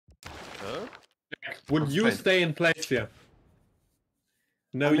Huh? Would you stay in place here?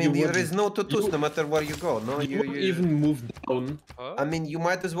 No, I mean, you there is no tutus no matter where you go. No, you wouldn't even move down. Huh? I mean, you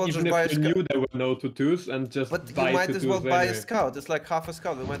might as well Even just buy a if you scout. knew there were no tutus and just But buy you might as well tutus buy anyway. a scout. It's like half a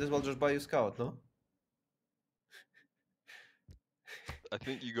scout. You might as well just buy a scout, no? I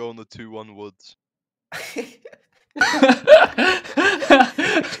think you go on the 2-1 woods.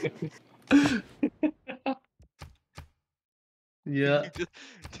 Yeah.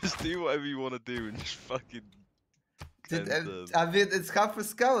 just do whatever you want to do and just fucking. I mean, it's half a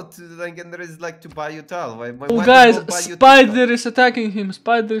scout. Like, and there is like to buy you tile. Why Oh, guys, Spider is attacking him.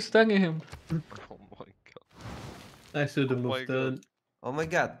 Spider is attacking him. Oh my god. I should have Oh my moved God. down. Oh my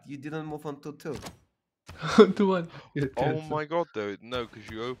god, you didn't move on to 2. To one. Oh my god, though. No, because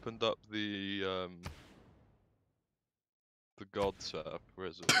you opened up the god setup. Where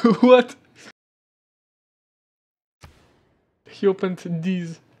is it? What? He opened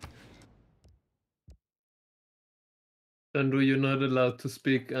these. Andrew, you're not allowed to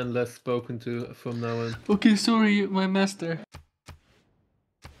speak unless spoken to from now on. Okay, sorry, my master.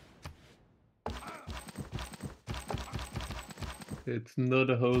 It's not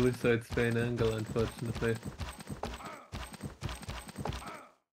a holy side Spain angle, unfortunately.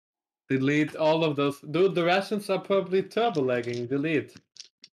 Delete all of those. Dude, the Russians are probably turbo lagging. Delete.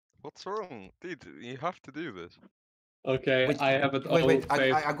 What's wrong? Dude, you have to do this. Okay, Wait, I have it all Wait,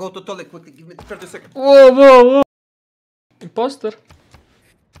 saved. I go to toilet quickly. Give me 30 seconds. Whoa, whoa, whoa. Imposter.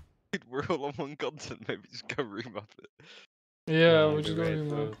 Dude, we're all on one content. Maybe just go remap it. Yeah, Oh, we're just great, going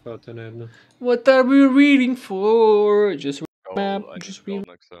now. Fortnite. What are we reading for? Just Oh, map, I need just gold read.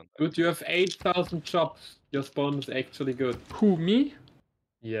 next turn. Dude, you have 8,000 chops. Your spawn is actually good. Who, me?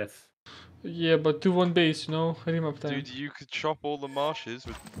 Yes. Yeah, but do one base, you know? Remap time. Dude, you could chop all the marshes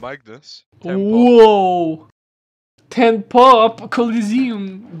with Magnus. 10 pop. Whoa! 10 pop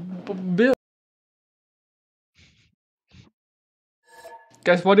Coliseum build.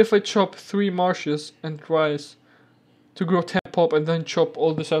 Guys, what if I chop 3 marshes and rice to grow 10 pop and then chop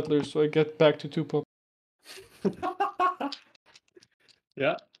all the settlers so I get back to 2 pop?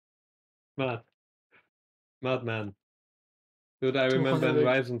 Yeah. Mad. Madman. Dude, I remember in 200.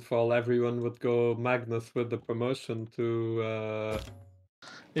 Rise and Fall, everyone would go Magnus with the promotion to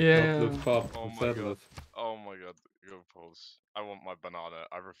Yeah. not lose pop Oh and my god. settlers. Oh my god. Go pause. I want my banana.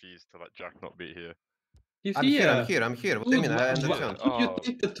 I refuse to let Jack not be here. He's I'm here. What do you Dude, mean? I why understand. would you Oh.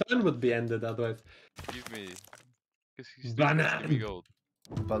 think the turn would be ended otherwise? Give me. Because he's still gets to give me gold.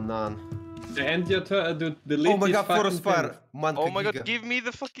 Banan. End your turn, dude. Delete Oh my these god, fucking forest fire. things. Manka Oh my god, giga. give me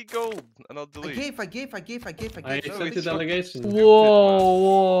the fucking gold! And I'll I delete. gave. I accepted fuck- delegation.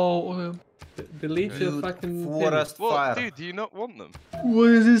 Whoa, whoa. Delete your Dude, fucking forest What? fire. Dude, do you not want them? What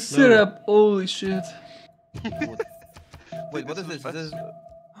is this setup? Holy shit. Wait, what is this?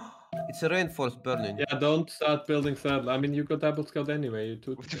 It's a rainforest burning. Yeah, don't start building settlers. I mean, you got double scout anyway. You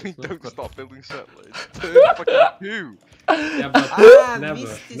two. What do you mean it's not don't good. stop building settlers? Turn fucking 2! Yeah, but never.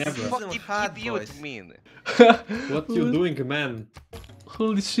 Fucking idiot, man! What you doing, man?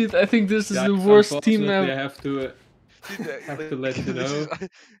 Holy shit, I think this is Yeah, the worst team unfortunately, ever. I have to let you know.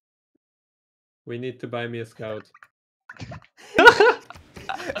 We need to buy me a scout.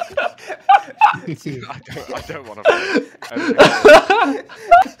 I don't want to.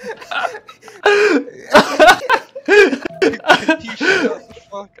 You shut the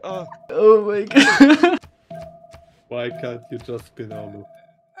fuck up. Oh my god. Why can't you just be normal?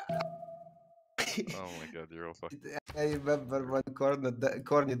 Oh my god, you're all fucking. I remember when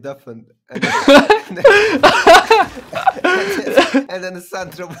Corny deafened. And then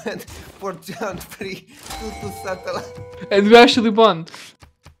Sandro went for John 3 to settle. And we actually won.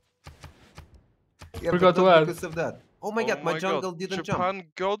 Yeah, Forgot but to not add. because of that. Oh my god, my jungle didn't jump. Japan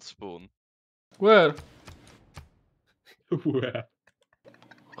God spawn. Where? Where?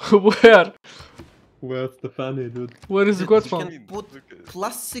 Where? Where's the funny, dude? Where is the You god can spawn? put +6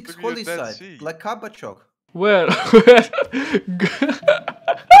 look at your holy Dead side, Sea. like Kabachok. Where? Where?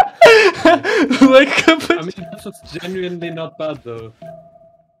 Like I mean, that's just genuinely not bad, though.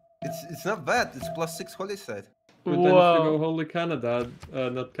 It's not bad, it's +6 holy side. But then if you go Wow. Holy Canada,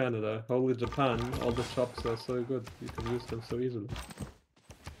 not Canada, Holy Japan, all the shops are so good. You can use them so easily.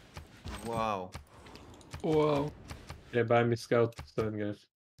 Wow. Wow. Yeah, buy me scout stone, guys.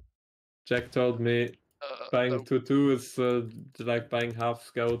 Jack told me buying no. 2-2 is like buying half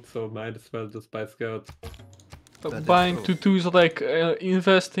scout, so might as well just buy scout. That is Buying true. tutus is like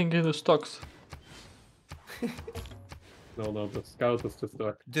investing in the stocks. No, the scout is just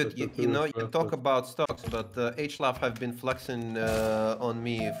like... Dude, you know, you talk about stocks, but HLAF have been flexing on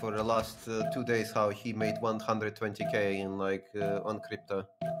me for the last 2 days how he made 120k in like on crypto.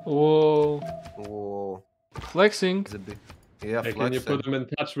 Whoa. Whoa. Flexing. It's a bit... Yeah, Hey, can you flexing. put him in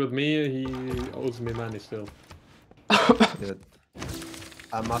touch with me? He owes me money still. Dude.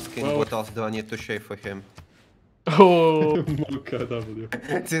 I'm asking Well- what else do I need to shave for him. Oh. Mocha W.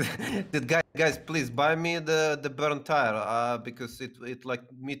 Dude, guys, please buy me the burnt tire because it like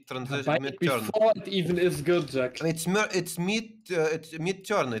mid Buy transition, it mid turn. before it even is good, Jack. It's mid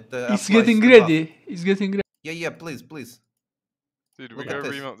turn. It He's applies getting the buff. ready. He's getting ready. Yeah, please. Dude, we Look go at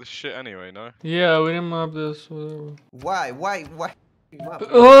this. remap this shit anyway, no? Yeah, we remap this. Whatever. Why?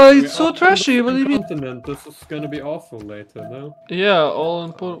 Oh, We're it's so all on the trashy. What do you same mean? continent. This is gonna be awful later, no? Yeah, all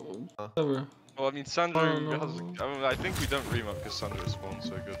important. Whatever. Well, I mean, Sandro Oh, no. has. I think we don't remap because Sandro spawns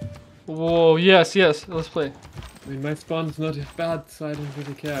so good. Whoa, yes, let's play. I mean, my spawn's not bad, so I don't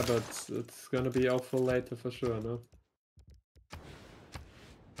really care, but it's gonna be awful later for sure, no?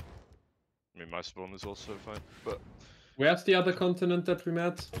 I mean, my spawn is also fine, but Where's the other continent that we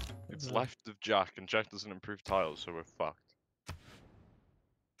met? it's left of Jack, and Jack doesn't improve tiles, so we're fucked.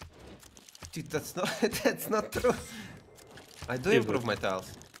 Dude, that's not true. I do Is improve it? my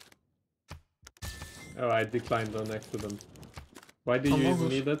tiles. Oh, I declined on accident. Why do you Among even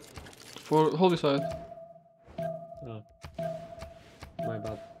Us. need it? For holy side. Oh. My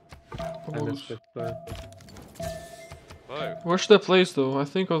bad. I Among Us. missed it. Sorry. Oh, Where should I place though? I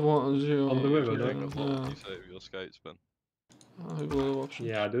think I want 0. On the river, you no? got lucky, you save your skates, Ben. I have a little option.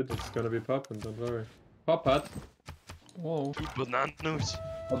 Yeah, dude, it's gonna be popping, don't worry. Pop hat. Whoa. 2 bananas!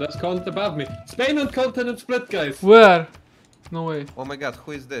 Oh, there's continent above me. Spain and continent split, guys! Where? No way. Oh my god,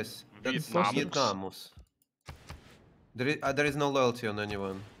 who is this? That's Vietnam. Vietnamus. There is no loyalty on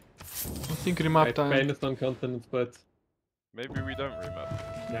anyone. I think remap Right, time. Spain is on continent split. Maybe we don't remap.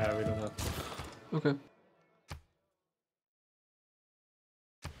 Yeah, we don't have. Okay.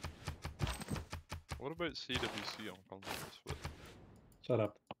 What about CWC on continent split? Shut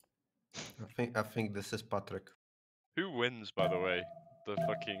up. I think this is Patrick. Who wins, by the way? The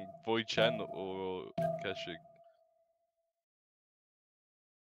fucking Voichen or Keshig?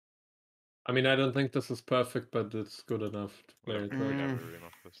 I mean, I don't think this is perfect, but it's good enough to We play it never, we right. never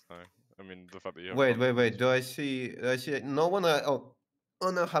remap this time. I mean, the fact that you have Wait. continent Do I see? No one. Oh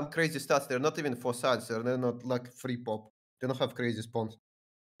no, have crazy stats. They're not even for sides. They're not like free pop. They don't have crazy spawns.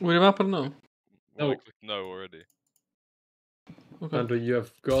 We remap or no? Well, I No. clicked no already. Okay. Andrew, you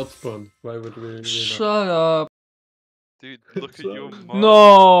have God spawn. Why would we not? Shut up. Dude, look at your Sorry.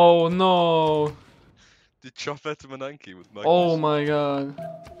 mark. No. Did Chopet Mananki with Magnus? Oh my god.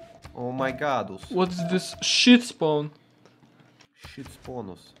 Oh my godus. What is this shit spawn? Shit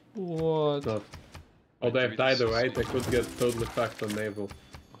spawnus. What? God. Oh, Wait, do they've we died just right? They see- could get totally fucked on naval.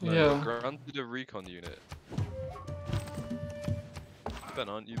 Yeah. Granted a recon unit. Ben,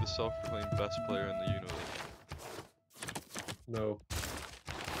 aren't you the self-proclaimed best player in the universe? No.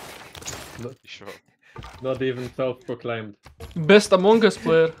 You sure? Not even self-proclaimed. Best Among Us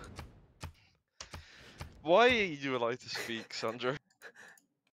player. Why are you allowed to speak, Sandro?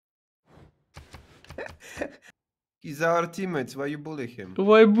 He's our teammates. Why you bully him?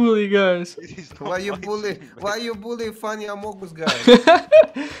 Why bully guys? He's not Why you my bully? teammate. Why you bully funny Amogus guy?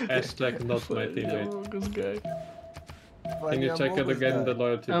 Hashtag not my Funny teammate. Among Us guy. Can you check it again, the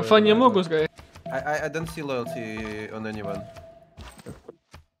loyalty? I'm bar, funny Amanda? Among Us guy. I don't see loyalty on anyone.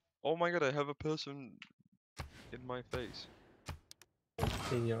 Oh my god, I have a person in my face.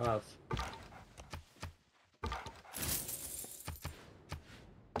 In your ass.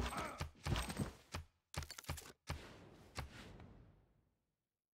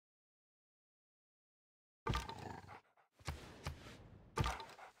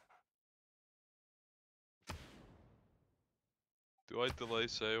 Do I delay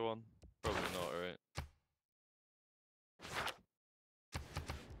say one? Probably not, right?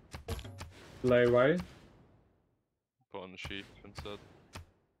 Play why? Put on the sheep instead.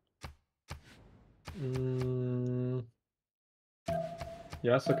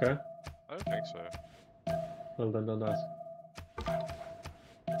 Yes, okay. I don't think so. Well then don't ask.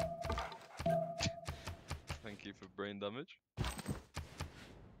 Thank you for brain damage.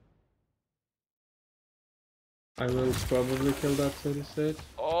 I will probably kill that city state.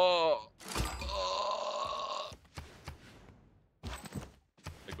 Oh! Oh!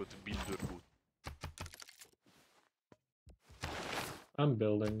 I got to build a boot. I'm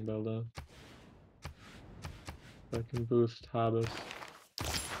builder. I can boost harbors.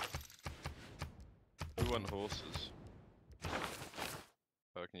 Who won horses?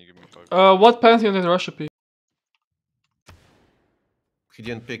 Oh, can you give me 5? What pantheon did Russia pick? He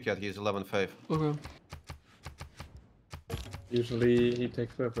didn't pick yet. He's 11-5. Okay. Usually he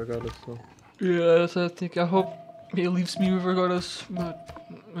takes that regardless, so. Yes, I think. I hope he leaves me with regardless, but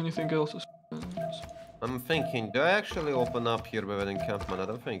anything else is. I'm thinking, do I actually open up here with an encampment? I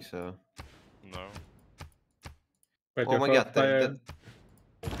don't think so. No. Wait, Oh your my first god, fire,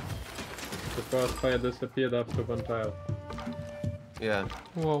 the first fire disappeared after one tile. yeah.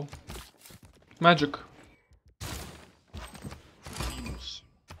 Wow. Magic. Teams.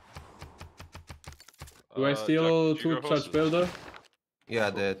 Do I Jack, steal did you 2 go judge horses? builder? Yeah,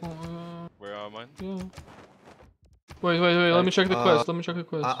 I did. Where are mine? Yeah. Wait, let me check the quest. Let me check the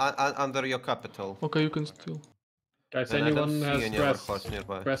quest. Under your capital. Okay, you can steal. Guys, And I don't anyone see has any other horse crest?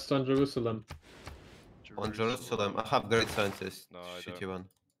 nearby. Crest on Jerusalem. On Jerusalem, I have great scientist. No, I Shitty don't. one.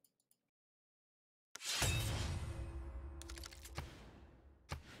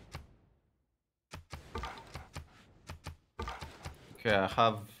 Okay, I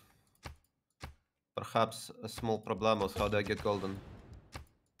have perhaps a small problemos. How do I get golden?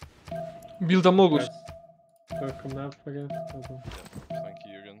 Build a Mogus. Circumnavigate, I guess. I don't know. Yeah, thank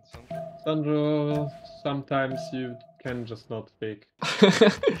you again, Sandro. Sandro, sometimes you can just not speak.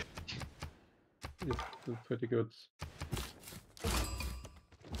 It's pretty good.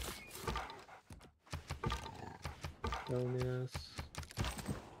 Yes.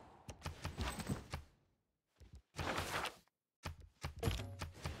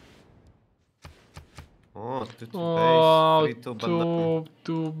 Oh, 2 to Oh, base, 3 to banana.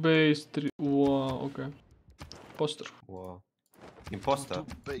 two base, 3. Wow, okay. Poster. Wow. Imposter. 2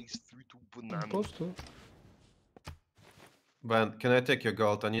 base, 3 to banana. Poster. Ben, can I take your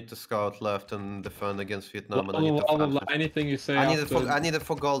gold? I need to scout left and defend against Vietnam, and I need to Blah, blah, fence blah. it. Anything you say I need after... I need it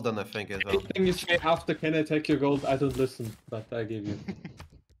for golden, I think, as well. Anything you say after can I take your gold, I don't listen, but I give you.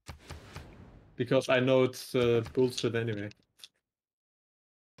 Because I know it's bullshit anyway.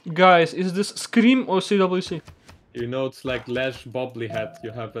 Guys, is this Scream or CWC? You know it's like Lash Bobbly Hat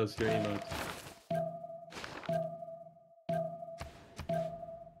you have as your emote.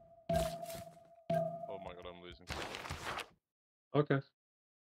 Oh my god, I'm losing. Okay.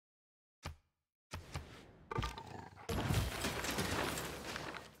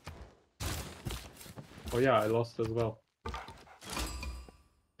 Oh yeah, I lost as well.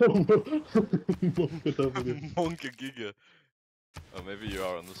 Monka Giga. Oh, maybe you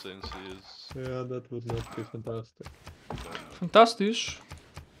are on the same sea as... Yeah, that would not be fantastic. Fantastic.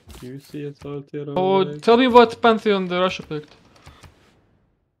 You see it's all here Oh, over tell me what Pantheon the Russia picked.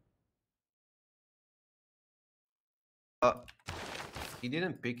 He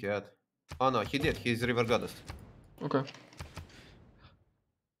didn't pick yet. Oh no, he did. He's River Goddess. Okay.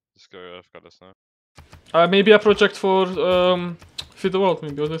 Let's go Earth Goddess now. Maybe a project for Feed the World,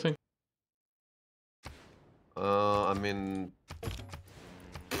 maybe, what do you think? I mean,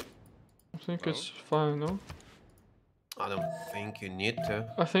 I think No. it's fine, no? I don't think you need to.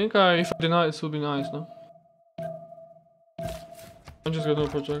 I think if I deny it, it will be nice, no? I'm just gonna do a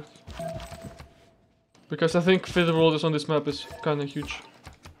project. Because I think Feed the World is on this map is kinda huge.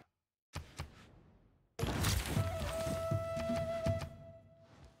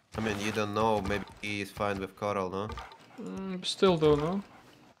 I mean, you don't know. Maybe he is fine with Coral, no? Still though, no?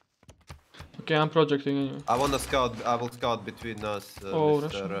 Okay, I'm projecting anyway. I wanna scout. I will scout between us, Oh,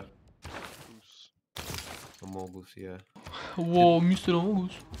 Mr. Russia. Amogus, yeah. Whoa, Mr.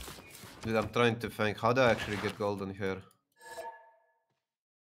 Amogus. Dude, I'm trying to think. How do I actually get golden here?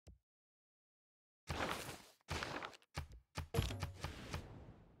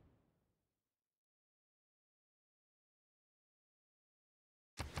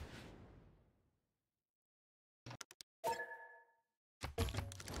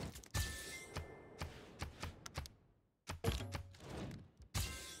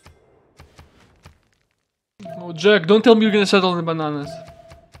 Oh, Jack, don't tell me you're gonna settle in bananas.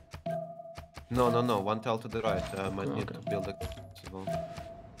 No, no, no. One tile to the right. I might need Okay. to build a. Well.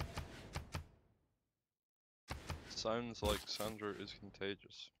 Sounds like Sandro is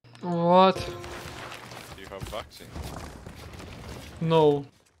contagious. What? Do you have vaccine? No.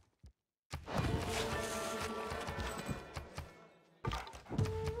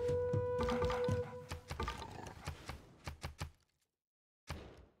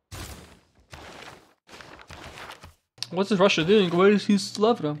 What is Russia doing? Where is his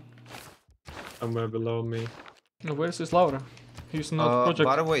Lavra? somewhere below me. No, where is his Lavra? He's not project.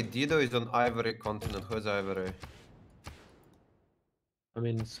 By the way, Dido is on Ivory continent. Who's Ivory? I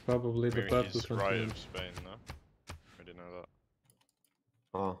mean, it's probably the Maybe purple he's right continent. of Spain, no? I didn't know that.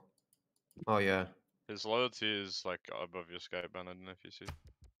 Oh. Oh, yeah. His loyalty is like above your Skype ban, I don't know if you see.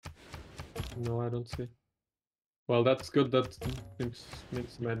 No, I don't see. Well, that's good. That means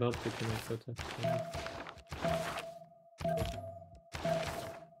might not be connected.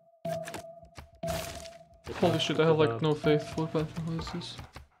 Holy shit, I have like no faith for Pantheon. What is this?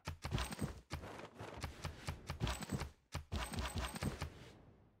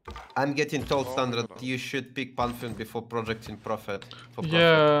 I'm getting told, Oh, Sandra, look at that that. you should pick Pantheon before projecting Prophet. For Prophet.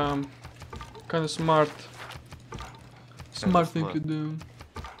 Yeah, kind of smart. Smart thing smart. to do.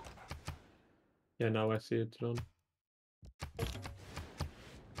 Yeah, now I see it, John.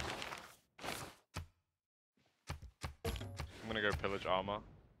 I'm gonna go pillage armor.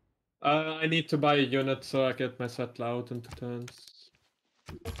 I need to buy a unit so I get my settler out into turns.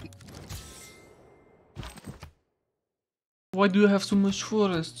 Why do you have so much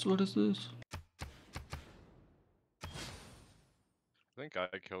forests? What is this? I think I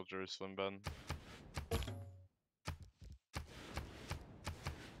killed Jerusalem, Ben.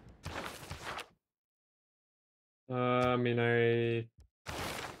 I mean,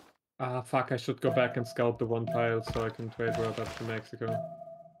 Ah, fuck, I should go back and scout the one tile so I can trade road up to Mexico.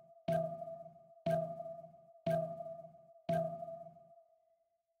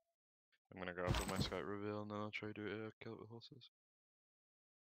 I'm gonna go up with my scout reveal and then I'll try to kill it with horses.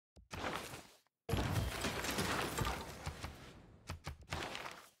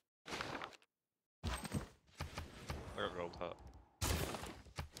 I got gold hat.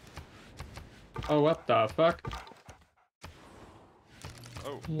 Oh, what the fuck?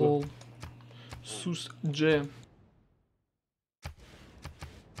 Oh, Lol. Sus J.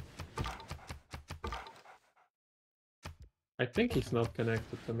 I think he's not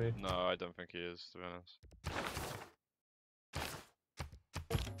connected to me. no, I don't think he is, to be honest.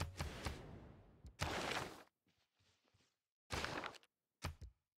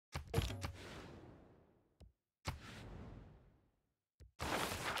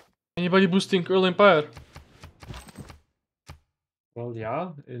 Anybody boosting Earl Empire? Well,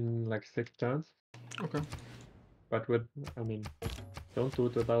 yeah, in like 6 turns. Okay. But I mean, don't do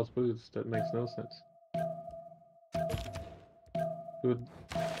it without boost, that makes no sense. Dude,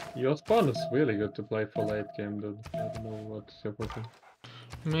 your spawn is really good to play for late game, dude. I don't know what's your problem.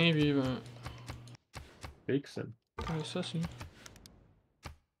 Maybe, but Vixen. kind of sassy.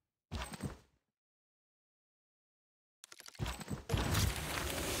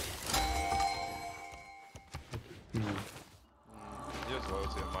 He has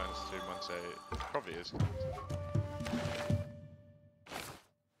loyalty at -2, -8. Probably is.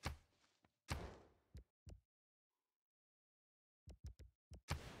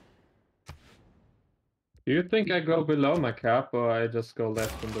 Do you think I go below my cap or I just go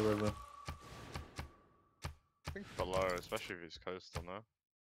left in the river? I think below, especially if he's coastal, no?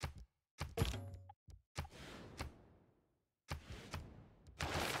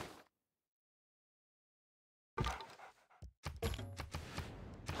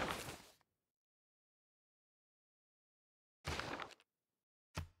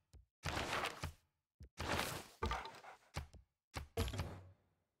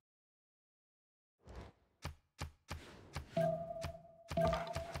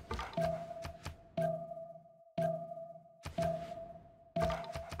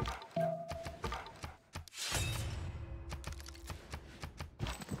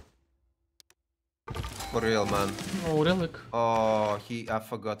 For real, man. Oh, relic. Oh, I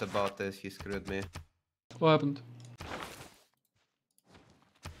forgot about this. He screwed me. What happened?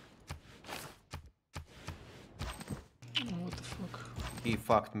 Oh, what the fuck? He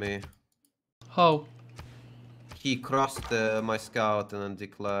fucked me. How? He crossed my scout and then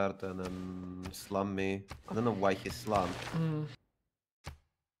declared and then slammed me. I don't know why he slammed.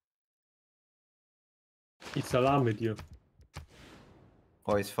 He salamed you.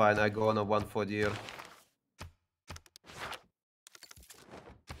 Oh, it's fine. I go on a 1-4 deer.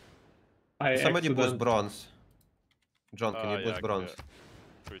 Somebody boost bronze. John, can you Yeah, boost I can do bronze? it.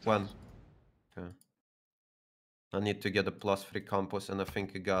 3 When? times. Okay. I need to get a +3 campus and I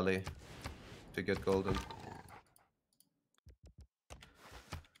think a galley to get golden.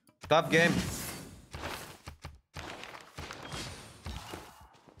 Tough game.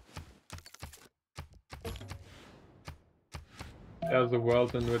 There's a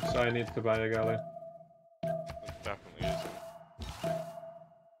world in which I need to buy a galley. It definitely is.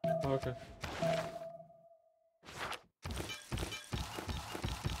 Okay.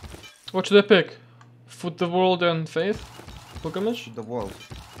 What should I pick? Foot the World and Faith? Pilgrimage? The world.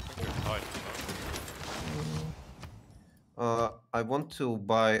 I think we're tight, I want to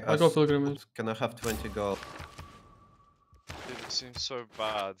buy I go pilgrimage. Can I have 20 gold? It seems so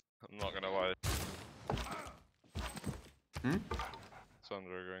bad. I'm not gonna lie. Hmm?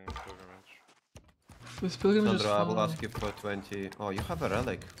 Sandro going pilgrimage. This pilgrimage is Sandro, I will fun. ask you for 20. Oh, you have a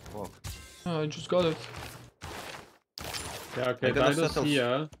relic. Fuck. I just got it. Yeah, okay, I'm gonna Dido's settle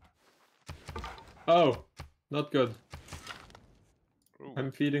here. Oh, not good. Ooh.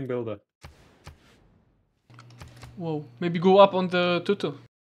 I'm feeding Builder. Whoa. Maybe go up on the tutu.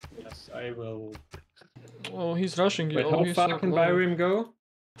 Yes, I will. Oh, he's rushing you. Wait, Oh, how he's far so can close. Byrim go?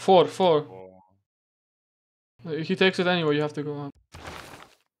 4, 4. Oh. If he takes it anyway, you have to go up.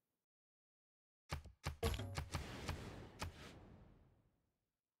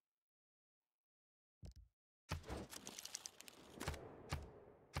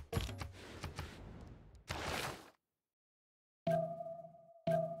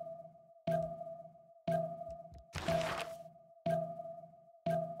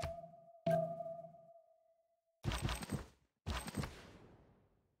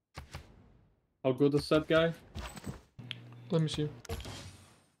 How good is that guy? Let me see.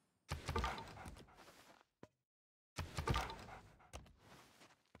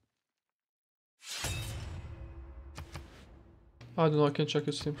 I don't know, I can't check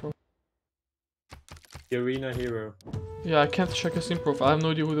his Steam profile. The arena hero. Yeah, I can't check his Steam profile. I have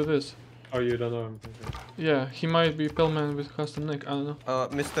no idea who that is. Oh, you don't know him. Okay. Yeah, he might be Pillman with custom nick. I don't know.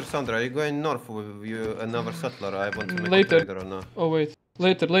 Mr. Sandro, are you going north with you another settler? I want to make Later. a trader or not. Oh wait,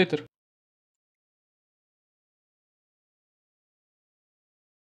 later.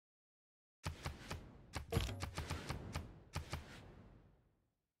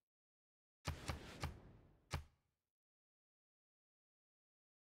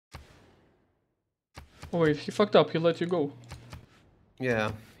 Oh wait, he fucked up. He let you go.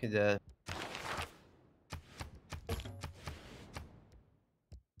 Yeah, he did.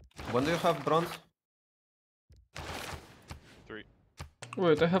 When do you have bronze? 3.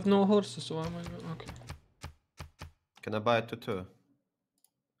 Wait, I have no horses, so am I? Okay. Can I buy it to 2? I'll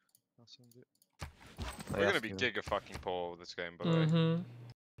send it. I We're gonna asked be you. giga fucking poor with this game, by the way. Mm-hmm.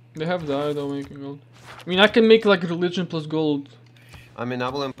 They have the idol making gold. I mean, I can make like religion plus gold. I mean, I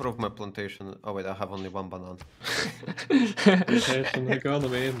will improve my plantation. Oh wait, I have only 1 banana. Plantation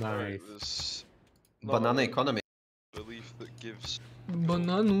economy, Alright, nice. there's not Banana a economy. belief that gives.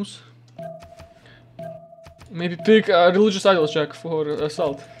 Bananos. Maybe pick a religious idol check for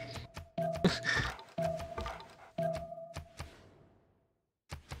assault.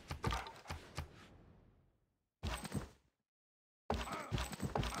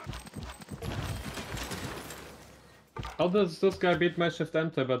 How does this guy beat my shift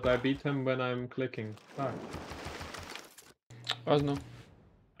enter, but I beat him when I'm clicking? Fuck. I don't know.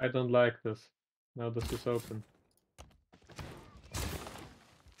 I don't like this. Now this is open.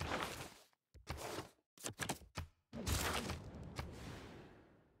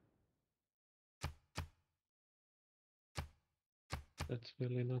 That's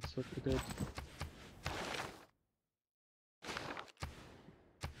really not so good.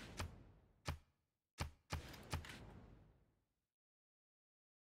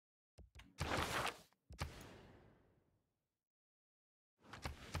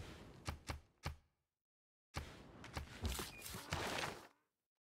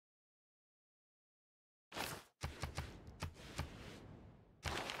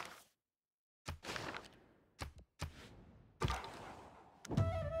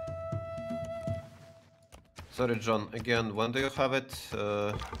 Sorry, John. Again, when do you have it?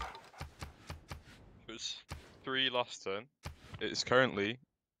 It was 3 last turn. It is currently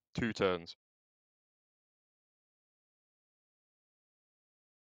 2 turns.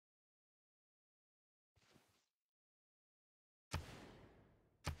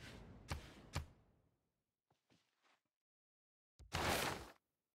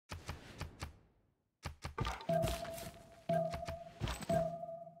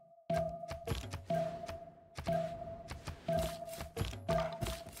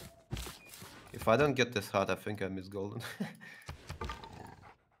 If I don't get this hard, I think I miss golden.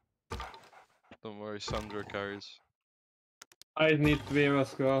 Don't worry, Sandro carries. I need Vera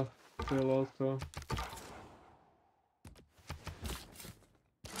score still also.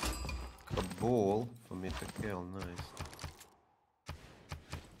 A ball for me to kill, nice.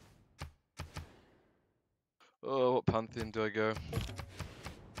 Oh, what Pantheon do I go?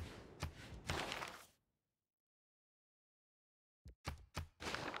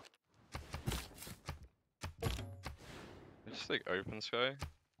 I just like open sky.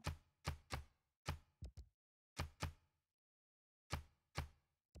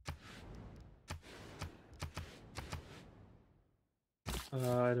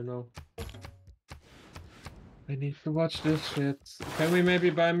 I don't know. I need to watch this shit. Can we maybe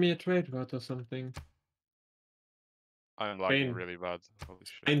buy me a trade route or something? I'm lagging Pain. really bad. Holy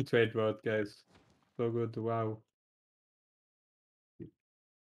shit. Fine trade route, guys. so good. Wow.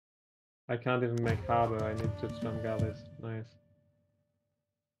 I can't even make harbor. I need to swim galleys. Nice.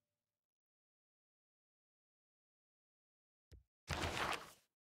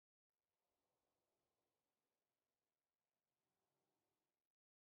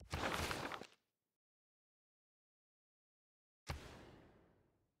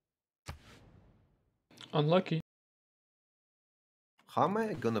 Unlucky. How am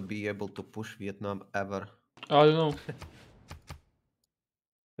I gonna be able to push Vietnam ever? I don't know.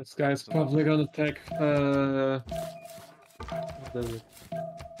 This guy's probably gonna take. What is it?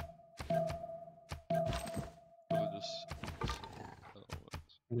 Villages.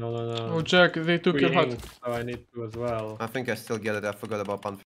 No, no, no. Oh, Jack, they took your Queen, hut. so I need to as well. I think I still get it. I forgot about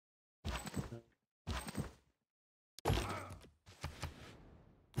Panth.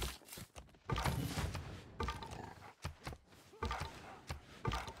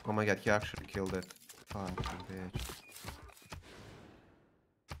 Oh my god, he actually killed it. Fucking bitch.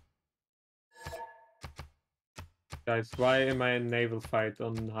 Guys, why am I in naval fight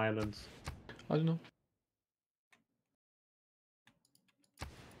on Highlands? I don't know.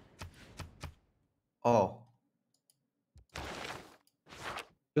 Oh.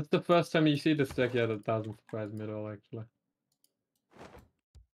 That's the first time you see this deck. Yeah, that doesn't surprise me at all, actually.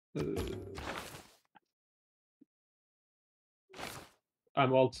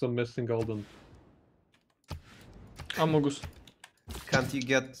 I'm also missing golden. Amogus. Can't you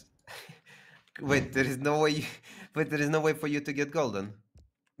get... Wait, there is no way... Wait, there is no way for you to get golden?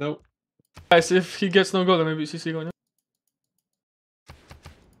 No. Guys, if he gets no gold, then maybe CC going.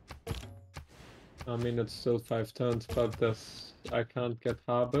 I mean, it's still 5 turns, but this... I can't get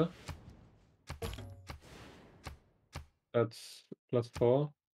harbor. That's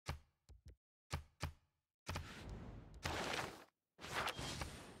 +4.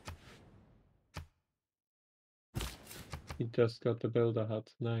 He just got the builder hut.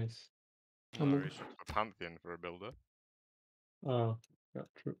 Nice. No, Amogus. he's a Pantheon for a builder. Oh, yeah,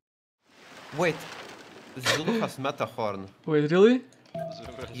 true. Wait, Zulu has meta horn. Wait, really?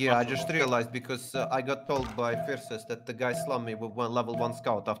 Yeah, I just realized because I got told by Fiercest that the guy slammed me with one level 1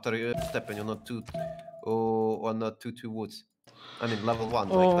 scout after stepping on a 2-2 woods. I mean level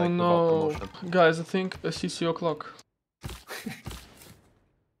 1, Oh like without no. promotion. Guys, I think a CC o'clock.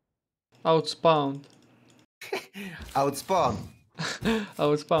 Outspawned. Outspawn!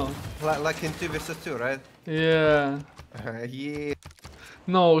 Outspawned. Like in 2 vs 2, right? Yeah. Yeah,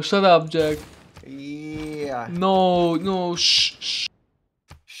 No, shut up, Jack. yeah. No, no, shh, shh,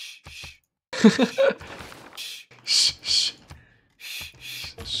 Shh, shh, shh, shh, shh,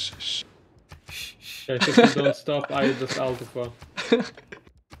 shh, shh. Guys, if you don't stop, I just alpha.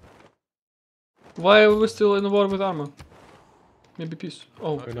 Why are we still in the war with Arma? Maybe peace.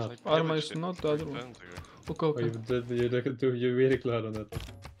 Oh, Why not? Arma is not the other one. Okay, Oh, okay. you really glad on it.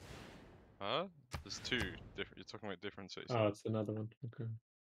 Huh? There's two different. You're talking about different cities. Oh, it's another one. Okay.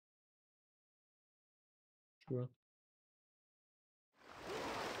 Sure.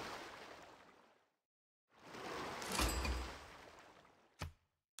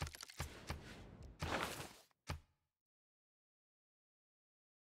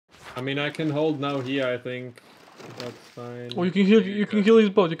 I mean, I can hold now here, I think. That's fine. Oh, you can heal. You can kill his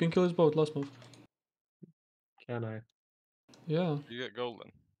boat. You can kill his boat. Last move. Can I? Yeah. You get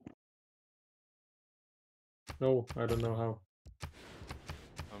golden. No, I don't know how.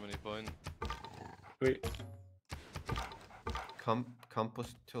 How many points? Wait.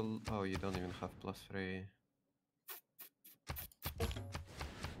 Campus till... Oh, you don't even have +3.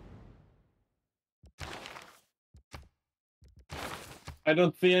 I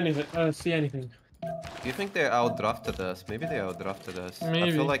don't see anything. See anything. Do you think they outdrafted us? Maybe they outdrafted us. I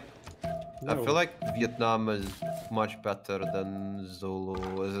Maybe. feel like No. Vietnam is much better than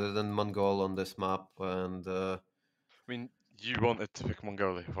Zulu, than Mongol on this map, and I mean, you wanted to pick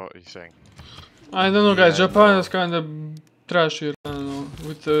Mongolia. What are you saying? I don't know, guys. Yeah, Japan no. is kind of trash here. I don't know,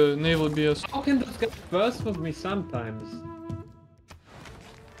 with the naval BS. How can this get burst with me sometimes?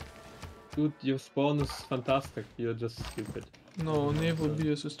 Dude, your spawn is fantastic. You're just stupid. No, naval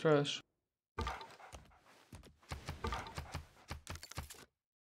BS is trash.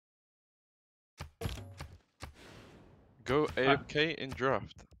 Go AFK in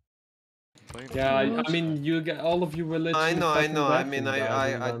draft. Plain and Yeah, simple. I mean, you get all of you were literally. I know. fucking I mean, wrecking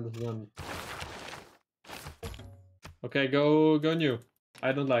guys in round one. Okay, go new.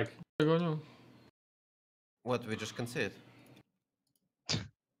 I don't like. I go new. What? We just concede. I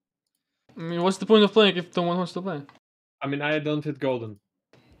mean, what's the point of playing if no one wants to play? I mean, I don't hit golden,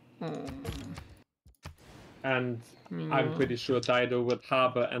 Oh, and I mean, I'm pretty sure Dido with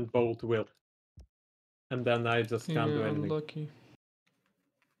Harbor and Bolt will. and then I just can't do anything. Unlucky.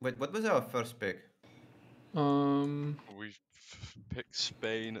 Wait, what was our first pick? We've picked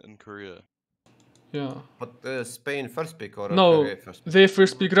Spain and Korea. Yeah. But Spain first pick or No, Korea first pick? they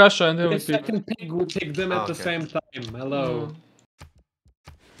first pick Russia and then The we pick. second pick, we picked them at the Okay. same time. Hello. Yeah.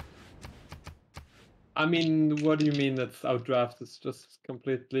 I mean, what do you mean that's outdraft? It's just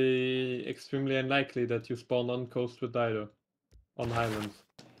completely, extremely unlikely that you spawn on coast with Dido. On Highlands.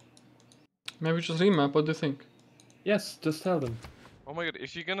 Maybe just remap. What do you think? Yes, just tell them. Oh my god,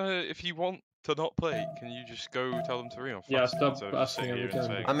 if you want to not play, can you just go tell them to re-off Yeah, faster stop instead of just asking sitting here every and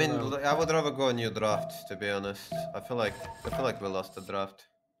time. saying, I mean, No. I would rather go a new draft, to be honest. I feel like we lost the draft.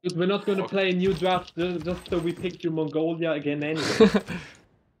 But we're not gonna Okay. play a new draft just so we pick you Mongolia again anyway.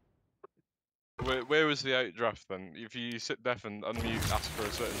 Where was the outdraft then? If you sit deaf and unmute, ask for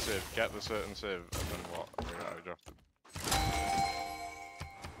a certain civ, get the certain civ, and then what? We're outdrafted.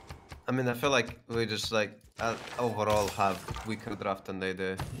 I mean, I feel like we just like overall have weaker draft than they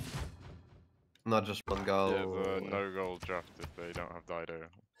do. Not just Mongol. Yeah, the no goal draft if they don't have Dido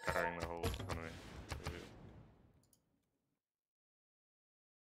carrying the whole economy.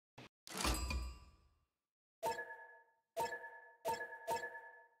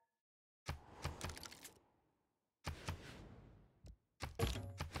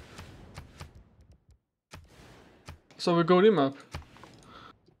 So we go remap.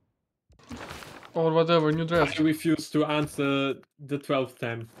 Or whatever, new draft. I refuse to answer the 12th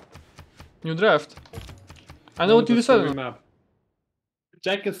time. New draft. I know No, what you just go decided on. remap.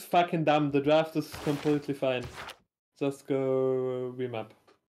 Jack is fucking dumb. The draft is completely fine. Just go remap.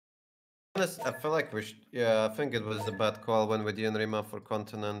 Honest, I feel like we should. Yeah, I think it was a bad call when we didn't remap for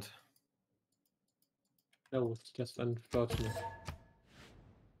continent. No, it's just unfortunate.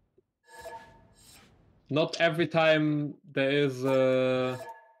 Not every time there is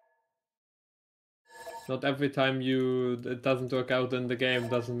not every time it doesn't work out in the game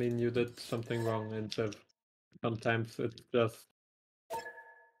doesn't mean you did something wrong in Civ. Sometimes it's just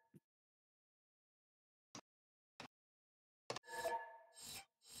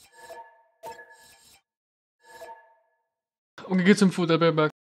I'm gonna get some food, I'll be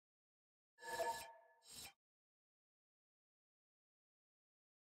back.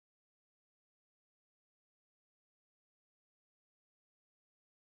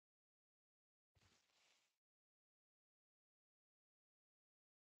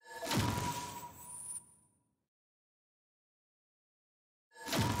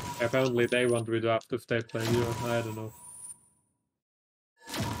 apparently they want redraft if they play you. I don't know.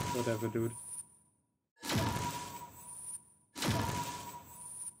 Whatever, dude.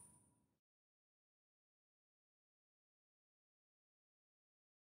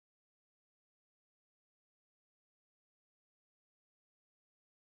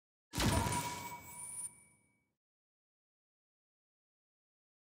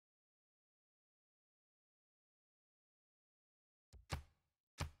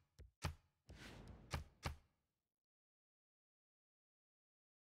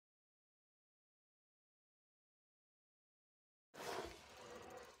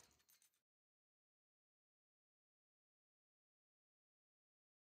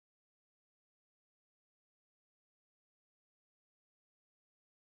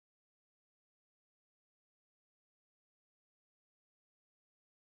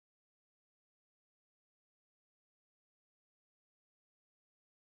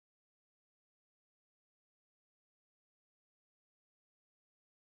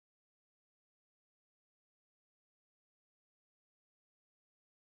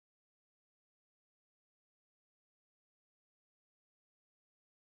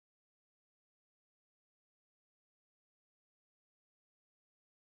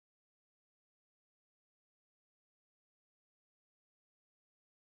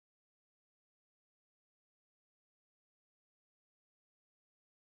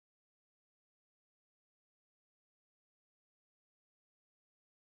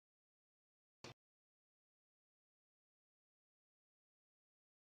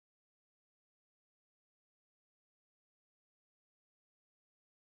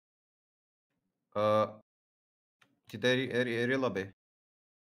 Did they re-lobby?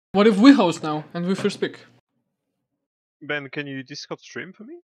 What if we host now and we first pick? Ben, can you Discord stream for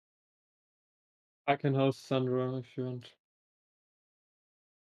me? I can host Sandro if you want.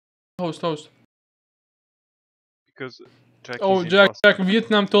 Host. Because Jack Oh, is in Jack, Boston.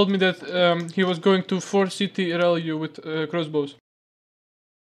 Vietnam told me that he was going to 4 city rally you with crossbows.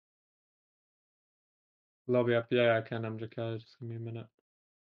 Lobby up. Yeah, I can. I'm just give me a minute.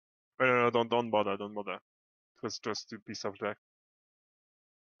 No, don't bother. It was just a piece of Jack.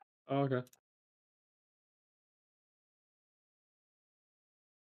 Oh, okay.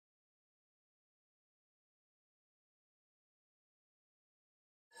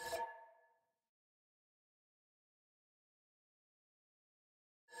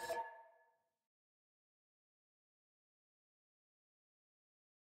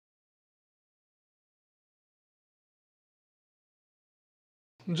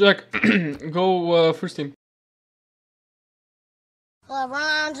 Jack, go first team. Do you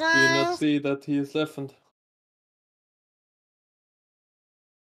not see that he is deafened?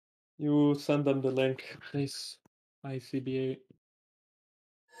 You send them the link, please. ICBA.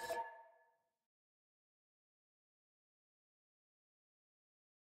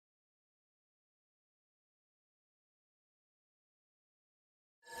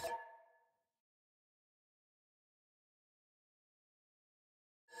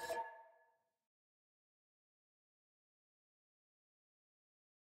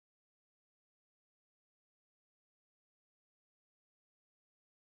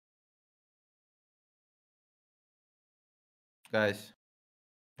 Guys,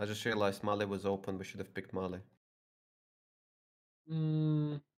 I just realized Mali was open. We should have picked Mali.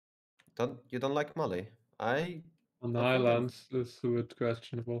 Mm, You don't like Mali? on the I think Highlands is a bit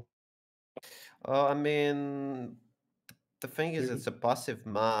questionable. I mean, the thing is, Really? it's a passive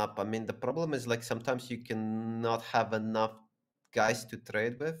map. I mean, the problem is like sometimes you cannot have enough guys to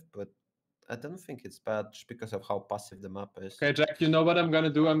trade with, but I don't think it's bad just because of how passive the map is. Okay, Jack, you know what I'm gonna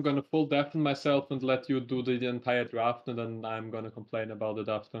do? I'm gonna full deafen myself and let you do the entire draft, and then I'm gonna complain about it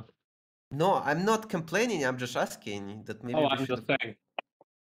after. No, I'm not complaining. I'm just asking that maybe Oh, we I'm should just saying.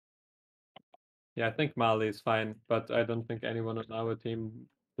 Yeah, I think Mali is fine, but I don't think anyone on our team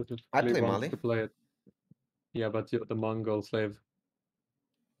I specifically play wants Mali. to play it. Yeah, but you're the Mongol slave.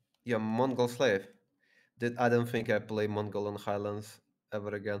 You're Mongol slave. I don't think I play Mongol on Highlands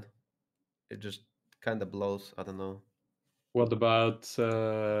ever again. It just kind of blows. I don't know. What about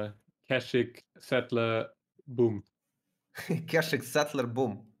Keshik Settler Boom? Kashik Settler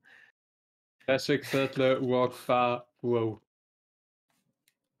Boom. Keshik Settler Walk Far Whoa.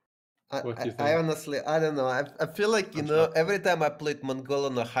 I, What do you I think? honestly, I don't know. I feel like, you know, every time I played Mongol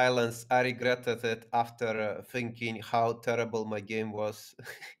on the Highlands, I regretted it after thinking how terrible my game was.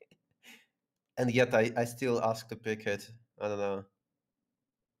 And yet I still ask to pick it. I don't know.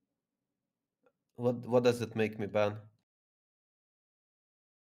 What does it make me ban?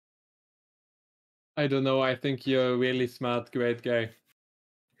 I don't know. I think you're a really smart, great guy.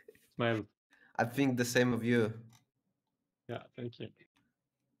 Smile. I think the same of you. Yeah, thank you.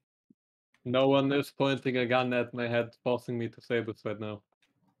 No one is pointing a gun at my head, forcing me to say this right now.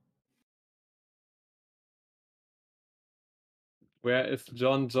 Where is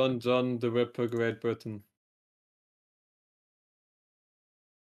John the Ripper, Great Britain?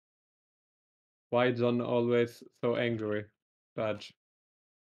 Why John always so angry? Badge.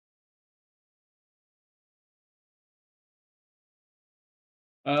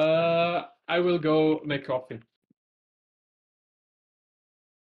 I will go make coffee.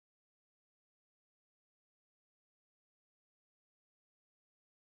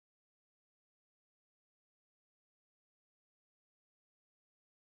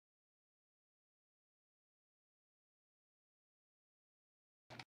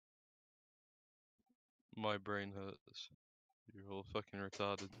 My brain hurts. You're all fucking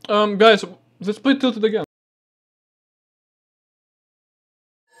retarded. Guys, let's play Tilted again.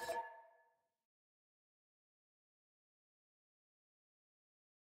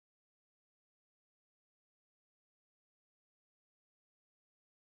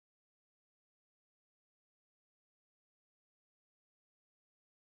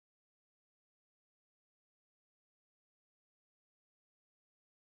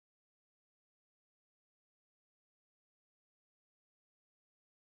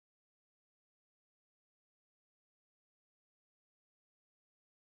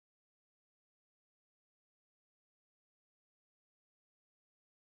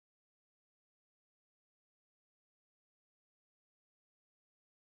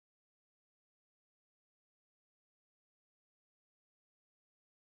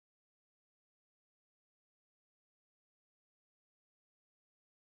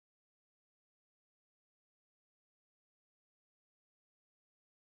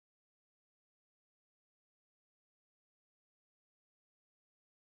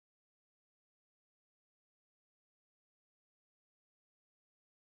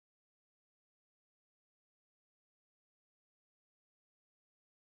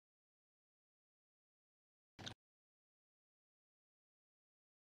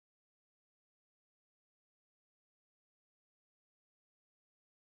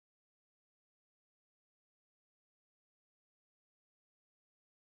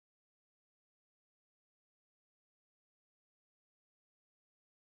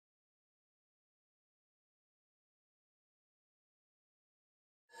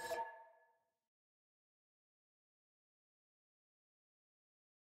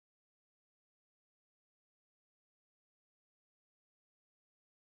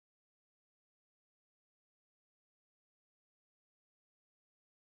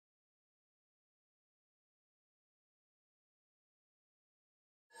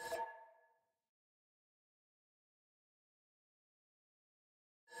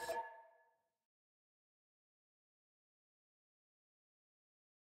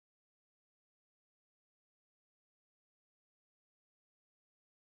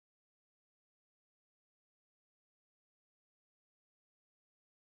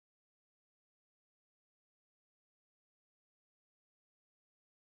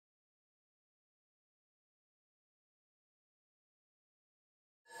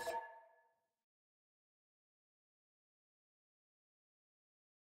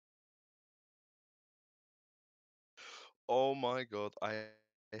 Oh my god, I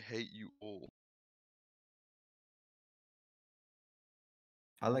hate you all.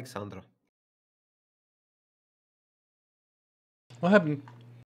 Alexandro. What happened?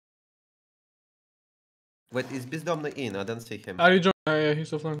 Wait, is Бездомный in? I don't see him. Are you joining? Yeah,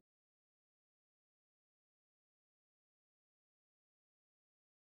 he's offline.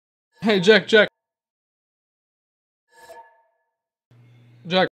 Hey, Jack. Jack.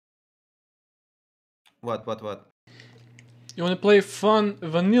 What? You wanna play fun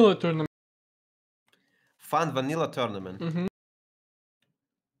vanilla tournament? Fun vanilla tournament. Mm-hmm.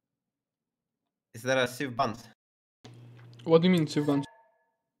 Is there a Civ Buns? What do you mean, Sivan?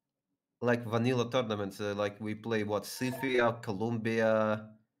 Like vanilla tournaments, like we play what? Sifia, Columbia,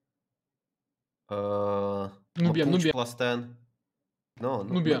 Nubia. Lapuch plus 10. No,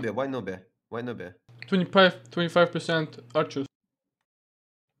 Nubia. Nubia. Why Nubia? 25% archers.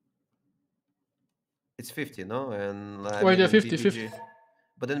 It's 50, no? And Wait, yeah, in 50, BBG. 50.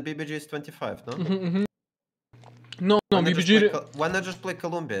 But then BBG is 25, no? Mm-hmm. No, Why not BBG. why not just play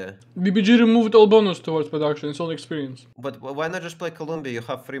Columbia? BBG removed all bonus towards production. It's all experience. But why not just play Columbia? You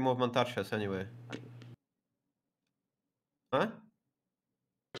have free movement archers anyway. Huh?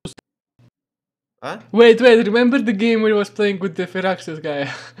 Huh? Wait. Remember the game where I was playing with the Firaxis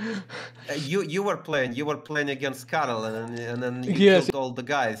guy? You were playing against Carl, and then you Yes. killed all the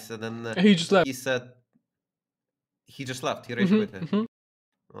guys, and then He just left. he said he just left. He rage quit.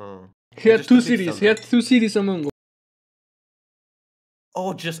 Oh. He had just two a big series. He standard. had 2 series among us.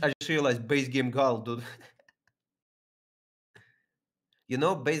 Oh, I just realized base game Gal, dude. You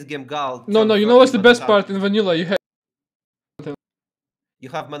know, base game Gal. No. You know what's the best part in vanilla? You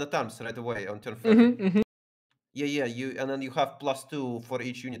have man at arms right away on turn 30. Mm-hmm. Yeah. And then you have +2 for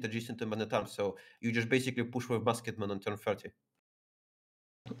each unit adjacent to man at arms. So you just basically push with basketman on turn 30.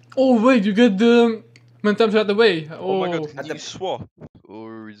 Oh wait, you get the Mentams out the way. Oh my god, At can you swap?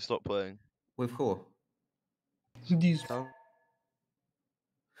 Or we stop playing? With who? These.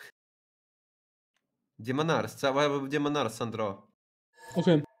 Demonars. Why with Demonars, Sandro?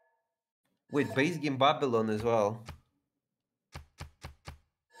 Okay. Wait, base game Babylon as well.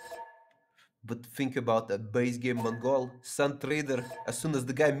 But think about a base game Mongol, Sun Trader, as soon as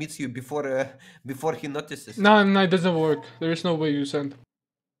the guy meets you before he notices. No, it doesn't work. There is no way you send.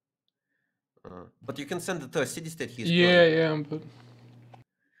 But you can send it to a city state he's Yeah, but...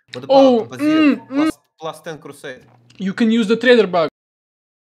 What about Basil? mm. Plus 10 crusade? You can use the trader bug.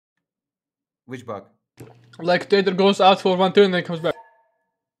 Which bug? Like trader goes out for 1 turn and then comes back.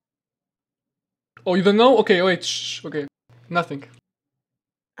 Oh, you don't know? Okay, wait, shh. Okay, nothing.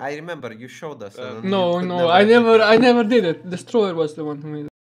 I remember you showed us. And No, you could I never did it. Destroyer was the one who made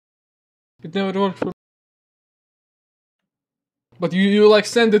it. It never worked for me. But you like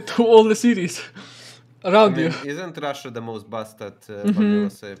send it to all the cities around you. Isn't Russia the most busted vanilla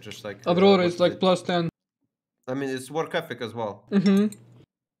save? Just like Aurora is like plus 10. I mean, it's work ethic as well.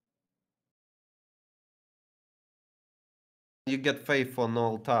 You get faith on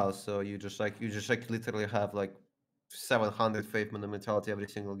all tiles, so you just literally have like 700 faith monumentality every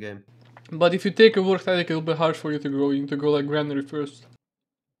single game. But if you take a work ethic, it'll be hard for you to grow. You need to go like granary first.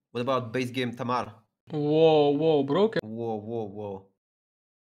 What about base game Tamar? Whoa, broken. Whoa.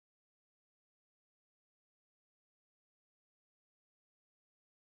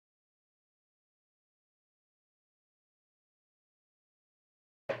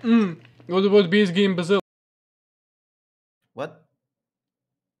 What about base game Brazil? What?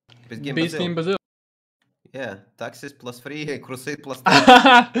 Base game Brazil. Yeah, taxes plus 3, crusade plus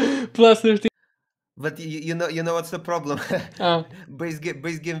 10. Plus 13. But you know what's the problem? Base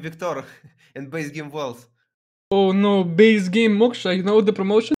game Victor and base game Walls. Oh no, base game Moksha, you know the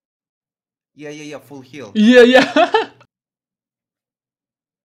promotion? Yeah, full heal. Yeah.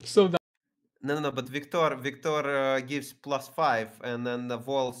 So dumb. No, but Victor gives plus 5, and then the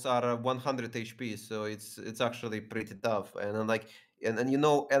walls are 100 HP, so it's actually pretty tough. And then like, and you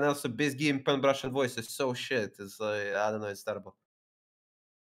know, and also base game pen brush and voice is so shit. It's like, I don't know, it's terrible.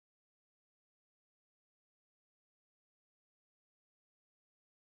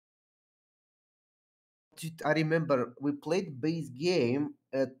 Dude, I remember we played base game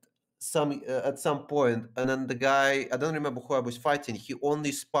at some point, and then the guy, I don't remember who I was fighting, he only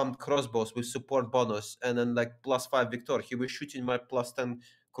spammed crossbows with support bonus, and then like plus 5 Victor. He was shooting my plus 10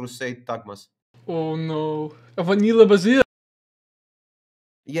 crusade Tagmas. Oh no. A vanilla Brazil.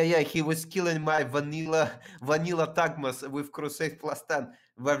 Yeah, he was killing my vanilla Tagmas with crusade plus 10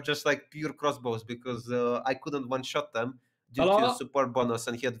 with just like pure crossbows, because I couldn't one-shot them due to the support bonus,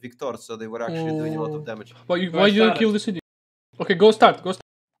 and he had Victor, so they were actually doing a lot of damage. Why you didn't kill the city? Okay, go start.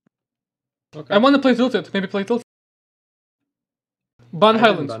 Okay. I wanna play tilted. Maybe play tilted. Ban I didn't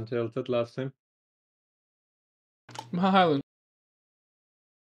Highlands. ban tilted last time. Ban Highlands.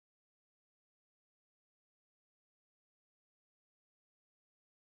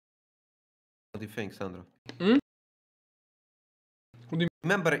 What do you think, Sandro? Hmm?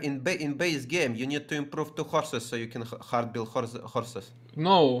 Remember, in base game, you need to improve 2 horses so you can hard build horses.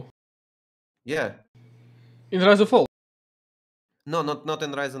 No. Yeah. In Rise of Fall. No, not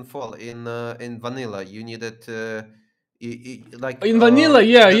in Rise and Fall. In vanilla, you needed like In vanilla,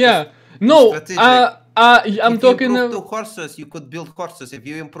 yeah, yeah. No, strategic. I'm if you talking. improve 2 horses, you could build horses. If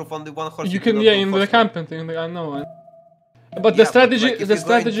you improve only 1 horse, You cannot can, yeah, build in the horses. camping thing. I know. But Yeah, the strategy, but like if the you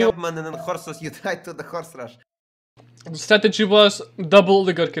strategy, go encampment and then horses, you die to the horse rush. the strategy was double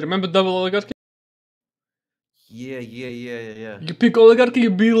oligarchy. Remember double oligarchy? Yeah. You pick oligarchy,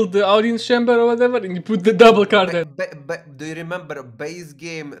 you build the audience chamber or whatever, and you put the double card there. Do you remember base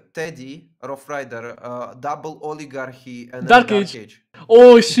game Teddy, Rough Rider, double oligarchy and then Dark Age.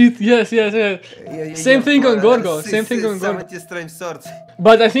 Oh shit! Yes. Yeah, Same thing on Gorgo. Same thing on Gorgo. 70 strange swords.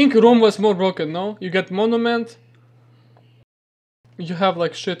 But I think Rome was more broken. No, you get monument. You have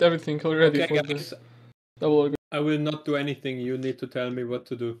like shit everything already Okay, for guys, the double oligarchy. I will not do anything. You need to tell me what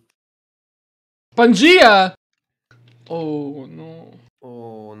to do. Pangea. Oh no.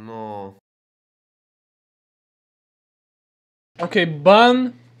 Oh no. Okay,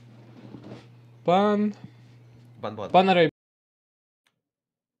 ban Ban what? Arabia.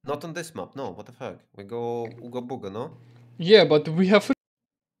 Not on this map, no, what the fuck? We go Uga Buga, no? Yeah, but we have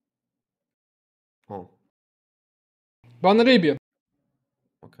Oh, ban Arabia.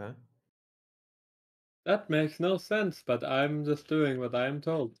 okay. That makes no sense, but I'm just doing what I am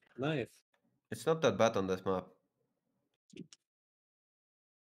told. Nice. It's not that bad on this map.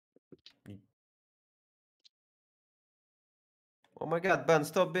 Oh my god, Ban,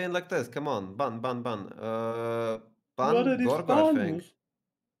 stop being like this. Come on, Ban. Ban What are these Gorgo, I think. bans?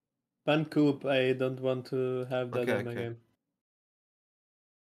 Ban Coop, I don't want to have that Okay, in my okay. game.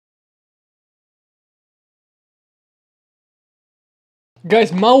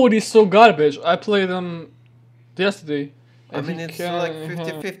 Guys, Maori is so garbage. I played them yesterday. I and mean, he it's can like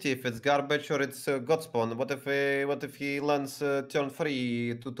have- 50-50 if it's garbage or it's God spawn. What if he lands turn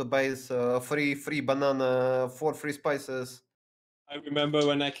 3 to base, free banana, 4 free spices? I remember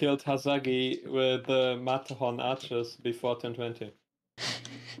when I killed Hazagi with the Matterhorn archers before 1020.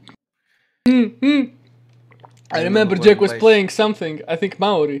 I remember when Jack was Blaze- playing something. I think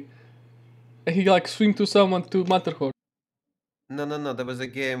Maori. And he like swing to someone to Matterhorn. No. There was a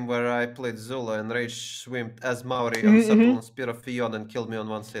game where I played Zula and Rage swam as Maori and settled on Spear of Fion and killed me on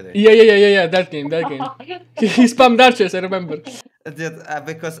one city. Yeah. That game. He spammed archers. I remember.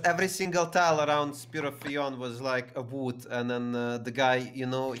 Because every single tile around Spear of Fion was like a wood, and then the guy, you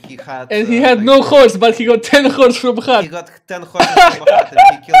know, he had. And he had no horse, but he got 10 horse from He Hat. got 10 horses from a hut, and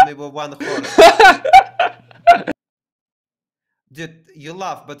he killed me with 1 horse. Dude, you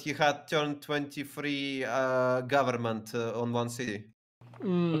laugh, but he had turn 23 government on one city.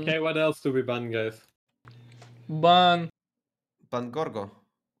 Okay, what else do we ban, guys? Ban. Ban Gorgo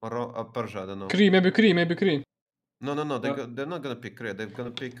or Persia, I don't know. Kree, maybe Kree. No, Well- they're not gonna pick Kree. They're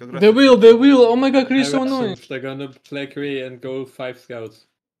gonna pick aggressive. They will. Oh my god, Kree is so annoying. They're gonna play Kree and go 5 scouts.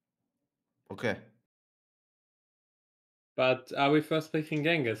 Okay. But are we first picking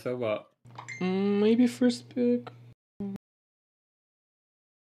Genghis or what? Maybe first pick.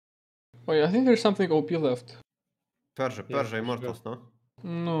 Oh yeah, I think there's something OP left. Persia, Yeah, Immortals, no?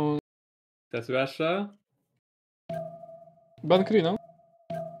 No. That's Russia. Ban Kree, no?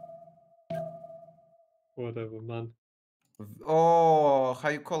 Whatever, man. Oh, how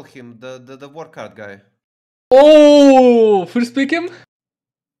you call him? The war card guy. Oh! First pick him?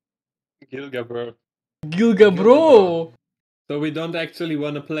 Gilga, bro. Gilga, bro! So we don't actually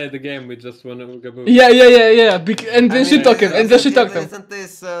want to play the game, we just want to Ugaboo. Yeah. And then shit talk him. Isn't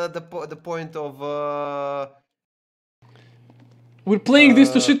this the point of We're playing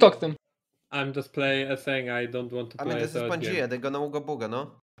this to shit talk them. I'm just saying I don't want to I play mean, this a is third Pangea. game. They're gonna Uga Buga,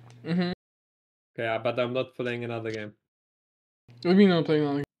 no? Mm-hmm. Okay, but I'm not playing another game. What do you mean not playing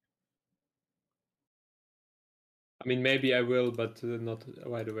now? I mean, maybe I will, but not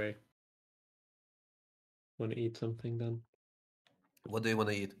right away. Want to eat something then? What do you want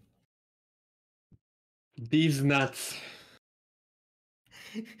to eat? These nuts.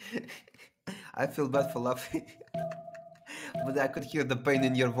 I feel bad for laughing. But I could hear the pain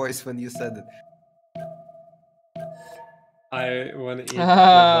in your voice when you said it. I want to eat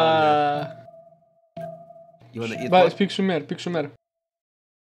lasagna. You want to eat Vai, what? pick Shumer.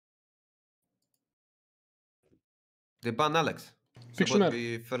 They ban Alex. So Pick what, Shumer.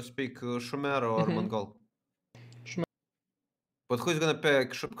 we first pick Shumer or Mhm. Mongol? Shumer. But who's gonna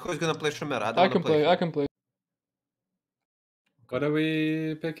pick? Who's gonna play Shumer? I don't I wanna can play. I him. can play. What are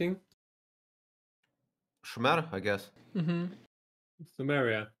we picking? Shumer, I guess. Mm-hmm.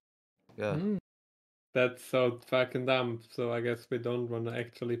 Sumeria. Yeah. That's so fucking dumb. So I guess we don't want to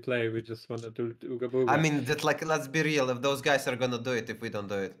actually play. We just want to do Ooga Booga. I mean, that like, let's be real. If those guys are gonna do it, if we don't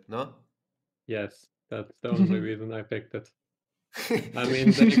do it, no? Yes, that's the only reason I picked it. I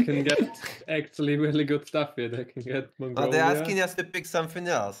mean, they can get actually really good stuff here. They can get Are Mongolia. they asking us to pick something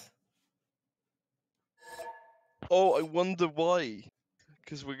else? Oh, I wonder why.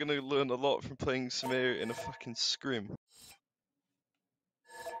 Because we're gonna learn a lot from playing Samir in a fucking scrim.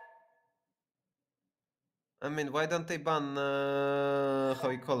 I mean, why don't they ban, how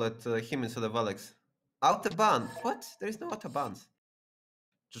you call it, him instead of Alex? Auto ban? What? There is no auto bans.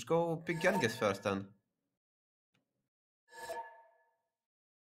 Just go pick Genghis first then.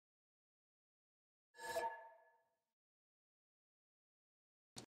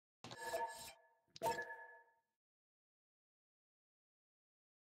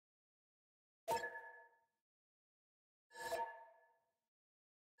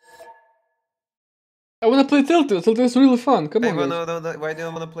 I wanna play Tilted. Tilted is really fun. Come Hey, on, guys. why do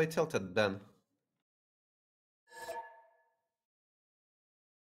you wanna play Tilted then?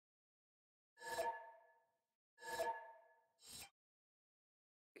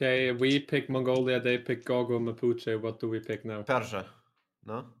 Okay, we pick Mongolia. They pick Gogo Mapuche. What do we pick now? Persia,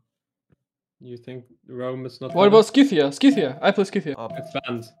 no? You think Rome is not? What better? about Scythia? Scythia. I play Scythia. Oh, It's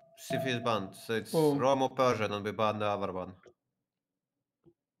banned. Sif is banned, so it's Oh. Rome or Persia, and we ban the other one.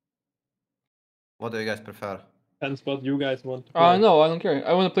 What do you guys prefer? Depends what you guys want to play. No, I don't care.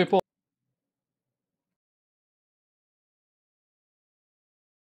 I wanna play Paul.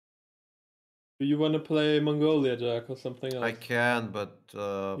 Do you want to play Mongolia, Jack, or something else? I can, but You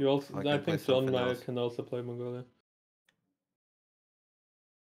also, I I, can play think John something else. can also play Mongolia.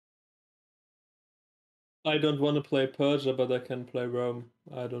 I don't want to play Persia, but I can play Rome.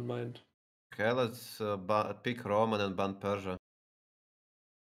 I don't mind. Okay, let's pick Rome and then ban Persia.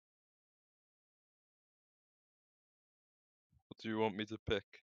 What do you want me to pick?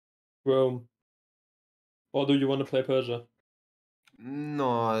 Rome. Or do you want to play Persia?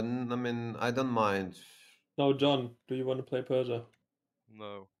 No, I mean, I don't mind. No, John, do you want to play Persia?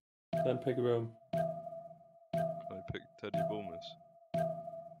 No. Then pick Rome. Can I pick Teddy Bulmus?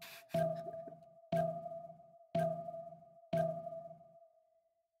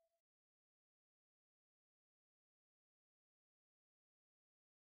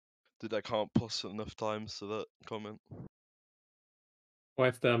 Did I can't plus enough times to that comment? Why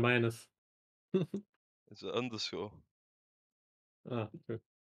is there a minus? Is it underscore? Ah, true.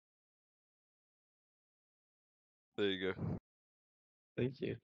 There you go. Thank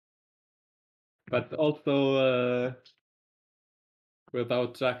you. But also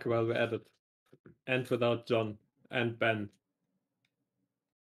without Jack while we edit. And without John and Ben.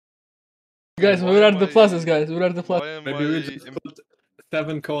 Guys, Why where are am the I- pluses, guys? Where are the pluses? Why am Maybe we I just put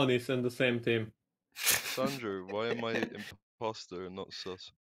 7 cornies in the same team. Sandro? Why am I imposter and not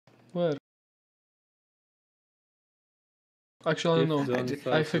sus? Where? Actually, I don't If know. John just-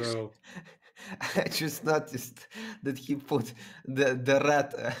 says I fixed. row. I just noticed that he put the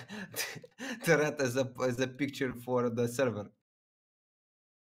rat the rat as a picture for the server.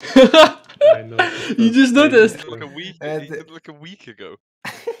 I know. You just He noticed. did it like a week. And- He did it like a week ago.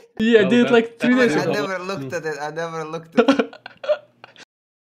 Yeah, I Well, did it that- like 3 days I That's ago. never looked at it. I never looked at it.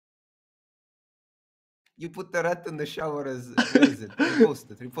 You put the rat in the shower as where is it?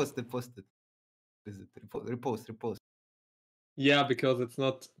 Repost it. Repost it. Post it. Is it repost? Yeah, because it's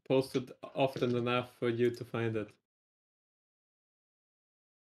not posted often enough for you to find it.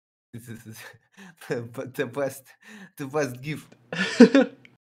 This is but the best GIF.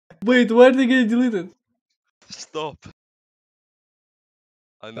 Wait, why are they getting deleted? Stop.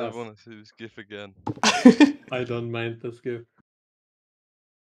 I never Sus. want to see this GIF again. I don't mind this gift.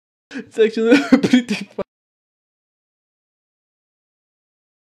 It's actually pretty fun.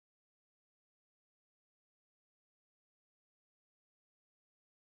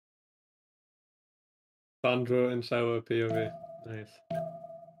 Sandro and shower POV. Nice.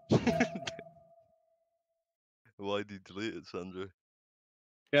 Why did you delete it, Sandro?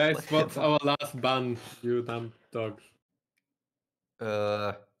 Guys, what's Whatever. our last ban, you dumb dogs?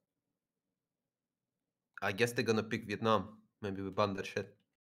 I guess they're gonna pick Vietnam. Maybe we ban that shit.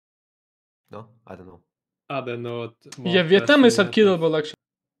 No, I don't know. I don't know what more Yeah, Vietnam is pressing matters. unkillable actually.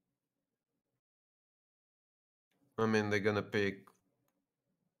 I mean, they're gonna pick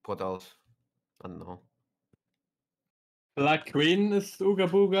what else? I don't know. Black Queen is Ooga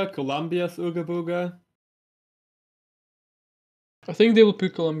Booga, Colombia's Ooga Booga. I think they will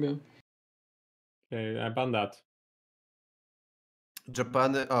pick Colombia. Okay, I ban that.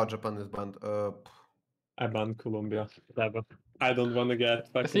 Japan. Oh, Japan is banned. I ban Colombia. Whatever. I don't want to get.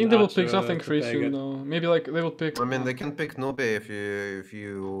 I think they will pick Archer something to free take soon it. though. Maybe like they will pick. I mean, they can pick Nubia if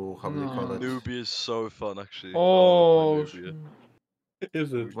you how do you call No. it? Nubia is so fun, actually. Oh. I love playing Nubia.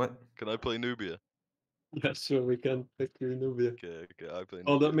 Is it? What? Can I play Nubia? Yeah, sure. We can pick Nubia. Okay, I play Nubia.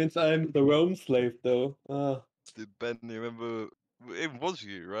 Oh, that means I'm the Rome slave, though. Ah. Did Ben, you remember? It was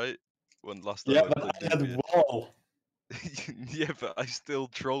you, right? When last time Yeah, I but played I had Nubia. wall. Yeah, but I still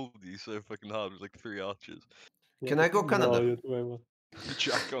trolled you so fucking hard with like 3 archers. Can I go Canada? No, you're playing Rome.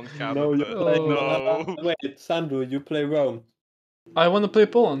 Jack on No, you're Canada. playing. No. Wait, Sandro, you play Rome. I want to play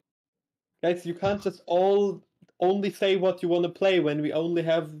Poland. Guys, you can't just only say what you want to play when we only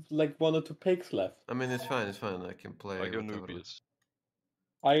have like 1 or 2 picks left. I mean, it's fine. It's fine. I can play. I go whatever. Nubius.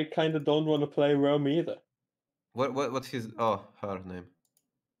 I kind of don't want to play Rome either. What's his? Oh, her name.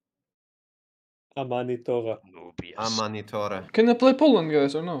 Amanitora. Nubius. Amanitora. Can I play Poland,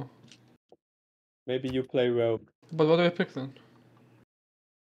 guys, or no? Maybe you play Rome. But what do I pick then?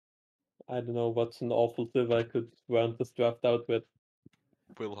 I don't know what's an awful civ I could run this draft out with.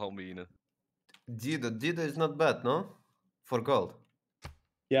 Wilhelmina. Dido is not bad, no? For gold.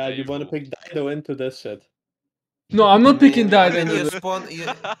 Yeah, you want to Naval. pick Dido into this shit. No, I'm not picking that. I mean, you spawn.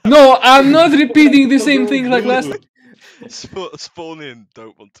 No, I'm not repeating the same thing like last time. Spawn in,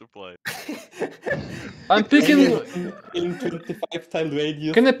 don't want to play. I'm picking. In 25 tile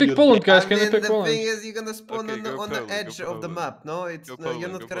radius. Can I pick you're Poland, guys? I Can I mean, pick the Poland? thing is, you're gonna spawn Okay, go on the Poland, edge go of the Poland. map. No, it's Go no, you're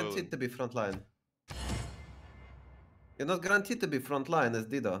Poland, not go guaranteed Poland. to be frontline. You're not guaranteed to be frontline as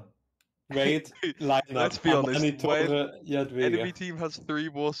Dido. Great lineup. Let's be honest, Amanitora, Enemy Jadwiga. team has 3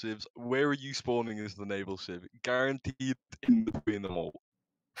 war civs. Where are you spawning as the naval civ? Guaranteed in between them all.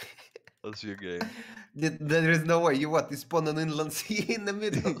 That's your game. There is no way. You what? You spawn an inland sea in the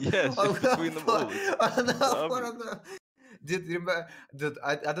middle. Yes, Oh, in between them all. Dude, remember? Dude,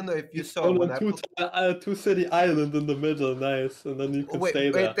 I don't know if you You saw spawn when on I. two city island in the middle, nice, and then you can stay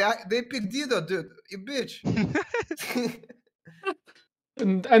there. Wait, they picked Dido, dude. You bitch.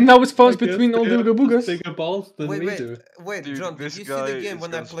 And now it spawns I guess between all they the have Uga just Bugas. bigger balls than we do. Wait, Dude, John, did this you see the guy game is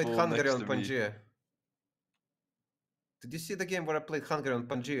when I gonna played spawn Hungary next on to me. Pangaea? Did you see the game where I played Hungary on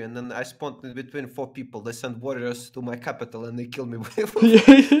Pangaea and then I spawned in between 4 people? They sent warriors to my capital and they killed me with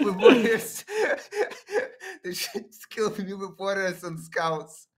warriors. They just killed me with warriors and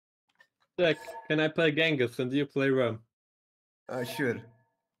scouts. Jack, can I play Genghis and you play Rome? Sure.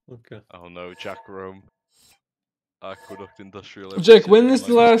 Okay. Oh no, Jack Rome. Aqueduct Industrial. Jack, when is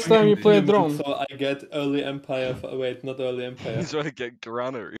the last time you played Rome? So I get early empire. Wait, not early empire. So I get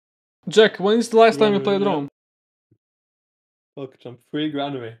granary. Jack, when is the last time you played Yeah. Rome? Look, jump free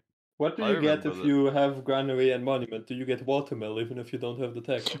granary. What do I you get remember if that. you have granary and monument? Do you get watermill even if you don't have the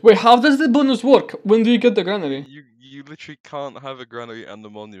tech? Wait, how does the bonus work? When do you get the granary? You literally can't have a granary and a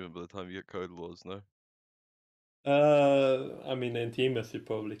monument by the time you get code laws, no? I mean, in Temus you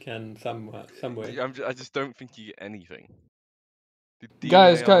probably can some way. I just don't think you get anything. The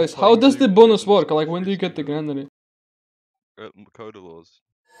Guys, DMA aren't how playing does the Zoom bonus games, work? Like, it's when do you free get the Zoom. granary? Code laws.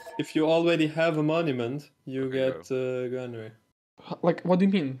 If you already have a monument, you There you get granary. Like, what do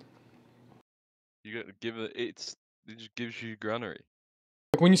you mean? You get given it just gives you granary.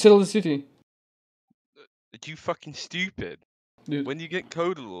 Like, when you settle the city? Are you fucking stupid? Dude. When you get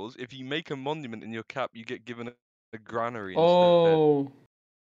code laws, if you make a monument in your cap, you get given a granary instead. Oh.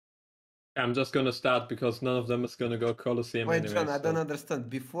 I'm just gonna start because none of them is gonna go Colosseum Wait, anyway. John, I don't so- understand.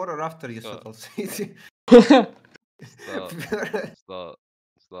 Before or after you settle city? Start.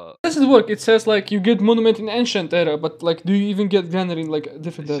 How does it work? It says like you get monument in ancient era, but like do you even get granary in like a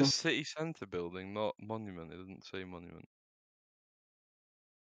different It's era? a city center building, not monument. It doesn't say monument.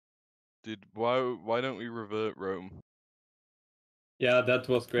 Dude, why don't we revert Rome? Yeah, that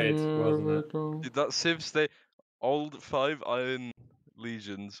was great, wasn't it? Dude, that Civ stay old 5 Iron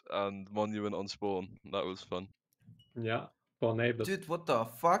Legions and monument on spawn. That was fun. Yeah, for neighbors. Dude, what the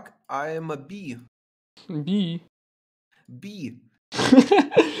fuck? I am a bee. B. Bee.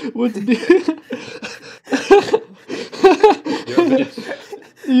 What's B? You're a bitch.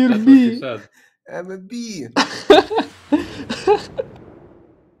 You're That's what B. you said. I'm a bee.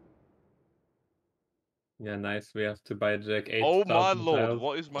 Yeah, nice. We have to buy Jack 8,000 Oh my lord, tiles.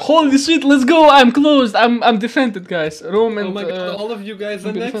 what is my Holy shit, let's go! I'm closed. I'm defended, guys. Rome and Oh my god, all of you guys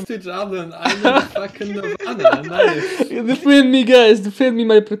are be next defend- to each other and I'm in the fucking Nirvana. Nice. defend me, guys. Defend me,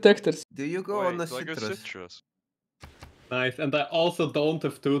 my protectors. Do you go Wait, on the do I go citrus? citrus? Nice. And I also don't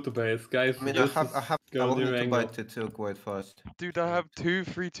have two to base, guys. I mean, this I is will going need to buy angle. two quite fast. Dude, I have 2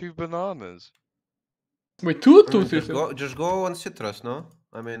 3 2 bananas. Wait, two I mean, two. just go on citrus, no?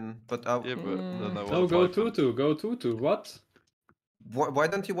 I mean, but Yeah, but then I No, want go to 2-2. Go 2-2. What? why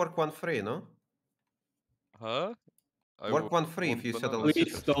don't you work 1-3, no? Huh? I Work 1-3 if you want settle on bananas.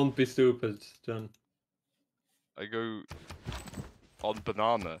 Please citrus. don't be stupid, John. I go on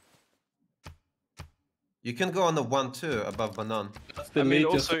banana. You can go on the 1-2 above banana. Just I mean, delete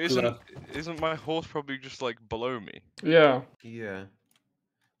your also, settler. isn't my horse probably just like below me? Yeah. Yeah.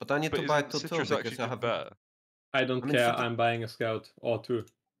 But I need But to buy isn't 2-2 citrus because actually I just have. better? I don't I mean, care. citrus- I'm buying a scout or 2.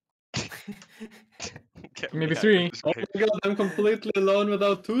 Get Maybe me out of 3. this Oh game. my god, I'm completely alone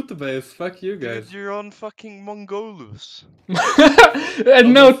without 2 to base. Fuck you guys. Dude, you're on fucking Mongolus.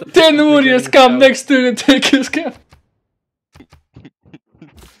 And now that's 10 definitely warriors getting come out. next to it and take his cap.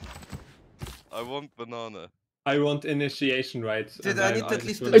 I want banana. I want initiation rights. Dude, and I need I at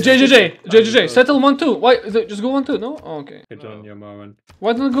least just to- want- JJJ, settle 1-2. Why? Just go 1-2, no? Oh, okay. Okay, John, No. you're moron.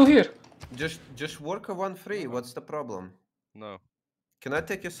 Why don't go here? Just work a 1-3. What's the problem? No. Can I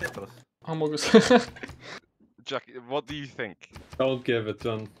take your citrus? Amogus. Jack, what do you think? Don't give it,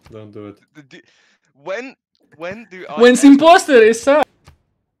 John. Don't do it. When do I When's ever- imposter is sad.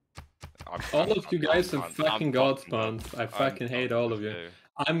 All of you guys are I'm fucking god done. spawns. I I'm fucking hate done all with of you. you.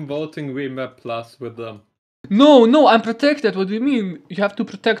 I'm voting Remap Plus with them. No, I'm protected. What do you mean? You have to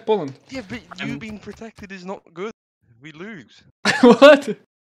protect Poland. Yeah, but you being protected is not good. We lose. What?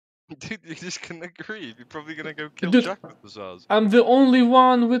 Dude, you just can agree. You're probably gonna go kill Dude. Jack with the Zaz. I'm the only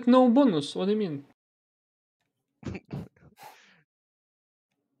one with no bonus. What do you mean?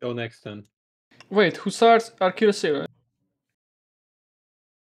 Go next then. Wait, Hussars are Kirasay, right?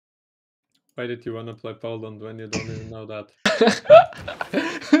 Why did you wanna play Poland when you don't even know that?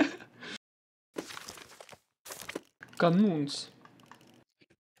 Cannons.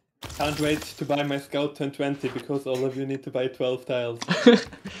 Can't wait to buy my Scout 1020 because all of you need to buy 12 tiles.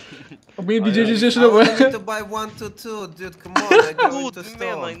 Maybe I JJJ should I only need to have. buy 1-2, dude. Come on, I go into Dude,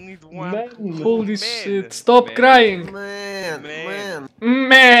 man, I stone. need one. Man. Holy Man. shit! Stop Man. crying, Man, Man. man.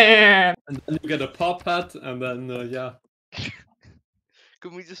 man. And then you get a pop hat, and then, yeah.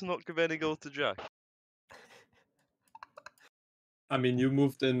 Can we just not give any gold to Jack? I mean, you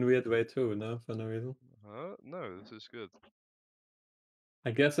moved in weird way too, no? For no reason. Huh? No, this is good. I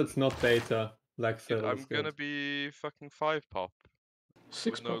guess it's not beta, like Dude, Cyril I'm is gonna good. be fucking 5 pop.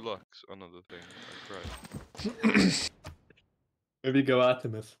 6 With no pop. lux, another thing. I cried. Maybe go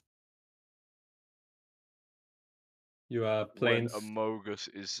Artemis. You are When planes Amogus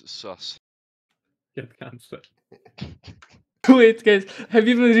is sus. get cancelled. Wait, guys, have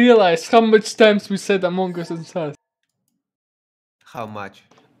you even realized how much times we said Among Us and Sars? How much?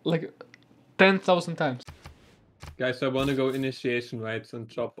 Like 10,000 times. Guys, I wanna go initiation rights and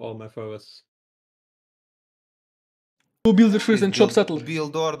chop all my forests. Who build the first and chop Build- settle?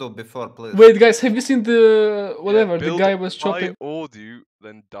 Build order before, please. Wait, guys, have you seen the whatever? The build guy was chopping. I or do,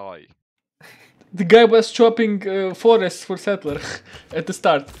 then die. The guy was chopping forests for settler at the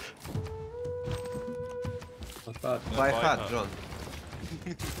start. Not bad. No, Buy buy hat, hat. John.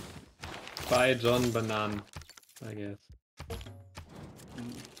 Buy John Banan, I guess.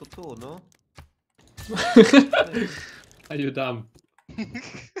 2-2, no? Are you dumb?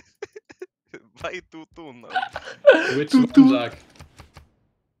 Buy Tutun. Which Tutu. one, Jack?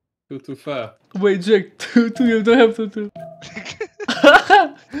 Tutu fur. Wait, Jack, two, you don't have to.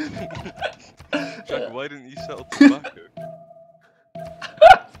 Jack, why didn't you sell tobacco?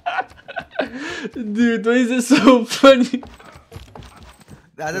 Dude, why is this so funny?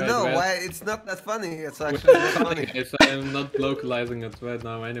 I don't Wait, know wait. why it's not that funny. It's actually not funny. Guys, I'm not localizing it right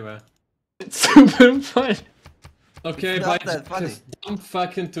now anyway. It's super funny. Okay, It's buy not that funny. just dump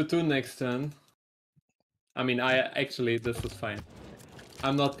fucking Tutu next turn. I mean, this is fine.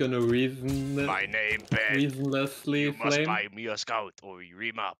 I'm not gonna My name, Ben. reasonlessly You must flame. buy me a scout or you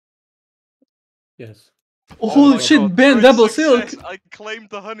remap. Yes. Oh, my holy shit, God. Ben, Great double silk! success, I claimed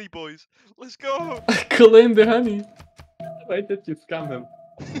the honey boys. Let's go. Claim the honey. Why did you scam him?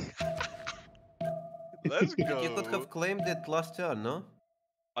 Let's You could go. have claimed it last turn, no?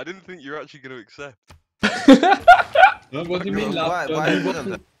 I didn't think you were actually going to accept. No, what do you mean No, last turn? why He wouldn't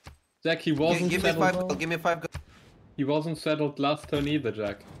wasn't- Jack, he wasn't Give me settled. 5 gold, give me 5 gold. He wasn't settled last turn either,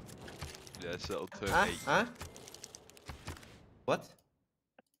 Jack. Yeah, settled turn Huh? 8. Huh? What?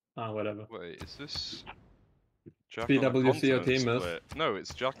 Ah, whatever. Wait, is this Jack BWC on your continent team is. split? No,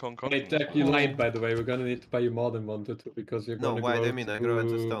 it's Jack on Wait, continent. Jack, you Oh. lied, by the way. We're gonna need to buy you more than 1 to 2 because you're No, gonna why grow do you mean I grow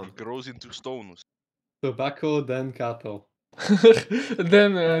into to stone? It grows into stones. Tobacco, then cattle.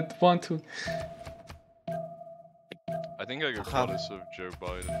 Then 1-2. I think I go How- goddess of Joe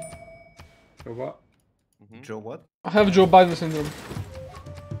Biden. So what? Joe what? I have Joe Biden syndrome.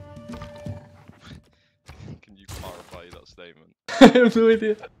 that statement. I have no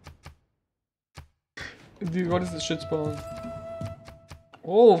idea. Dude, what is this shit spawn?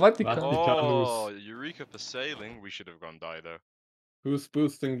 Oh, Vatican. Oh, Eureka for sailing. We should have gone Dido. Who's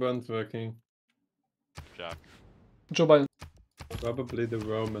boosting buns working? Jack. Joe Biden. Probably the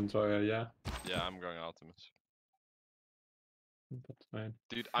Romans, or yeah. Yeah, I'm going Artemis. That's fine.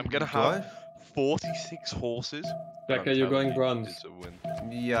 Dude, I'm gonna Do I? have 46 horses. and Jack, I'm are you telling going bronze? It's a win.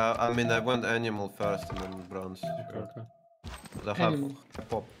 Yeah, I mean, I went animal first and then bronze. Sure. Okay. But I have Animal. a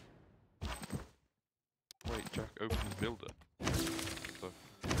pop. Wait, Jack, open builder.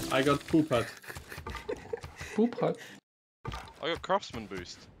 I got poop hut. Poop hut. I got craftsman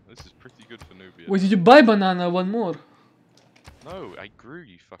boost. This is pretty good for Nubia. Wait, did you buy banana? One more. No, I grew,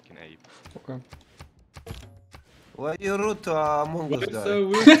 you fucking ape. Okay. Why you rude to Among Why Us guy? so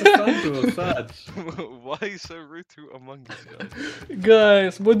rude to Santo, such? Why so rude to Among Us, guys?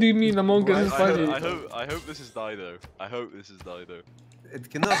 Guys, what do you mean Among Us is I funny? hope this is Dido. I hope this is Dido. It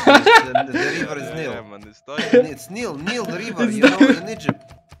cannot be. The river is Yeah, Nile. man, it's Dido. It's Nile, the river, It's you know, in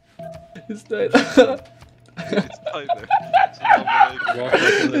Egypt. It's that. It's Dido. It's unbelievable. Walk like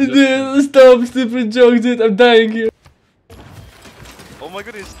an Egyptian. Dude, stop stupid joke, dude. I'm dying here. Oh my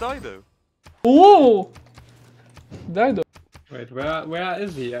god, it's Dido. Whoa! Dido. Wait, where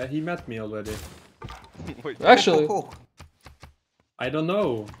is he? He met me already. Wait, Actually, Oh, I don't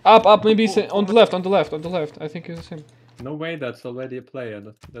know. up, maybe on the left. I think it's him. No way, that's already a player.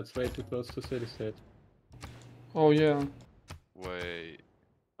 That's way too close to city state. Oh yeah. wait.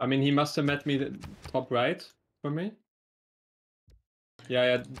 I mean, he must have met me top right for me.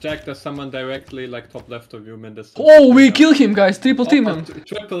 Yeah, Jack, there's someone directly like top left of you, man. Oh, we kill him, guys. Triple team him.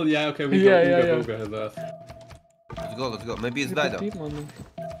 Triple, yeah, okay, we Yeah, go yeah, Ooga yeah. Booga his ass. let's go. Maybe it's Triple Dido. team on him.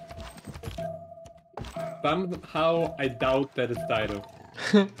 Somehow, I doubt that it's Dido.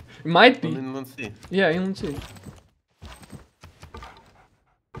 It might I be. mean, let's see. Yeah, let's see.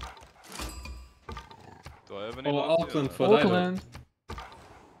 Do I have any Oh, luck? Yeah, Auckland no. for Dido. Auckland.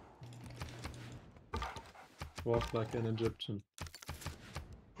 Walk like an Egyptian.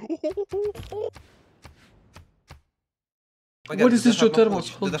 My What is do this they have geothermal?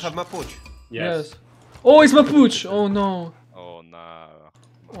 Mapuche? Do they have Mapuche? Yes. Oh, it's Mapuche. Oh no. Oh nah.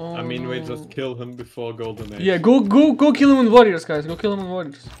 Oh, I mean, we no. just kill him before Golden Age. Yeah, go kill him with warriors, guys. Go kill him with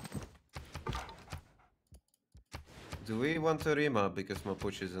warriors. Do we want to Rima because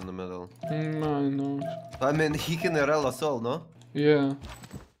Mapuche is in the middle? No. I mean, he can RL us all, no? Yeah.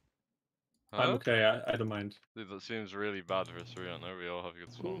 I'm Huh? okay, I don't mind. Dude, that seems really bad for us. We don't know. We all have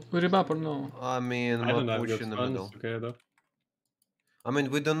good spawns. We remember no. I mean, I don't have Mapuche good in the spawns, middle. okay though. I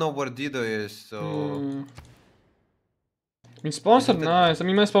mean, we don't know where Dido is, so... Mm. I mean, spawns are Isn't it- nice. I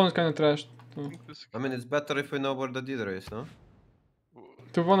mean, my spawn is kind of trashed. So. I mean, it's better if we know where the Dido is, no?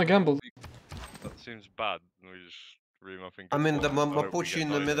 Do we want to gamble? That seems bad. We just remapping. I mean, the Mapuche in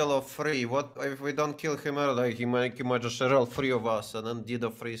the middle of free. What if we don't kill him early? He might just RL three of us, and then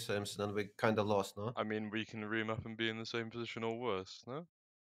Dido frees him, so then we kind of lost, no? I mean, we can remap and be in the same position or worse, no?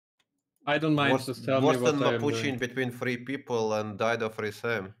 I don't mind, Worse, just tell me worse what than I am Mapuche doing. in between three people and Dido frees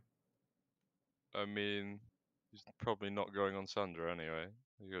him. I mean, he's probably not going on Sandra anyway.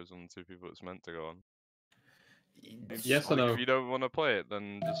 He goes on two people it's meant to go on. Yes or Like, no? if you don't want to play it,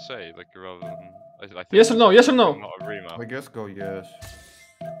 then just say, like, rather than... I think Yes or no? Yes or no? Not a remap. I guess go yes.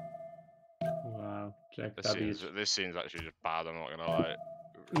 Wow, Jack This W. seems actually just bad, I'm not gonna lie.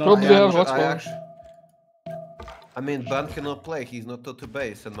 No, Probably I have actu- hotspot. I mean, Ben cannot play. He's not to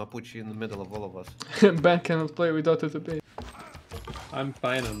base, and Mapuche in the middle of all of us. Ben cannot play without it to be. I'm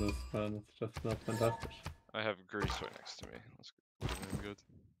fine on this one, it's just not fantastic. I have Greece right next to me. That's would have been good.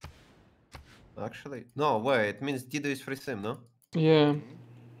 Actually, no. Wait, it means Dido is free sim, no? Yeah.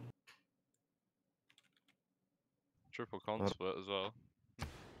 Triple consulate as well.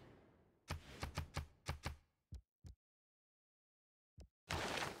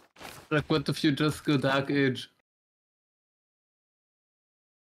 Like, what if you just go Dark Age?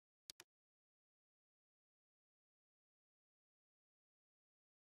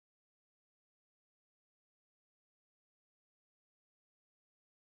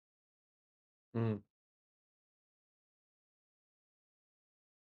 Hmm.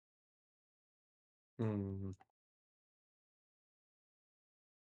 Hmm.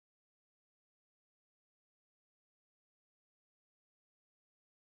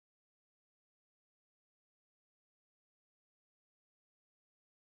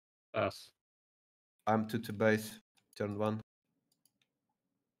 Us. I'm to base, turn 1.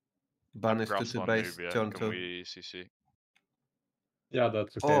 Ban is Grass to on base, Nubia. turn Can 2. we CC? Yeah,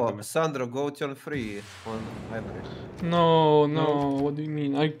 that's okay for Oh, me. Sandro, go turn 3 on Ivory. No. What do you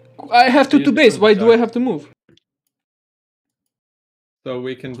mean? I have to You base. don't Why do I Jack. have to move? So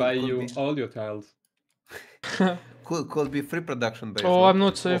we can Could- buy could you be. all your tiles. Could be free production base. Oh, no? I'm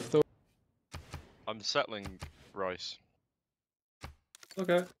not safe though. I'm settling rice.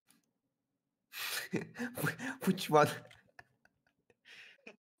 Okay. Which one?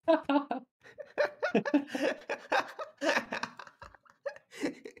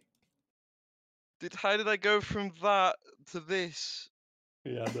 How did I go from that to this?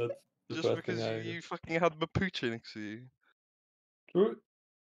 Yeah, that's the Just first because thing I you fucking had Mapuche next to you. True.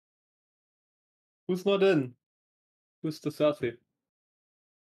 Who's not in? Who's the sassy?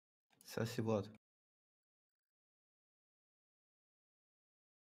 Sassy what?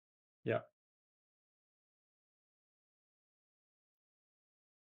 Yeah.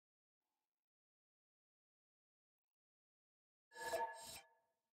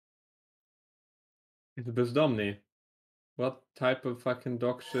 It's Bezdomny. What type of fucking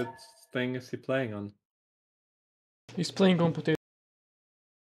dog shit thing is he playing on? He's playing on potato.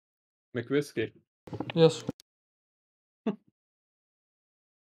 McWhiskey. Yes. Okay,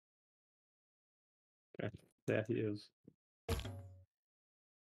 there he is.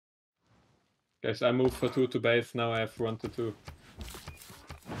 Guys, I moved for 2 to base, now I have 1 to 2.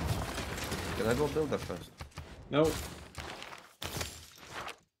 Can I go builder first? No.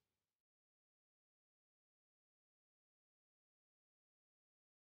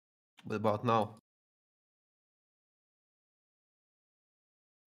 What about now?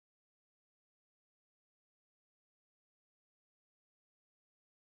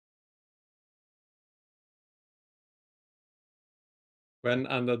 When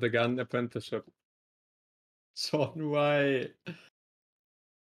under the gun apprenticeship. John, why?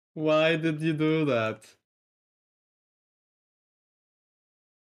 Why did you do that?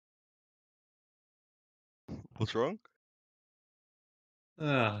 What's wrong?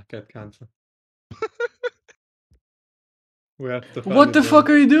 Ah, get cancer. We have to What the fuck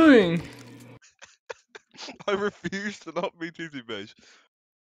are you doing? I refuse to not be TT base.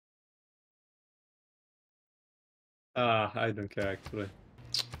 Ah, I don't care actually.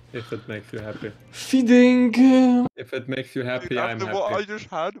 If it makes you happy. Feeding. If it makes you happy, Dude, I'm after happy. what I just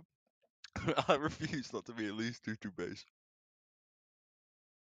had, I refuse not to be at least 2-2 base.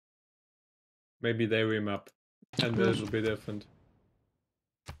 Maybe they remap. And Yes. it'll be different.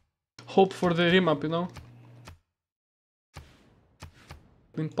 Hope for the remap, you know?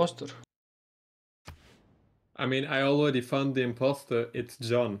 Imposter. I mean, I already found the imposter. It's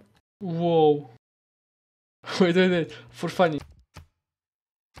John. Whoa. Wait. For funny.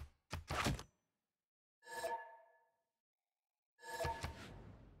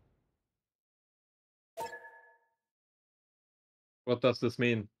 What does this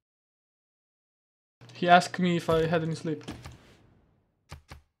mean? He asked me if I had any sleep.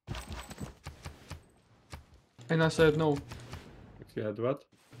 And I said no. If you had what?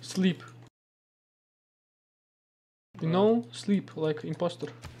 Sleep. You know? Sleep, like imposter.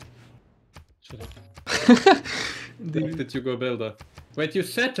 Shut up. The- Where did you go builder? Wait, you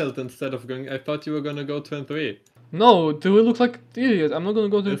settled instead of going. I thought you were gonna go turn 3. No, do we look like the idiot? I'm not gonna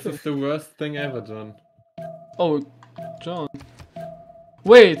go to This the is the worst thing ever, John. Oh, John.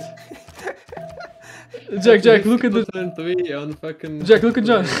 Wait! Jack, look at the... turn 3 on fucking. Jack, look at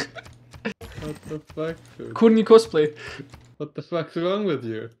John. What the fuck, dude? Courtney cosplay. What the fuck's wrong with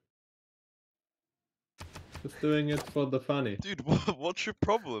you? Just doing it for the funny. Dude, what's your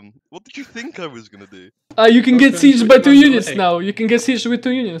problem? What did you think I was gonna do? You can get sieged by 2 units now. You can get sieged with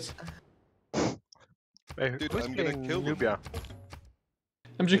 2 units. Hey, Dude, who's I'm gonna playing kill them. Nubia?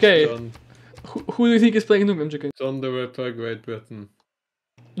 MJK. John, Who do you think is playing Noob, MJK? John the Ripper, Great Britain.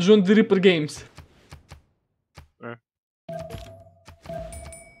 John the Ripper Games.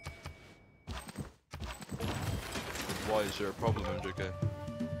 Why is there a problem, MJK?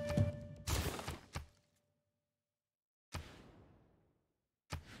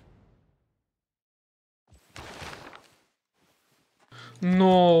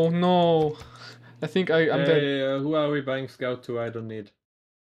 No. I think I'm dead. Hey, who are we buying Scout to? I don't need.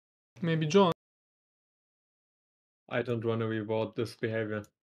 Maybe John. I don't want to reward this behavior.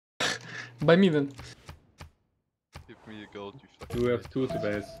 By me then. Give me a gold, you fucking You have bitch. 2 to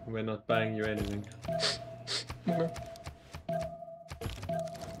base. We're not buying you anything. Okay.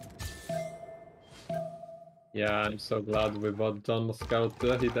 Yeah, I'm so glad we bought John the Scout.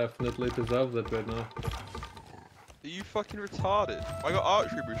 He definitely deserves it right now. Are you fucking retarded? I got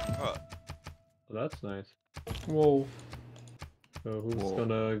archery boost from her. Well, that's nice. Whoa. So who's Whoa.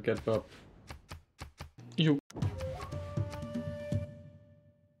 gonna get up? You.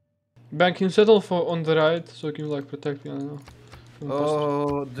 Ben, can you settle for on the right so you can like protect me? I don't know. Imposter.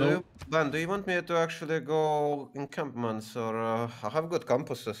 Oh, No. Ben, do you want me to actually go encampments or I have good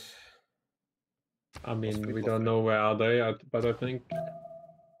compasses? I mean, we people don't free. know where are they, but I think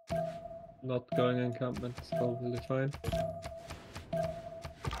not going encampment is probably fine.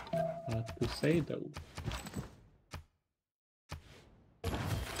 Hard to say though.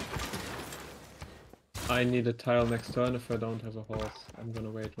 I need a tile next turn if I don't have a horse. I'm gonna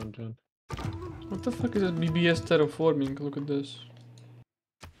wait one turn. What the fuck is this BBS terraforming? Look at this.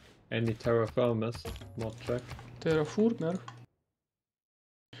 Any terraformers? Mod check. Terraformer?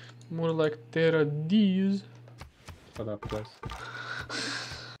 More like Terra D's. Shut up, guys.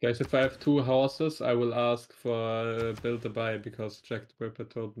 Guys, if I have 2 horses, I will ask for build a buy because Jack the Ripper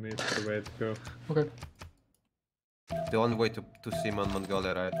told me it's the way to go. Okay. The only way to see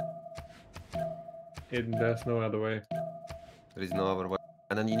Mongolia, right? There's no other way. There is no other way.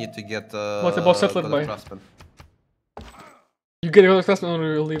 And then you need to get What about settler Golden buy? Craftsman. You get a class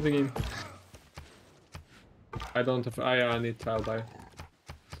or you'll leave the game. I don't have I need tile buy.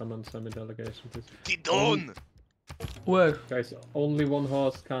 Someone send me delegation, please. Tidon! Where? Guys, only 1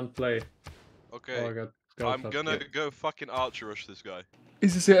 horse can't play. Okay, Oh, I got I'm gonna go fucking archer rush this guy.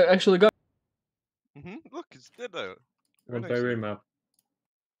 Is this actually a guy? Look, it's dead now. Went by next to me. remap.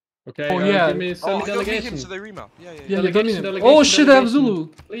 Okay, Oh, yeah. give me Oh, some I got me him, delegation. so they remap. Yeah. Yeah, you got me. Delegation, then. delegation, Oh shit, I have delegation. Zulu.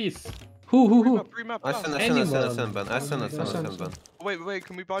 Please. Who? Remap, I send, Anyone. Ben. I send, Ben. Wait,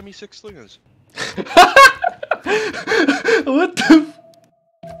 can we buy me 6 slingers? What the?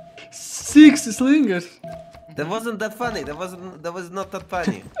 6 slingers. That wasn't that funny. That was not that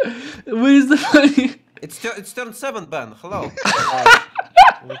funny. Where is the funny? It's turn 7, Ben. Hello.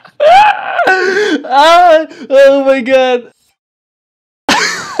 Ah! Oh my god.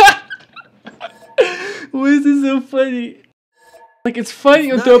 Why is this so funny? Like it's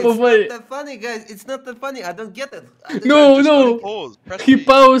funny on top of funny. It's not that funny, guys. It's not that funny. I don't get it. No. Pause. Press He P.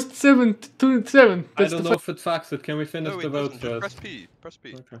 paused 7 to 7. I don't know if it fucks it. Can we finish No, the it vote doesn't. Just first? press P. Press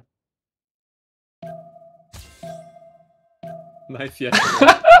P. Okay. Nice, yeah.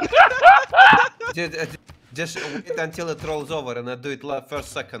 Just wait until it rolls over and I do it first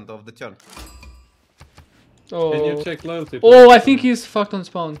second of the turn. Can you Oh. check loyalty? Oh, I think he's fucked on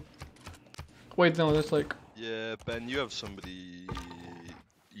spawn. Wait, no, that's like. Yeah, Ben, you have somebody.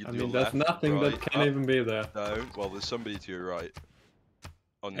 I mean, there's nothing that can even be there. No, well, there's somebody to your right.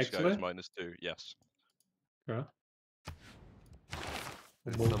 On the Actually? scouts -2, yes. Yeah.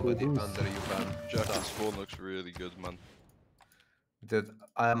 There's somebody under you, Ben. Jack, that spawn looks really good, man. Dude,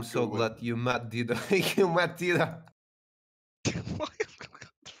 I am so Go glad you met Dida. You met Dida. What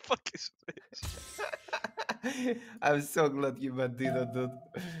the fuck is this? I'm so glad you met Dida, dude.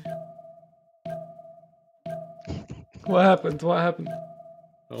 What happened? What happened?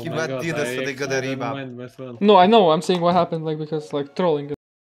 Oh He my might god, do this, I so they gotta actually didn't remap. mind this one. No, I know. I'm saying what happened, like because like trolling.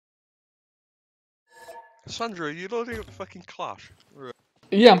 Sandra, you loading up fucking Clash?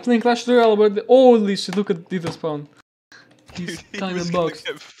 Yeah, I'm playing Clash Royale, but holy shit! Look at Dita spawn. He's Dude, he kind was of gonna bugs.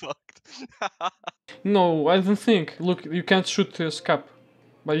 get fucked. No, I don't think. Look, you can't shoot his cap,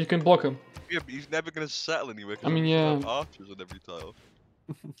 but you can block him. Yeah, but he's never gonna settle anywhere. I mean, yeah. Archers on every tile.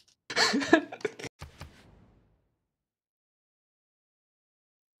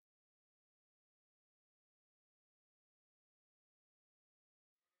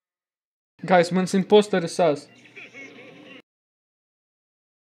 Guys, man's imposter is sus.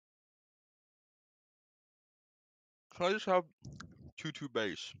 Can I just have 2/2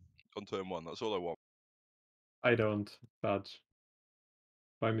 base on turn 1? That's all I want. I don't. Badge.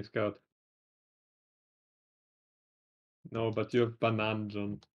 Buy me scout. No, but you have Banan,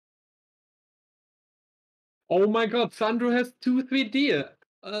 John. Oh my god, Sandro has 2-3D!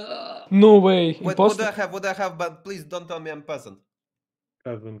 No way. What do I Imposter. have? What do I have? But please don't tell me I'm peasant.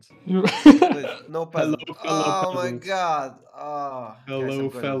 Peasant. You- Please, no peasant. fellow Oh my peasant. god. Oh, guys, I'm Hello,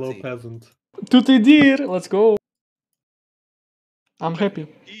 going fellow tea. peasant. Tutti dear, let's go. I'm happy.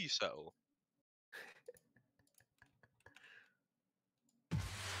 He settle.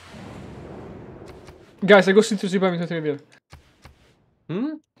 Guys, I go citrus, you buy me 2-3 deer.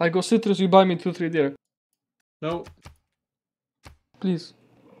 Hmm? I go citrus, you buy me 2-3 deer. No, Please.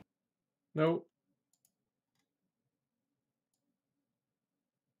 no.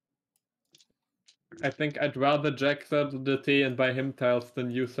 I think I'd rather Jack settle the tea and buy him tiles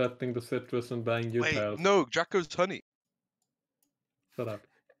than you settling the citrus and buying you Wait, tiles. no, Jack goes honey. Shut up.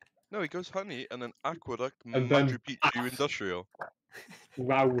 No, he goes honey and then aqueduct, And then- Machu Picchu, industrial.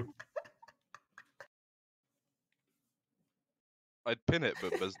 Wow. I'd pin it,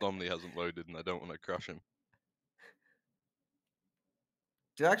 but Bezdomni hasn't loaded and I don't want to crash him.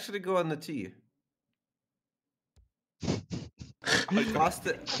 Do you actually go on the tea?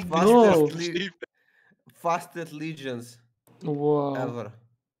 No. Fastest legions Wow. ever.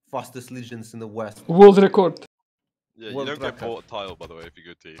 Fastest legions in the West. World record. Yeah, you World don't get record. bought a tile, by the way, if you're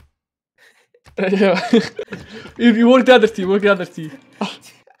good team. Yeah. You work the other team, work the other team.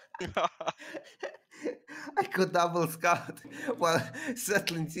 I could double scout while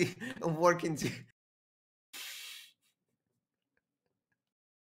settling team and working team.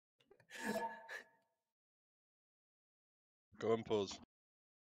 Go and pause.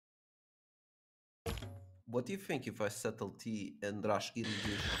 What do you think if I settle T and rush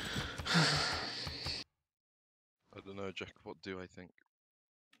irrigation? I don't know, Jack. What do I think?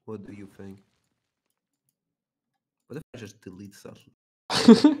 What do you think? What if I just delete settle?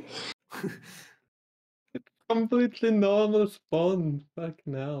 Completely normal spawn. Fuck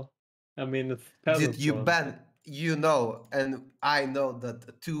now. I mean, it's puzzle Did you spawn. ban? You know, and I know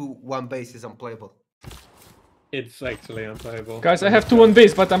that 2-1 base is unplayable. It's actually unplayable. Guys, I have 2-1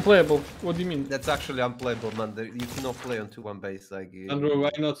 base, but I'm playable. What do you mean? That's actually unplayable, man. You cannot play on 2-1 base. Like, Andrew,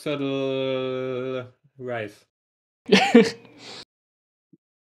 why not settle Rice?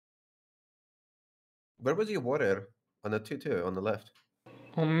 where was your warrior? On the 2-2 on the left.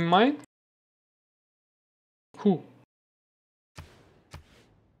 On mine? Who?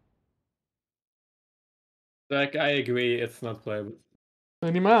 Like, I agree, it's not playable.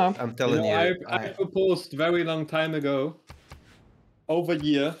 Any map? I'm You telling know, you. I proposed very long time ago, over a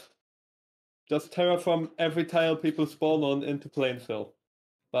year, just terraform every tile people spawn on into plainfill.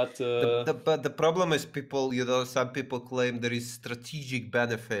 But But the problem is people, you know, some people claim there is strategic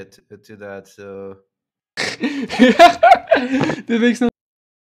benefit to that. That makes no.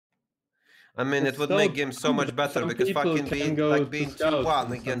 I mean, it would make games so much better some because people fucking can being go like to being scouts 2-1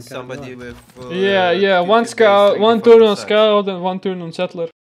 and against some somebody cannot. with Yeah, two one base, scout, like, one it turn fucking on sucks. scout and one turn on settler.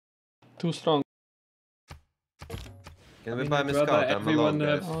 Too strong. Can I we mean, buy I'd me rather scout? I'm alone, everyone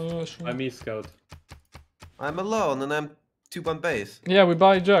have- guys. Oh yeah, sure. I me scout. I'm alone and I'm 2-1 base. Yeah, we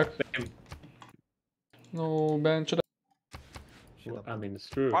buy Jack. Same. No bench. Shut I up. mean, it's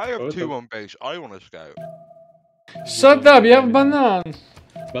true. I have Both 2 of- on base. I want to scout. Shut up, you have banan.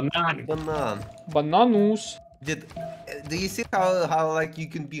 Banan. Banan. Bananus. Do you see how like you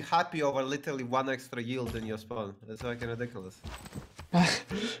can be happy over literally 1 extra yield in your spawn? That's fucking ridiculous.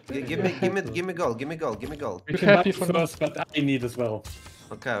 Give me gold, give me gold, give me gold. We You're can buy happy for now. first, but I need as well.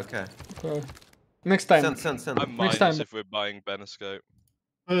 Okay, okay. Okay. Next time. Send. I'm Next minus time. if we're buying Ben a scout.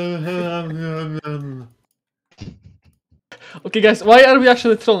 Okay, guys, why are we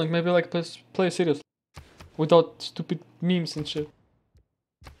actually trolling? Maybe like play serious, without stupid memes and shit.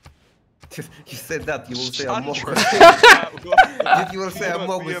 You said that, you will say a Sandro, You will say a you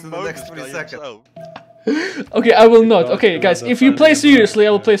mob be in the next 3 by seconds. yourself. Okay, I will not. God, Okay, God, guys, that's if you play funny, seriously, I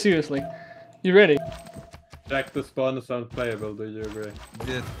will yeah. play seriously. You ready? Jack, the spawn is unplayable, do you agree? It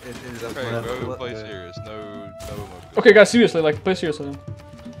is Okay, unplayable. go play Yeah. serious. No emotion. Okay, guys, seriously, like play seriously.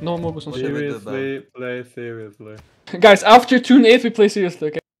 No mobus on What do shit. we do, Seriously, play seriously. Guys, after tune 8, we play seriously.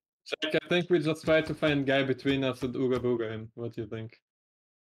 Okay. Jack, I think we just try to find guy between us and Uga Booga him. What do you think?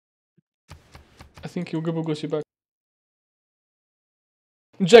 I think Yugabu goes you back.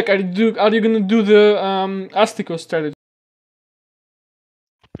 Jack, are you gonna do the Astico strategy?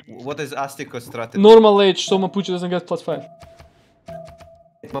 What is Astico strategy? Normal age, so Mapuche doesn't get +5.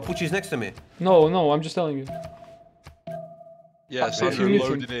 Mapuche is next to me. No, I'm just telling you. Yeah, if Sandro you need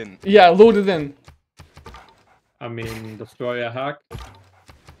loaded to. in. Yeah, load it in. I mean, Destroyer Hack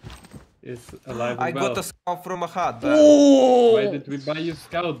is alive I and well. got a scout from a hut. Oh! Why did we buy you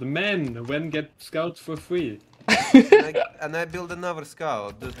Scout? Man, when get Scouts for free? and I build another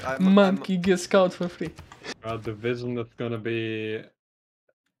scout. Dude, Monkey gets scout for free. The vision that's gonna be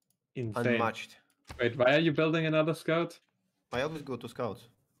insane. unmatched. Wait, why are you building another Scout? I always go to scouts.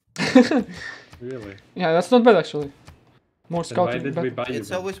 Really? Yeah, that's not bad actually. More Then why scouting. did we buy you It's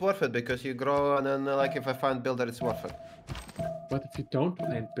them? always worth it because you grow and then like if I find builder, it's worth it. What if you don't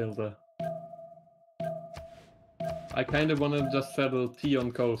find Builder? I kinda wanna just settle T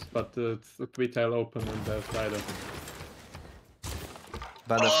on coast, but it's a 3-tile open and there's Dido.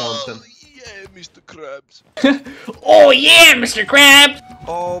 Banner fountain. Yeah, Mr. Krabs. Oh yeah, Mr. Krabs!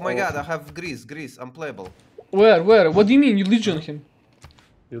 Oh my god, I have grease, unplayable. Where? What do you mean? You legion him?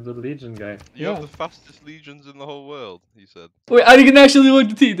 You're the Legion guy. You Yeah. have the fastest legions in the whole world, he said. Wait, are you gonna actually work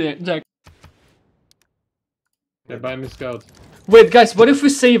the T there, Jack? Okay, buy me Scout. Wait, guys, what if we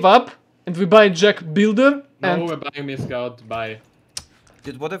save up and we buy Jack Builder No, and we're buying me Scout, buy.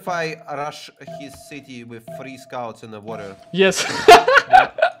 Dude, what if I rush his city with 3 scouts in the water? yes,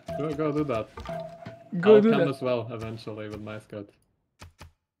 Go do that. go I'll do come that. as well eventually with my Scout.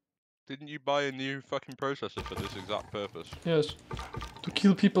 Didn't you buy a new fucking processor for this exact purpose? Yes. To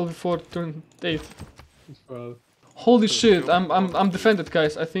kill people before turn 8. Well, Holy So shit, kill I'm monsters. defended,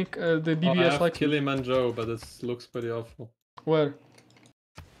 guys. I think the I DBS have likes me. Kilimanjaro, but it looks pretty awful. Where?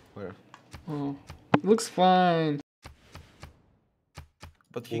 Where? Oh. Looks fine.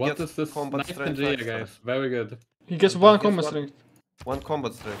 But he What gets is this combat knife strength and extra. guys? Very good. He gets And one guess combat what? strength. One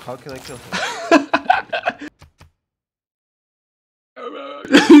combat strength. How can I kill him?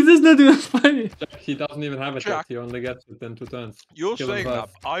 This is not even funny. He doesn't even have a Jack. check, he only gets it in 2 turns. You're Kill him saying that.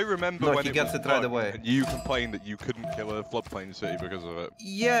 fast. I remember No, when he it gets was it right bugged away. and you complained that you couldn't kill a floodplain city because of it.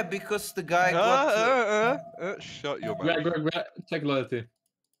 Yeah, because the guy got. Shut your mouth. Greg, check loyalty.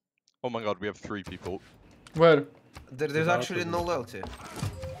 Oh my god, we have 3 people. Where? There's Without actually it. no loyalty.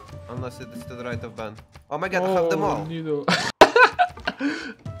 Unless it is to the right of ban. Oh my god, I have them all. Nido.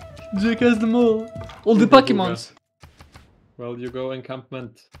 Jack has them all. All the Booga, Pokemons. Well, you go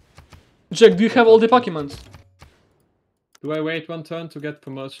encampment. Jack, do you have all the Pokemons? Do I wait 1 turn to get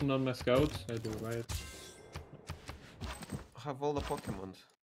promotion on my scout? I do, right? I have all the Pokemon.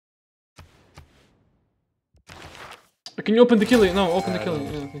 Can you open the killing? No, open the I killing.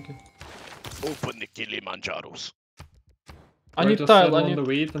 don't. Yeah, thank you. Open the Kilimanjaros. I Do need just tile. settle I on need. the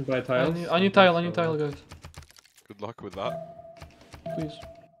wheat and buy I tiles. need tile. I need tile, guys. Good luck with that. Please.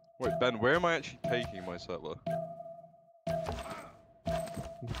 Wait, Ben, where am I actually taking my settler?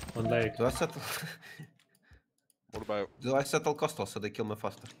 On lake. Do I settle? What about... Do I settle coastal so they kill me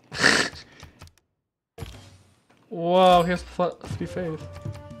faster? Wow, he has 3 faith.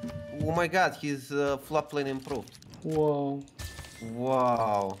 Oh my god, his flop lane improved. Wow.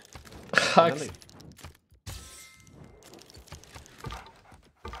 Wow. Hacks. Really?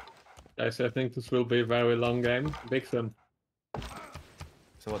 Guys, I think this will be a very long game. Big Sim.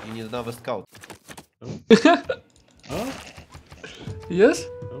 So what, you need another scout? Oh? Yes?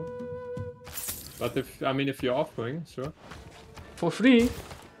 No. But if you're offering, sure. For free.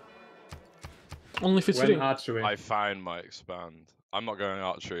 Only if it's When free. archery. I found my expand. I'm not going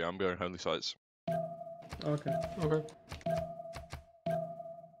archery, I'm going holy sites. Okay. Okay.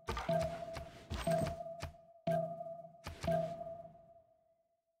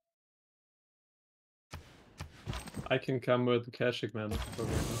 I can come with the Kashik man.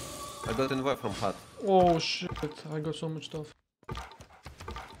 I got invite from Pat. Oh shit, I got so much stuff.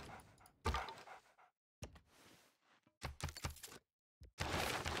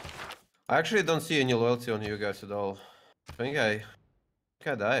 I actually don't see any loyalty on you guys at all. I think I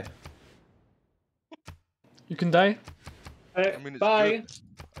die. You can die? Hey, I mean, it's bye! good,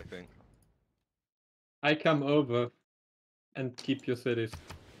 I think. I come over and keep your cities.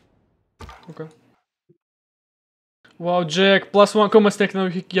 Okay. Wow, Jack, +1 combat stack, now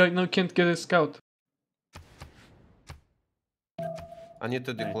he now can't get a scout. I need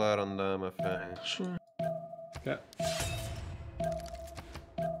to declare on them, I think. Sure. Okay.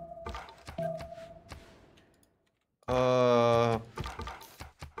 Uh...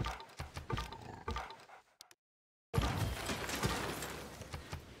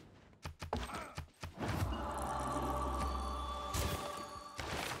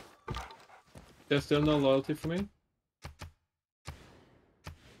 There's still no loyalty for me?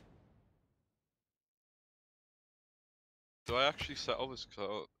 Do I actually settle this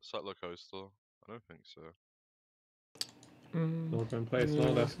settler coastal? I don't think so. No in place. Yeah,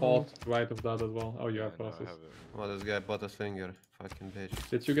 No, there's no. Fort right of that as well. Oh, you Yeah, have no, I forces. have it. Oh, this guy bought a finger. Fucking bitch.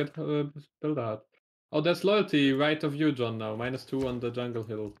 Did you get build a hut? Oh, there's loyalty right of you, John, now. -2 on the jungle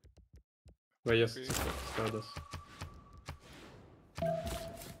hill. Where you Okay. start us.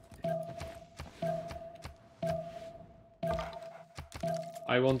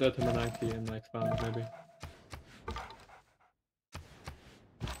 I want that in a 90 in my expand, maybe.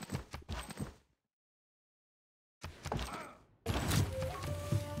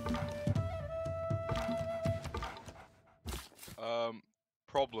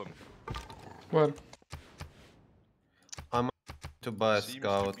 Problem. Where? To buy a Seems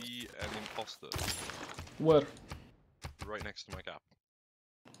scout. to be an imposter Where? right next to my cap.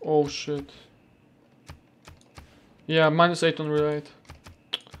 Oh shit. Yeah, -8 on the right.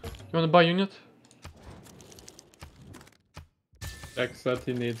 You wanna buy unit? Jack said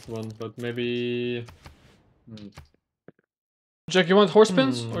he needs one, but maybe... Jack, you want horse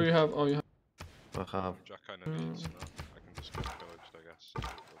pins? Or Hmm. you have... Oh, you have... I have. Jack kind of needs enough. I can just get pillaged, I guess.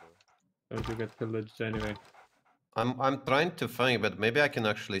 Don't you get pillaged anyway? I'm trying to think, but maybe I can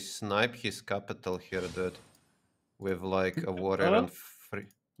actually snipe his capital here, dude. With like a warrior Huh? and free.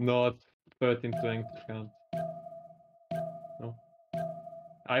 Not 13 strength, can't. No.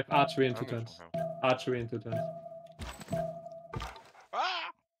 I have archery in 2 I'm gonna turns. somehow. Archery in 2 turns. Ah!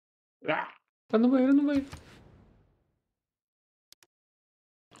 Run away, run away.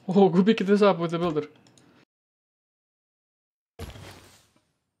 Oh, go pick this up with the builder.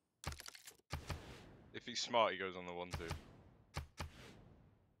 If he's smart, he goes on the 1-2.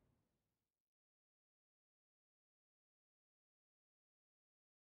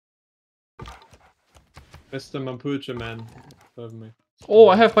 Mr. Mampucha, man. Love me. Oh,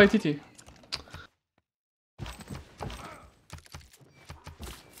 I have Paititi.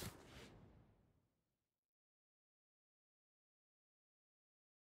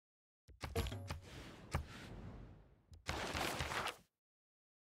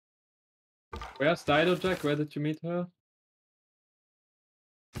 Where's Dido, Jack? Where did you meet her?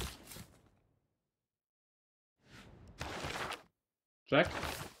 Jack?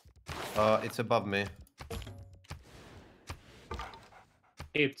 It's above me.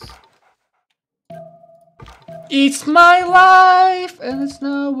 It's my life, and it's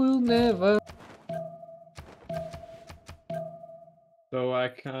now will never. So I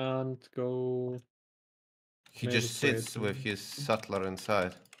can't go. He Maybe just straight sits to- with his settler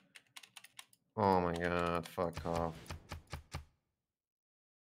inside. Oh my god, fuck off.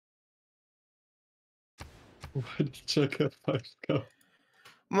 Why did Jack have 5 go?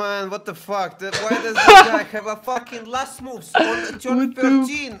 Man, what the fuck? Why does this guy have a fucking last moves on turn What the-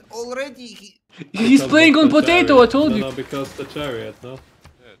 13 already? He's Because playing of on the potato, I chariot. told No, you. no, because the chariot, no?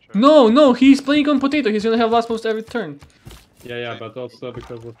 Yeah, true. No, no, he's playing on potato. He's gonna have last most every turn. Yeah, yeah, See? but also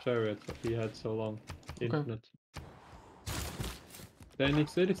because of chariot, he had so long. Infinite. Is there any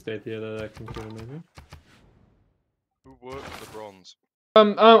city state here that I can kill, maybe? Who worked the bronze?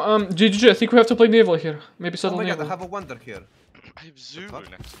 GG, I think we have to play naval here. Maybe Oh settle my god, naval. I have a wonder here. I have Zulu fuck?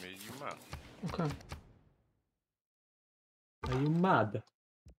 next to me, you mad? Okay. Are you mad?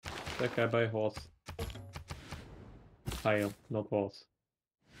 That guy by horse. Tile, not horse.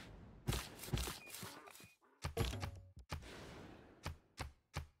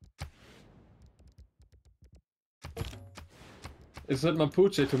 Is it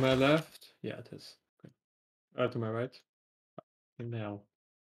Mapuche to my left? Yeah, it is. Okay. To my right. Now.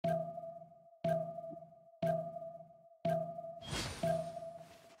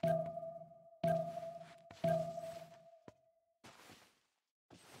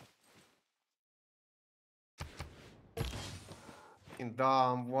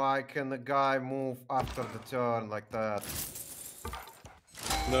 Damn, why can the guy move after the turn like that?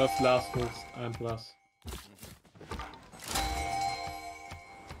 Nerf last moves, I'm plus.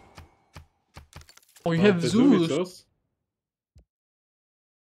 Oh, you have the Zulus. Zuvisos?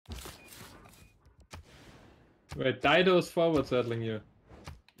 Wait, Dido is forward settling you.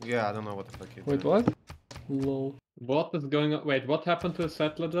 Yeah, I don't know what the fuck he Wait, did. what? Lol. What is going on? Wait, what happened to the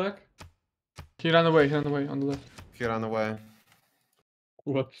settler, Jack? He ran away on the left. He ran away.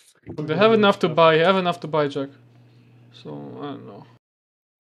 What? They have enough to buy, Jack. So, I don't know.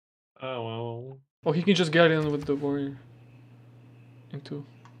 Oh, well. Oh, he can just get in with the warrior. Into.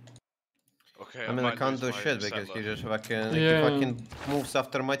 Okay, I mean, I might can't lose do my shit because settler. he just fucking, Yeah. he fucking moves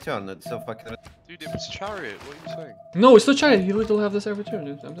after my turn. It's so fucking. Dude, it was chariot, what are you saying? No, it's not China. He literally have this every turn,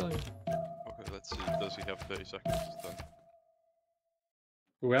 dude. I'm telling you. Okay, let's see, does he have 30 seconds then?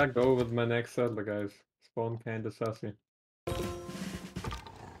 Where I go with my next settler, guys? Spawn kinda sassy.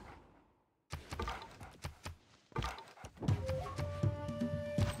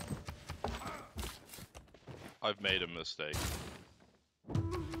 I've made a mistake.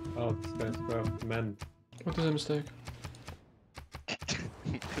 Oh, this guy's craft men. What is a mistake?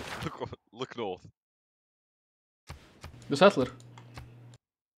 Look north. The settler.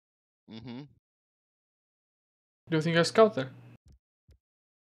 Mm-hmm. Do you think I scout there?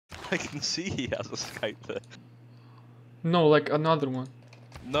 I can see he has a scout there. No, like another one.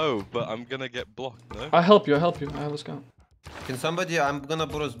 No, but I'm gonna get blocked, no? I help you. I have a scout. Can somebody? I'm gonna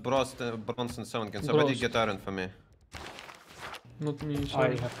bruise bronze and so on. Can somebody Bronze. get iron for me? Not me, I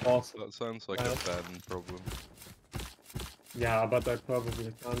sorry. have lost. That sounds like a Ben problem. Yeah, but I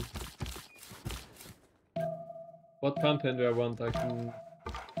probably can't. What content do I want? I can.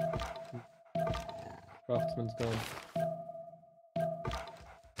 Craftsman's gone.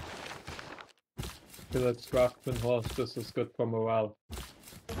 Feel it's craftsman horse. This is good for morale.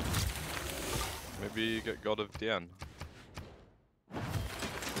 Maybe you get God of Dian.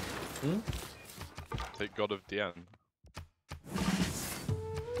 Hmm? Take God of Dian.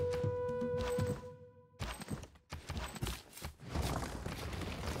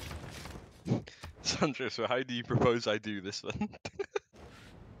 Sandro, so how do you propose I do this then?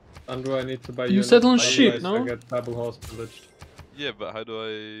 Andrew, I need to buy You you. settle on sheep, no? I get double horse pillaged. Yeah, but how do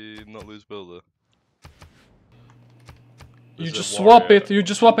I not lose builder? You There's a just swap warrior. it. You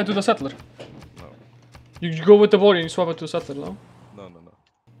just swap it to the settler. You go with the warrior and you swap it to settler, no? No.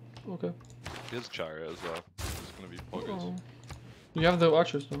 Okay. He has chariot as well. It's gonna be poggers. Oh. You have the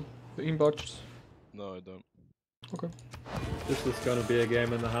archers though. The imp archers. No, I don't. Okay. This is gonna be a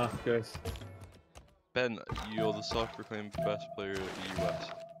game and a half, guys. Ben, you're the self-proclaimed best player at EU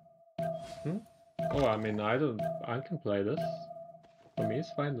West. Oh, I mean, I can play this. For me,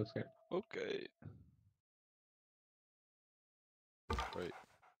 it's fine, this game. Okay. Right,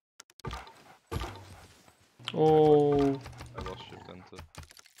 Oh. I lost shift enter.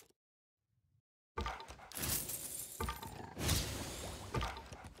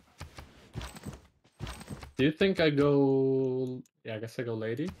 Do you think I go... Yeah, I guess I go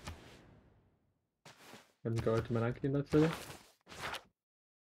lady. And go to Menanke in that city?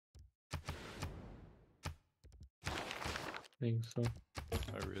 I think so.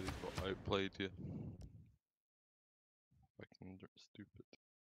 I really got outplayed you. Fucking stupid.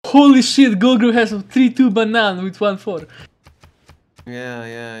 Holy shit, Gogro has a 3-2 banana with 1-4. Yeah,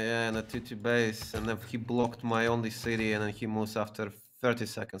 and a 2-2 base, and then he blocked my only city, and then he moves after 30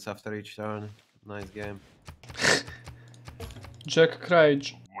 seconds after each turn. Nice game. Jack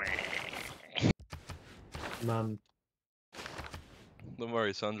Craig. Man. Don't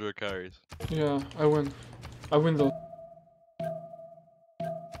worry, Sandro carries. Yeah, I win. I win though.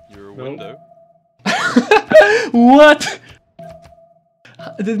 You're a No. window. What?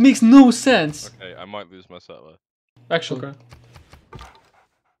 That makes no sense. Okay, I might lose my settler. Actually. Okay.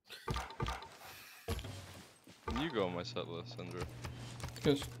 Can you go on my settler, Sandro?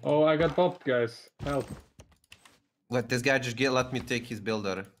 Yes. Oh, I got bopped, guys. Help. Let this guy just let me take his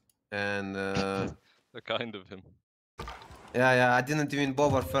builder, and They're kind of him. yeah, I didn't even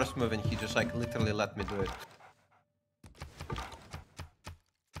bother first move, and he just like literally let me do it.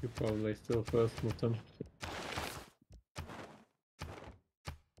 You probably still first move them.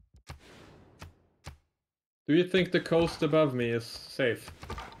 Do you think the coast above me is safe?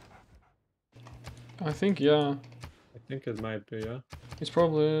 I think, yeah. I think it might be, yeah. It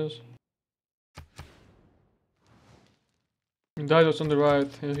probably is. Dido's on the right.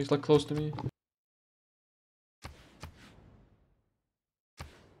 Yeah, he's like close to me.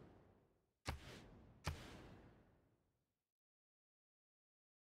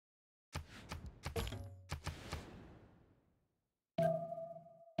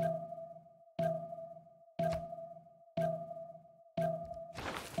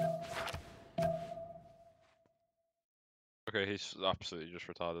 Okay, he's absolutely just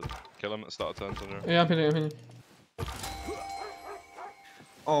retarded. Kill him at the start of turn, Sandro. Yeah, I'm hitting.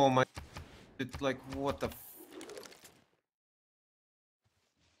 Oh my! It's like what the.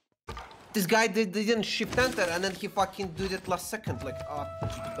 This guy didn't shift enter, and then he fucking did it last second. Like,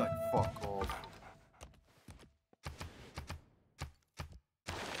 like fuck off.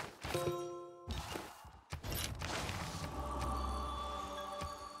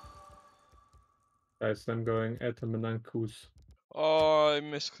 Guys, I'm going at the Menankus. Oh, I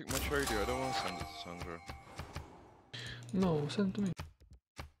misclicked my trader. I don't want to send it to Sandro. No, send it to me.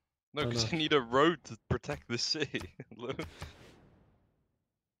 No, Oh, because no. you need a road to protect the city.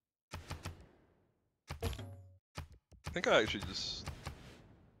 I think I actually just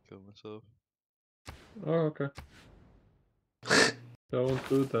killed myself. Oh, okay. Don't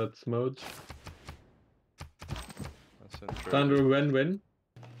do that, Smudge. I sent trader. Sandro, win.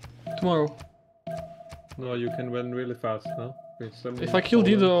 Tomorrow. No, you can win really fast, no? If I kill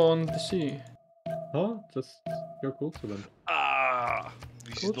Dido on the sea. Oh, just go cool to them. Ah,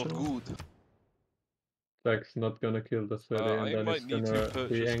 this is Culture. not good. Jack's not gonna kill the city, and I then might he's need to gonna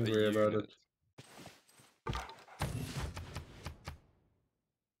purchase be a angry about unit. it.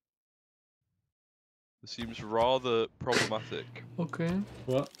 This seems rather problematic. Okay.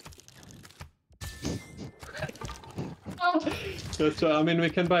 What? Just, I mean, we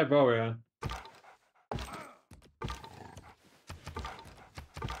can buy Warrior.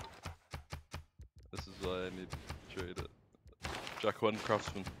 This is why I need to trade it. Jack 1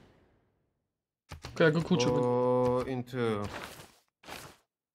 craftsman. Okay, I go culture. Oh, into.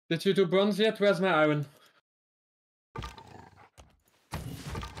 Did you do bronze yet? Where's my iron?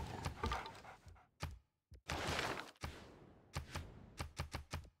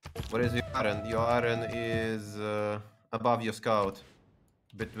 What is your iron? Your iron is above your scout,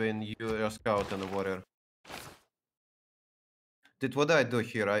 between you, your scout, and the warrior. What did I do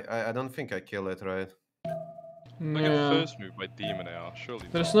here? I don't think I kill it, right? Like a Yeah. first move by Demon AR, surely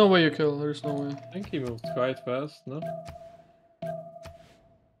There's not. no way you kill. There's no way. I think he moved quite fast, no?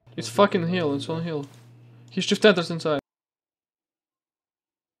 It's fucking hill. It's on hill. He shift enters inside.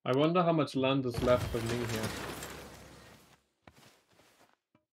 I wonder how much land is left for me here.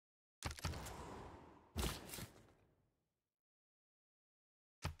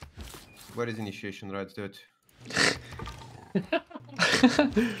 Where is initiation rights, dude?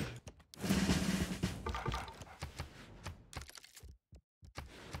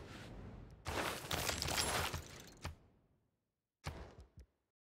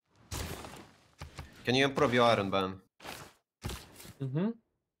 Can you improve your iron band? Mm-hmm.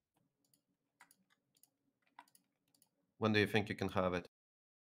 When do you think you can have it?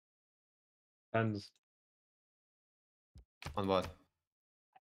 And On what?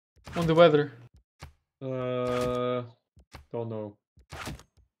 On the weather. don't know.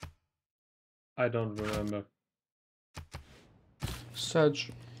 I don't remember. Sag.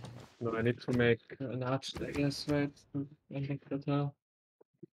 No, I need to make an arch, I guess, right? I think that now.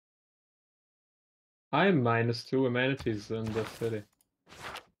 I'm -2 amenities in the city.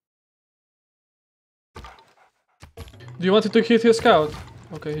 Do you want it to hit his scout?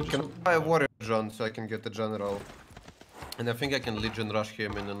 Okay, he just. Can I buy a warrior, John, so I can get the general? And I think I can Legion rush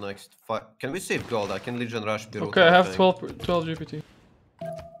him in the next 5. Can we save gold? I can Legion rush Beirut. Okay, I have 12 GPT.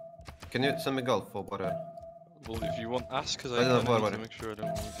 Can you send me gold for warrior? Well, if you want, ask, because I I don't know, need what- to make sure I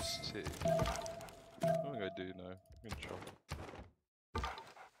don't move the city. I think I do now. I'm gonna chop it.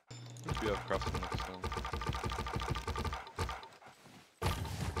 Maybe I've crafted next time.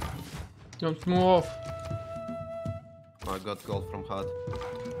 You want to move off? I got gold from HUD.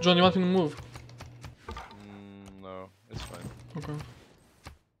 John, you want me to move? No, it's fine. Okay.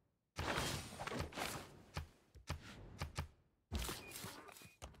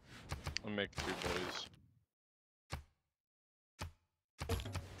 I'll make 2 boys.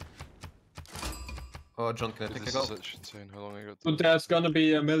 Oh, John, can I take a This is gold? such insane how long I got to But there's gonna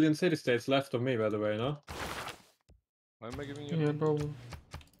be a million city-states left of me, by the way, no? Why am I giving you a Yeah, number? probably.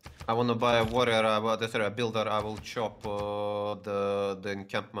 I wanna buy a warrior, sorry, a builder. I will chop the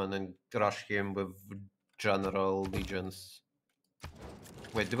encampment and rush him with general legions.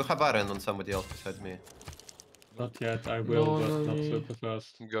 Wait, do we have iron on somebody else beside me? Not yet, I will, No, but no, not me. super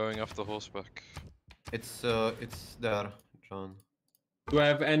fast. I'm going after horseback. It's there, John. Do I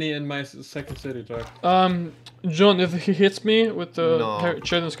have any in my second city, Jack? John, if he hits me with the No.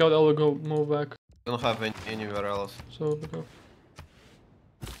 Chariot Scout, I will go move back. Don't have anywhere else. So, pick up.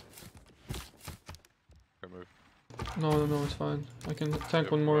 Go move. No, it's fine. I can tank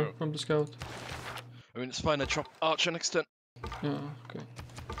Yeah, one more well- from the scout. I mean, it's fine, I chop archer next turn. Yeah, okay.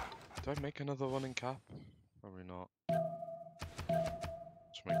 Do I make another one in cap? Probably not.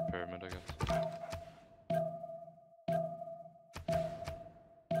 Just make pyramid, I guess.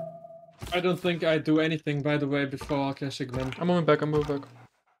 I don't think I do anything, by the way, before Kashigman. I'm moving back, I'm moving back.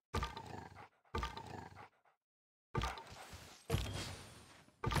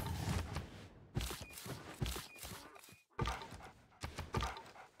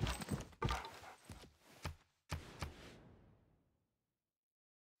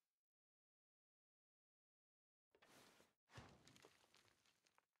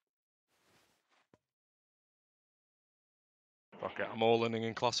 Okay, I'm all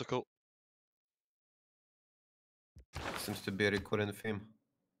in classical. Seems to be a recurring theme.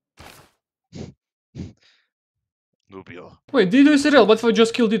 Nubio. Wait, Dido is real, what if I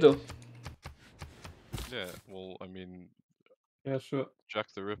just kill Dido? Yeah, well, I mean, Yeah, sure. Jack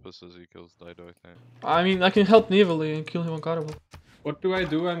the Ripper says he kills Dido, I think. I mean, I can help Nivali and kill him on Caravel. What do I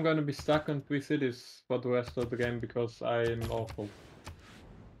do? I'm gonna be stuck on 3 cities for the rest of the game because I'm awful.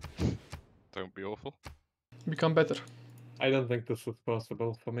 Don't be awful. Become better. I don't think this is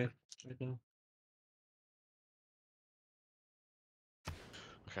possible for me right now.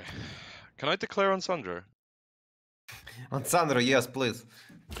 Okay. Can I declare on Sandro? On Sandro, yes, please.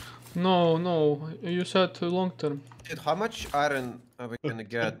 No, you said long term. Dude, how much iron are we gonna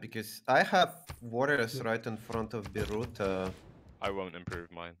get? Because I have warriors right in front of Beirut. I won't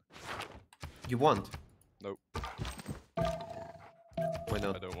improve mine. You want? Nope. Why I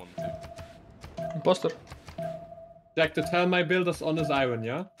not? don't want to. Imposter. Jack, to tell my builders on his iron,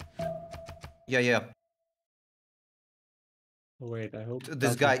 yeah? Yeah. Oh, wait, I hope.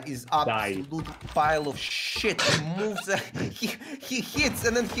 This guy is absolute pile of shit. He moves, he hits,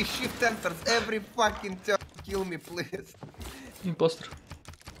 and then he shift enters every fucking turn. Kill me, please. Imposter.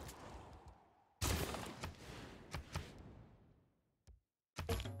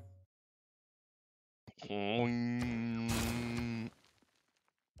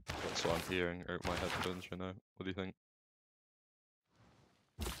 That's what I'm hearing out my headphones right now. What do you think?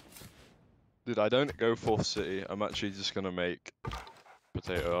 Dude, I don't go 4th city. I'm actually just gonna make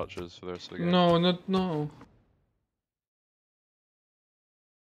potato archers for the rest of the game. No.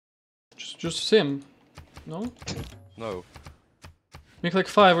 Just sim. No? No. Make like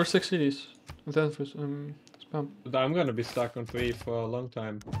 5 or 6 cities. And then for spam. But I'm gonna be stuck on 3 for a long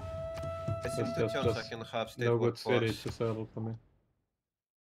time. I seem It's to just, turn just second half state no good city workforce. to settle for me.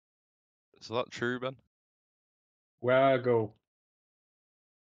 Is that true, Ben? Where I go?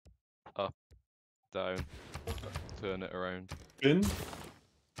 Up, down, turn it around. In?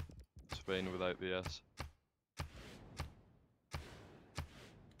 Spain without the S.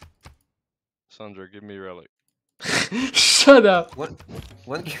 Sandro, give me relic. Shut up.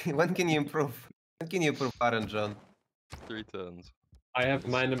 When can you improve? When can you improve Iron John? 3 turns. I have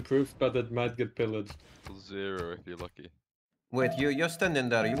mine improved, but it might get pillaged. 0 if you're lucky. Wait, you're standing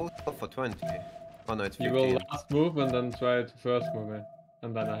there. You will go for 20. Oh no, it's 15. You will last move and then try to first move in.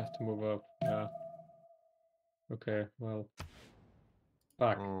 And then I have to move up. Yeah. Okay, well.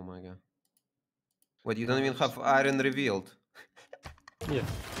 Fuck. Oh my god. Wait, you don't even have iron revealed. Yeah.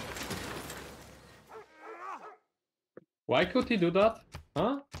 Why could he do that?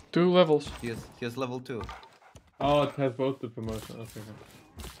 Huh? 2 levels. He has level 2. Oh, it has both the promotion. Okay.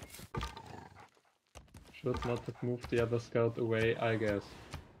 Should not have moved the other scout away, I guess.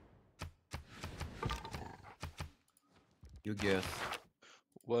 You guess.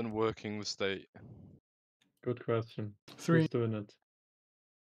 When working the state. Good question. 3. Who's doing it?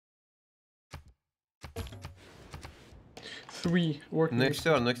 3 working. Next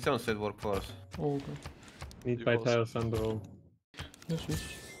turn state workforce. Oh, okay. Need You by lost. jakSandro. Yes, yes.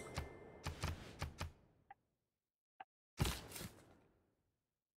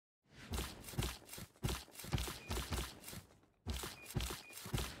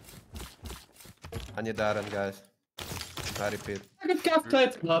 I need iron, guys. I repeat. I got gaff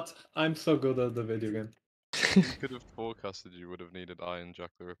title hut. I'm so good at the video game. You could have forecasted you would have needed Iron Jack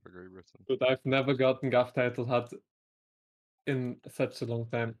the Ripper Great Britain. But I've never gotten gaff title hut in such a long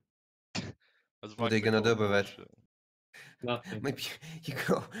time. What are you gonna do with it? Nothing. Maybe you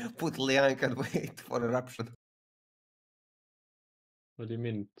go put Liank and wait for eruption. What do you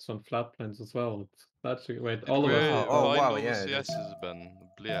mean? It's on flat plains as well. It's such a... Wait, all of Where us. Oh, find wow, all yeah, the it is. CS's been?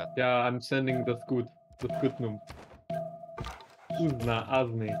 Blia. Yeah, I'm sending the scoot. The Scootnum. Uzna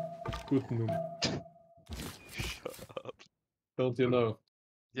Azni. Scootnum. Shut up. Don't you know?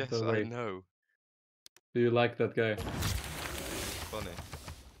 Yes, So I wait, know. do you like that guy? Funny.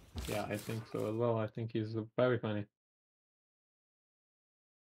 Yeah, I think so as well. I think he's very funny.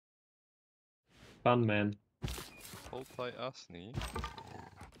 Fun man. Hold tight, Asney.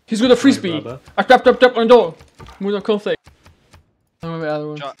 He's got a free My speed. brother. I tap on door. Moet dan conflict. Dan weer other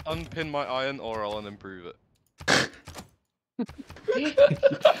one. Jack, unpin my iron or I'll unimprove it.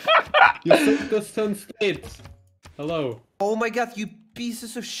 You took the sun state. Hello. Oh my god, you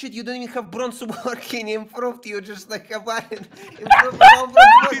pieces of shit, you don't even have bronze working improved, you just like have iron improved all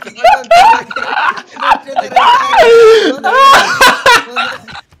bronze working, you don't generate iron.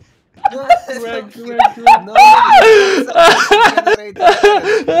 Greg. No, generate iron.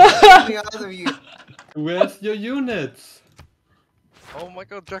 Get me out of you. Where's your units? Oh my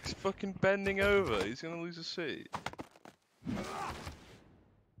god, Jack's fucking bending over. He's gonna lose a seat.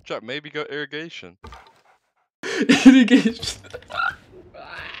 Jack, maybe go irrigation. Irrigation.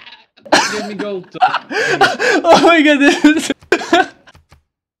 Give me gold. Oh my god, dude.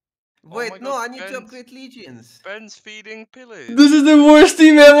 Wait, my no, God, I need to Ben's- upgrade legions. Ben's feeding pillage. This is the worst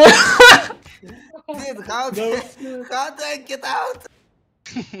team ever. Dude, how do I get out?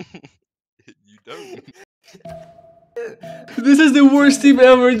 You don't. This is the worst team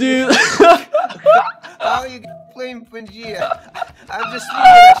ever, dude. How are you playing Pangea? I'm just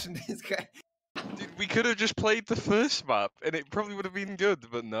leaving this guy. Dude, we could have just played the first map and it probably would have been good,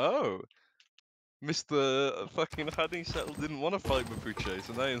 but no. Mr. fucking Honey Settle didn't want to fight Mapuche,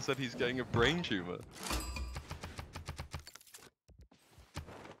 so now instead he's getting a brain tumor.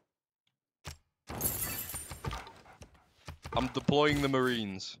 I'm deploying the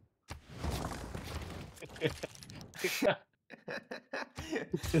Marines.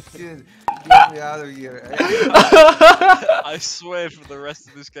 Dude, get me out of here. I swear for the rest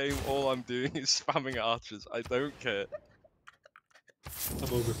of this game, all I'm doing is spamming archers. I don't care.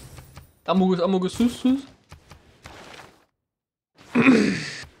 Amogus, sus.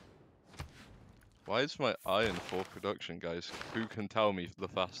 Why is my iron 4 production, guys? Who can tell me the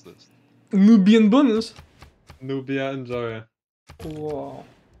fastest? Nubian bonus. Nubia, enjoy. Wow.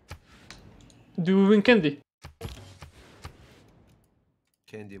 Do we win candy?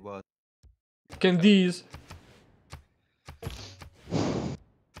 Candy what? Candies.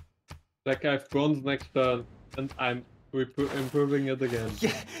 Like I have bronze next turn, and I'm improving it again.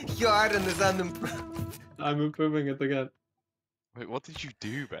 Yeah, your iron is unimproved. I'm improving it again. Wait, what did you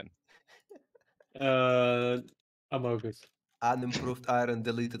do, Ben? Amogus. Unimproved iron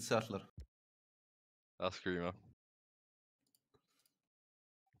deleted settler. That's Screamer.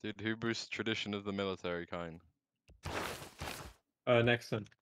 Dude, who boosts tradition of the military kind? Next one.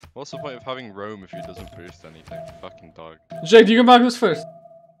 What's the point of having Rome if he doesn't boost anything? Fucking dog. Jake, do you go Magnus first?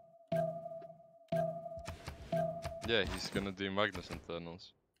 Yeah, he's gonna do Magnus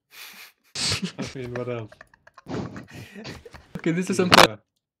internals. I mean, what else? Okay, this is Yeah. some.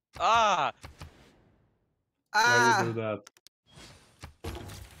 Ah! Why you do that?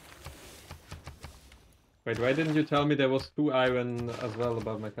 Wait, why didn't you tell me there was 2 iron as well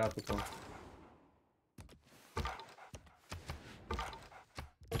above my capital?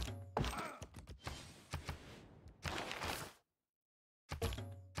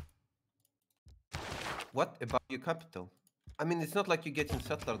 What about your capital? I mean, it's not like you're getting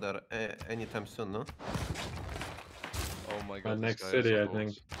settler there anytime soon, no? Oh my god. this Next guy is city, a I think.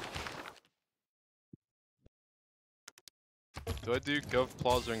 horse. Do I do Gov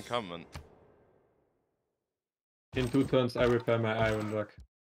Plaza encampment? In 2 turns, I repair my iron dock.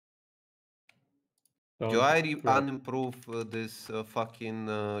 Do I unimprove this fucking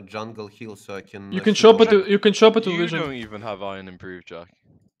jungle hill so I can? You can shoot chop it. all- You can chop it to You vision. don't even have iron improved, Jack.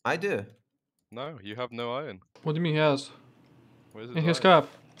 I do. No, you have no iron. What do you mean he has? Where's In his iron? cap.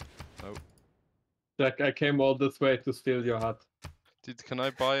 Jack, I came all this way to steal your hut. Dude, can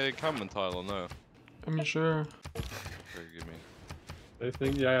I buy a encampment tile or no? I mean, sure. Okay, give me. I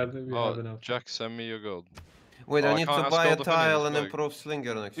think, yeah, we have Oh, enough. Jack, send me your gold. Wait, Oh, I I need can't to ask buy all a the tile vendors, and like- improve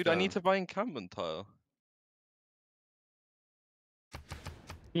slinger next Dude, time. I need to buy encampment tile.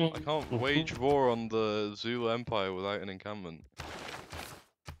 I can't wage war on the Zulu Empire without an encampment.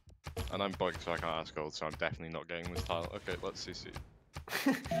 And I'm bugged, so I can't ask gold, so I'm definitely not getting this tile. Okay, let's see.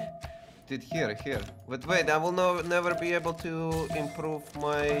 Dude, here. But wait, I will never be able to improve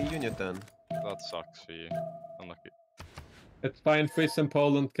my unit then. That sucks for you. Unlucky. It's fine, Swiss and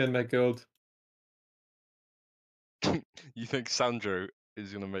Poland can make gold. You think Sandro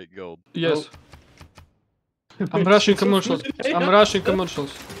is gonna make gold? Yes. I'm rushing commercials. I'm rushing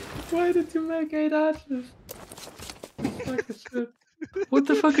commercials. Why did you make 8 archers? Fuck this shit. What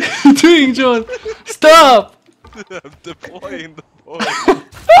the fuck are you doing, John? Stop! I'm deploying the point.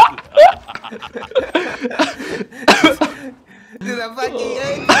 Dude, I fucking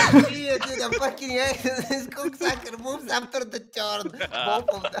hate this shit, dude. I fucking hate this cocksucker moves after the turn. Both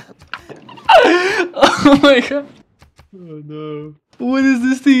of them. Oh my god. Oh no. What is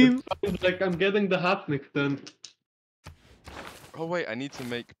this team? It's like I'm getting the hut next then. Oh wait, I need to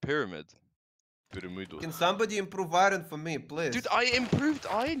make pyramid. Pyramido. Can somebody improve iron for me, please? Dude, I improved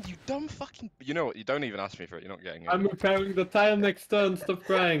iron, you dumb fucking... You know what, you don't even ask me for it, you're not getting it. I'm repairing the tile next turn, stop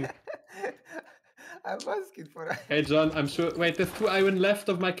crying. I'm asking for it. Hey John, I'm sure. Wait, there's 2 iron left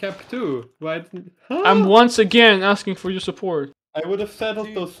of my cap too. Why didn't... I'm once again asking for your support. I would have settled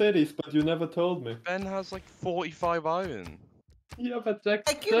Dude. those cities, but you never told me. Ben has like 45 iron. Yeah, but Jack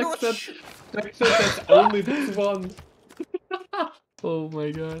I cannot said that's only this one. Oh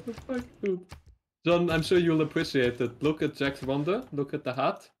my god. What the fuck, dude? John, I'm sure you'll appreciate it. Look at Jack's wonder. Look at the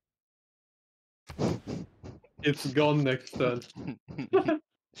hut. It's gone next turn.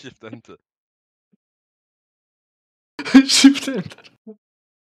 Shift enter. Shift enter.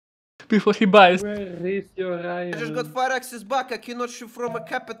 Before he buys. Where is your I just got iron? 5 axes back. I cannot shoot from a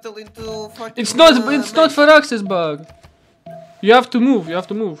capital into fucking. It's not for access bug. You have to move. You have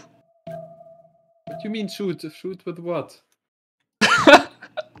to move. What do you mean shoot? Shoot with what?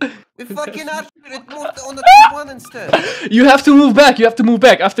 We fucking archer, it moved on the 2-1 instead. You have to move back. You have to move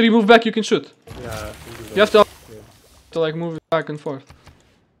back. After you move back, you can shoot. Yeah, I can do that. You have to Yeah. like move it back and forth.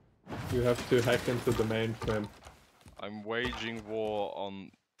 You have to hack into the mainframe. I'm waging war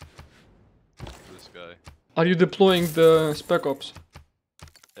on this guy. Are you deploying the spec ops?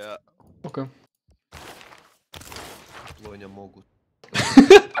 Yeah. Okay. Lonia могут.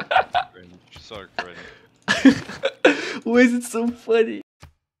 Cringe. So cringe. Why is it so funny?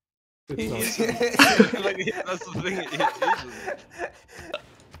 It's Like, yeah, that's the thing, it isn't.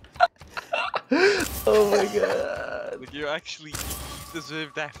 Oh my god. Like, you actually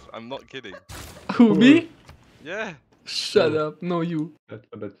deserve death. I'm not kidding. Who, me? Yeah. Shut up. No, you. That's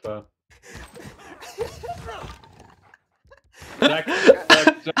a bit far. Jack, Jack,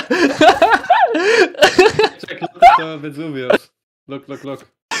 look at the Vesuvius. Look.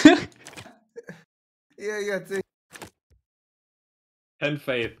 Yeah, take. 10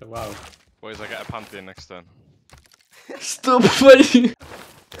 faith, wow. Boys, I get a pantheon next turn. Stop fighting.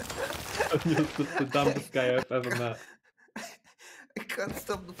 You're just the dumbest guy I've ever met. I can't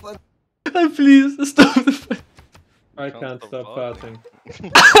stop the fun. Please stop the fight. I can't stop farting.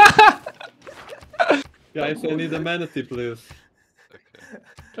 farting. Guys, I need a manatee, please. Okay.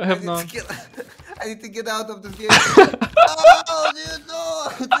 I have none. I need to get out of this game. Oh, dude, no!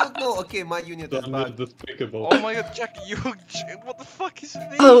 No, dude, no. Okay, my unit is John is back. despicable. Oh my god, Jack, you. What the fuck is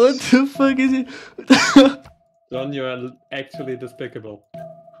this? Oh, what the fuck is it? John, you are actually despicable.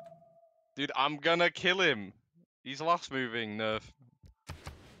 Dude, I'm gonna kill him. He's last moving, nerf.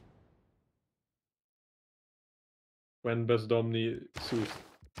 When bezdomni sus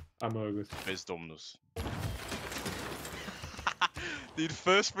amogus. Bezdomnus. Dude,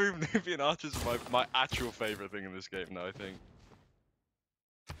 first move Nubian Archers is my actual favorite thing in this game now, I think.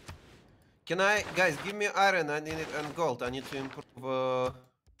 Can I, guys, give me iron? I need it and gold. I need to improve a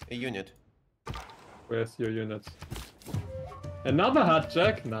unit. Where's your units? Another hot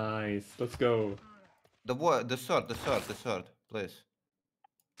jack? Nice. Let's go. The what? The sword, please.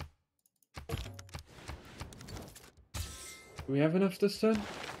 Do we have enough this turn?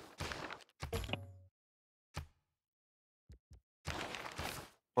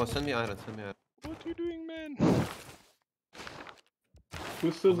 Oh, send me iron. Send me iron. What are you doing, man?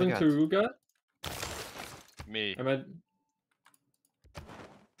 Who's still my in God. Taruga? Me.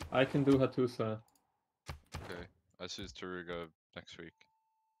 I can do Hatusa Okay. I choose Taruga next week.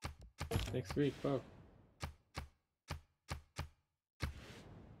 next week. Wow.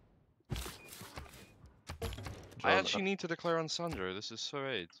 I John, actually need to declare on Sandro. This is so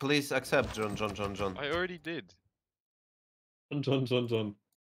AIDS. please accept, John. I already did. John.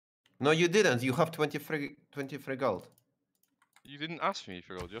 No, you didn't. You have 23 gold. You didn't ask me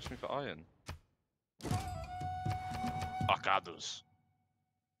for gold, you asked me for iron. Arcados.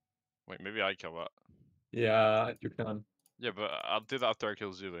 Wait, maybe I kill that. Yeah, you can. Yeah, but I'll do that after I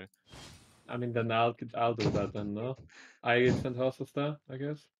kill Zulu. I mean, then I'll do that then, no? I send horses there, I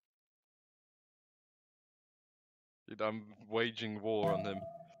guess. Dude, I'm waging war on him.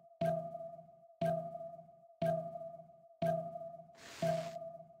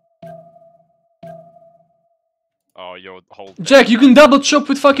 Oh, your whole Jack, you can double chop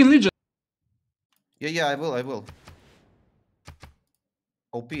with fucking Legion. Yeah, I will.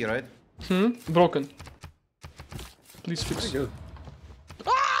 OP, right? Broken. Please fix. Pretty good.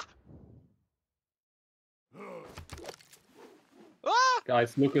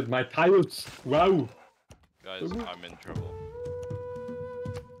 Guys, look at my tiles! Wow! Guys, I'm in trouble.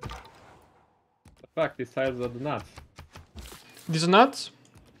 The fuck, these tiles are the nuts. These are nuts.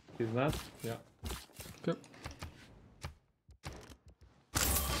 These nuts? Yeah. Okay.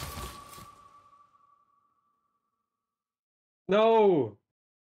 No!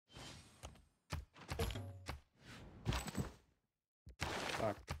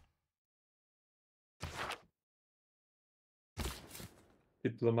 Fuck.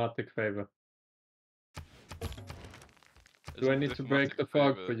 Diplomatic favor. Is Do I it need to break the diplomatic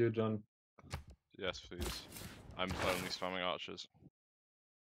fog favor? for you, John? Yes, please. I'm only spamming archers.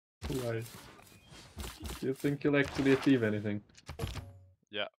 Why? Do you think you'll actually achieve anything?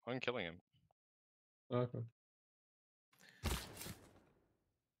 Yeah, I'm killing him. Okay.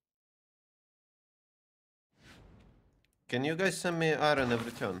 Can you guys send me iron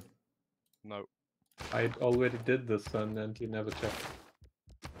every turn? No. I already did this turn and you never checked.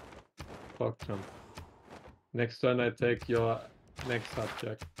 Fuck, John. Next turn I take your next hot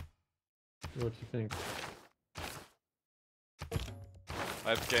jack. What do you think? I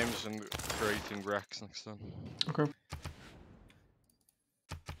have games in creating Rex next time. Okay.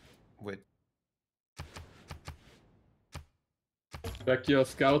 Wait. Jack, your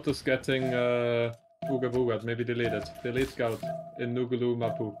scout is getting Booga Booga. Maybe delete it. Delete scout in Nugulu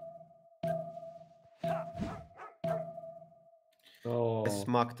Mapu. Oh. I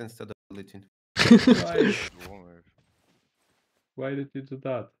smacked instead of deleting. Why? War move. Why did you do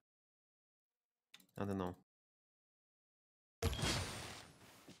that? I don't know.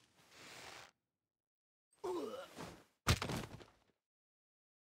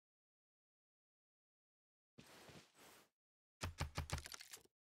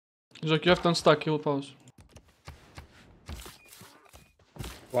 Jack, you have to unstack. He'll pause.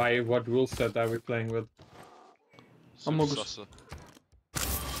 Why? What rule set are we playing with? Amogus. Sussa.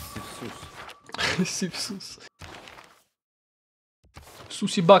 Sipsus.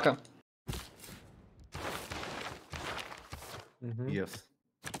 Susibaka. Yes.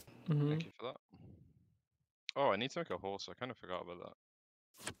 Thank you for that. Oh, I need to make a horse. I kind of forgot about that.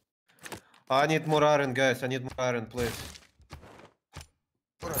 I need more iron, guys. I need more iron, please.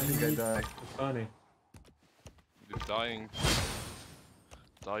 Or I think I die. Funny. You're dying.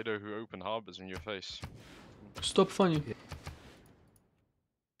 Dido who open harbors in your face. Stop funny.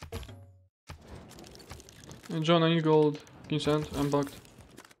 Hey, John, I need gold. Can you send? I'm bugged.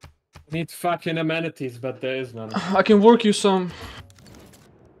 Need fucking amenities, but there is none. I can work you some.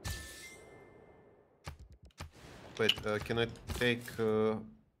 Wait, can I take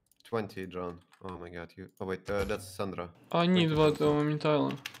 20, John. Oh my god, you. Oh wait, that's Sandra. I need 20 what John. I'm in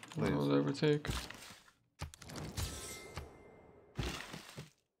Thailand. Please. Whatever take.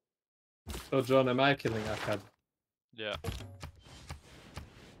 So John, am I killing Akkad? Yeah.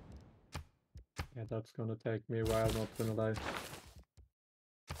 Yeah, that's gonna take me a while, not gonna lie.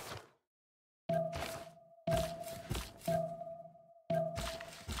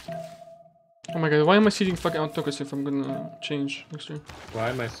 Oh my god, why am I sitting fucking autocracy if I'm gonna change next year? Why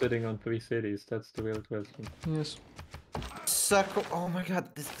am I sitting on 3 cities? That's the real question. Yes. Sucker! Oh my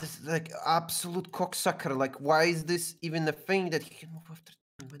god, this is like absolute cocksucker. Like, why is this even a thing that he can move after?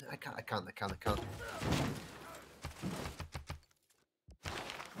 I can't.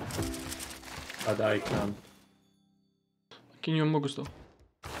 But I can. Can you Mogus though?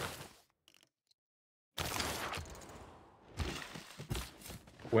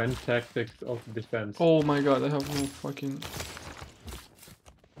 When tactics of defense. Oh my god, I have no fucking...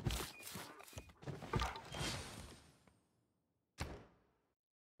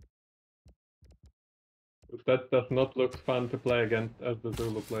 That does not look fun to play against as the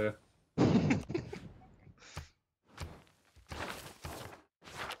Zulu player.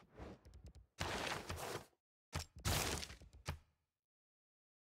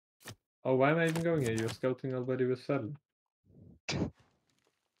 Oh, why am I even going here? You're scouting already with 7.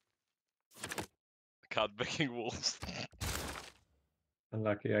 Card making walls.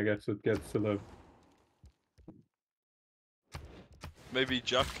 Unlucky, I guess it gets to live. Maybe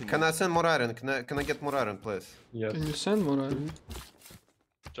Jack can. Can I send more iron? Can I get more iron, please? Yes. Can you send more iron?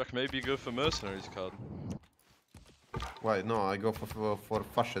 Jack, maybe you go for mercenaries card. Why? No, I go for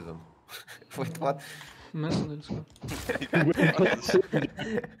fascism. Wait, what? Mercenaries. I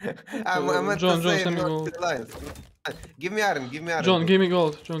meant John, to say send me not gold. to alliance. Give me iron. John, give me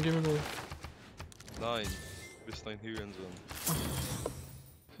gold. John, give me gold. 9. This 9 Hurons on.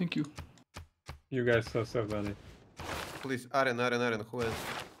 Thank you. You guys have so many. Please, iron. Who has?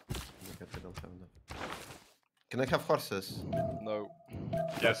 I don't have enough. Can I have horses? No.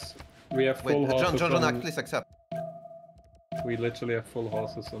 Yes. We have Wait, full horses John, on... please accept. We literally have full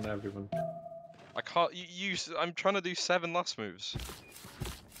horses on everyone. I can't. I'm trying to do 7 last moves.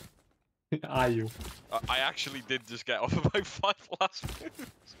 Are you? I actually did just get off about 5 last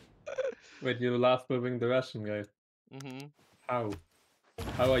moves. Wait, you're last moving the Russian guy. How?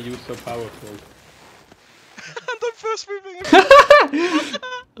 How are you so powerful? And I'm first moving.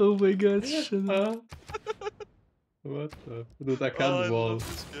 Oh my god, shut up. Huh? What the? Dude, I Oh, can't I wall. love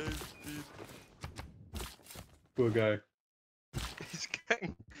this game, dude. Poor guy. He's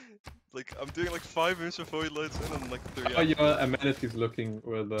getting like I'm doing like 5 moves before he loads in and like 3 How are your amenities looking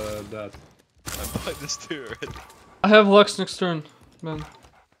with that? I'm buying this too already. I have Lux next turn, man.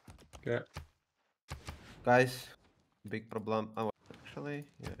 Okay. Guys, big problem. Oh, actually,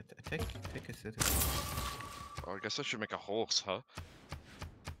 yeah, take a city. Oh, I guess I should make a horse, huh?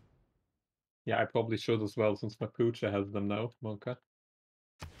 Yeah, I probably should as well since my Pucha has them now, Monka.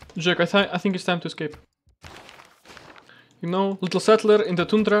 Jack, I think it's time to escape. You know, little settler in the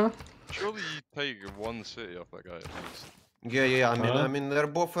tundra. Surely you take 1 city off that guy at least. Yeah. Huh? I mean, they're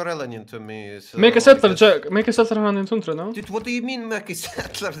both irrelevant to me. So Make a I settler, guess- Jack. Make a settler run in tundra, no? Dude, what do you mean, make a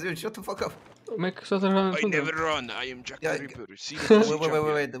settler? Dude, shut the fuck up. Make a settler run in I tundra. never run. I am Jack Yeah, the Ripper. See the pussy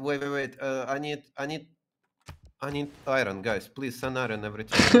champion. Wait. I need iron, guys. Please send iron every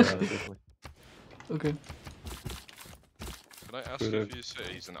time. Okay. Can I ask you if you say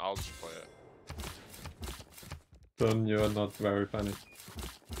he's an Alps player? Then you're not very funny.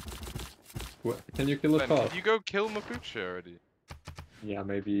 Can you kill a Ben, top? did you go kill Mapuche already? Yeah,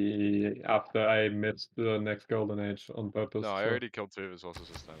 maybe after I missed the next golden age on purpose. No, I so- already killed 2 of his horses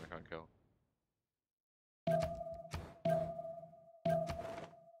this time. I can't kill.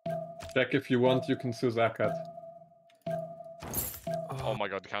 Jack, if you want, you can sue Zakat. Oh my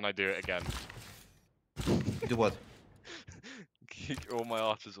god, can I do it again? Do what? Keep all my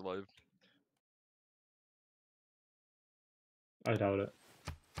archers alive. I doubt it.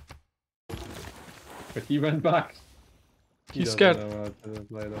 But he went back. He He's doesn't scared. know how to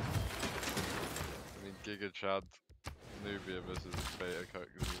play that. I mean, Giga Chad, Nubia versus Beta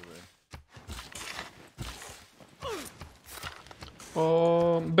Kakazube.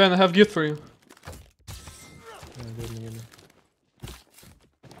 Oh, Ben, I have gift for you. Give me.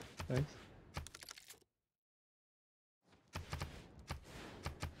 Thanks.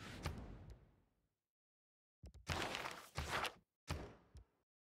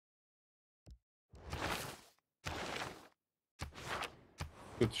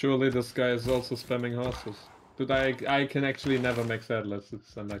 But surely this guy is also spamming horses. Dude, I can actually never make settlers,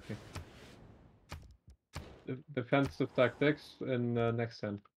 it's unlucky. defensive tactics in next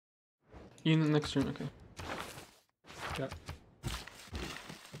turn. In the next turn, okay. Yeah.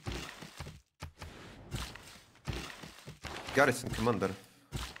 Garrison commander.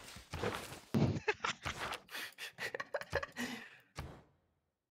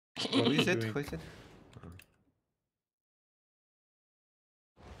 Who is it? doing? Who is it?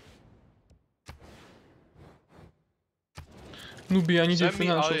 Nubia, I need your Send me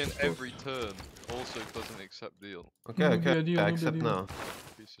financial iron support. every turn. Also doesn't accept deal. Okay, No okay. big deal, I no big accept deal. now.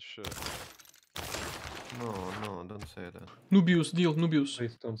 Piece of shit. No, don't say that. Nubius, deal, Nubius.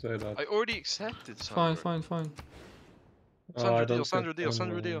 Please don't say that. I already accepted, Fine, Sandro. fine, fine. Oh, Sandro I deal, don't Sandro get deal, them,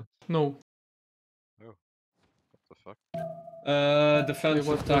 Sandro deal. No. What the fuck? Defensive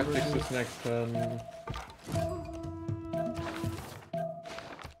whatever, tactics dude. is next turn.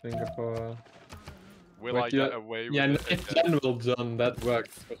 Singapore. Will Wait, I get away with Yeah, it in again? general, John, that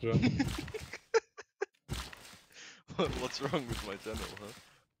works for sure. What's wrong with my general, huh?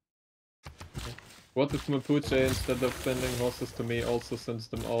 What if Mapuche, instead of sending horses to me, also sends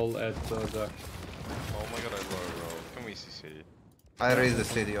them all at Jack? Oh my god, I low roll. Can we CC? I raise the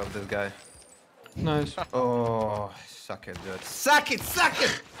city of this guy. Nice. Oh, suck it, dude. Suck it, suck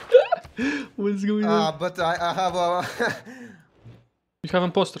it! What's going on? But I have You have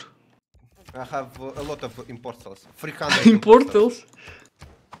imposter. I have a lot of importals. 300 In portals?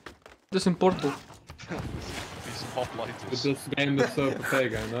 Just in portal. These hopliters. But this game is so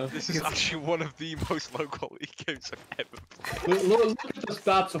pathetic, I know. This is actually one of the most low quality games I've ever played. Look at the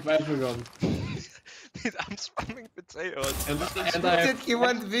stats of everyone. Dude, I'm spamming potatoes. And I have He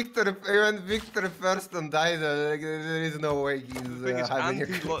went Victor first and died. There is no way he's The thing is, having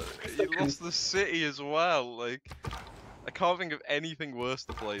and he lost the city as well. Like, I can't think of anything worse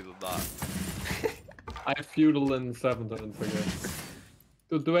to play than that. I have feudal in 7th, don't forget.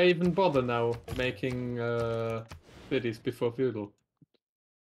 Do I even bother now making cities before feudal?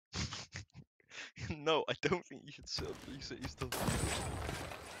 No, I don't think you should set up 3 cities till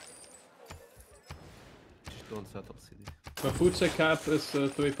Don't settle city. Mapuche cap is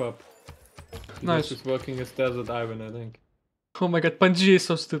 3 pop. Nice. This is working as desert iron, I think. Oh my god, Panji is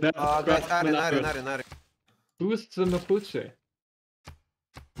so stupid. Guys, Aren. Who is the Mapuche?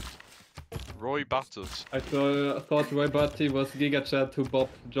 Roy Batters. I thought Roy Batty was Giga Chat who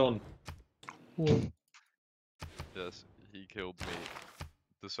bopped John. Whoa. Yes, he killed me.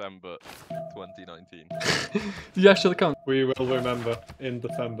 December 2019. You actually count. We will remember in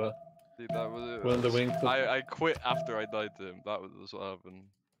December. Dude, that was it. When the wing I quit after I died to him. That was what happened.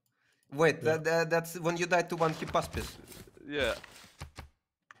 Wait, Yeah. that's when you died to one Hippaspis. Yeah.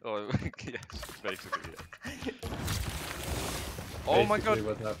 Oh, yes, basically, yeah. Oh my god, Basically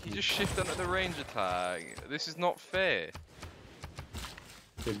what he happened. just shifted under the range attack. This is not fair.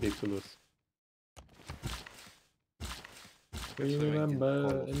 Ridiculous. We So we can remember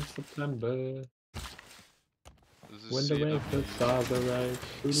follow. in September This is when the CW. rapists are the right.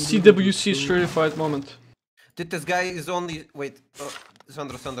 CWC certified moment. Did this guy is only wait?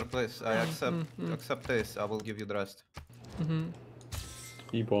 Sandro, please. I accept mm. accept this. I will give you the rest. Mm-hmm.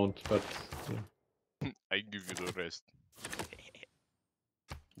 He won't, but yeah. I give you the rest.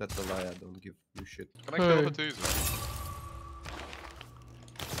 That's a lie. I don't give you shit. Can I kill Hey. the twos, man?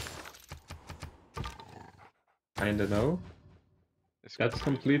 Kinda no. It's That's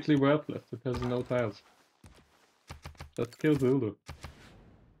completely worthless. It has no tiles. Let's kill Zulu.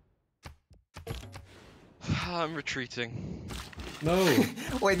 I'm retreating. No!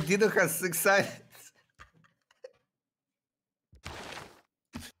 Wait, Dido has 6 sides.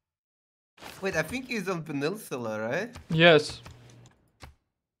 Wait, I think he's on Peninsula, right? Yes.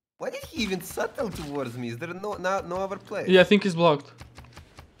 Why did he even settle towards me? Is there no other place? Yeah, I think he's blocked.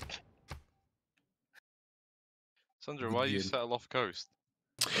 Sandra, Good why you deal. settle off coast?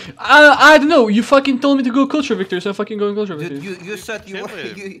 I don't know. You fucking told me to go culture victory, so I'm fucking going culture Dude, victory. you said you Kill were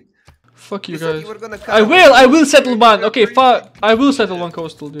him. you, Fuck you you said guys. you were gonna I will settle one. Okay, I will settle one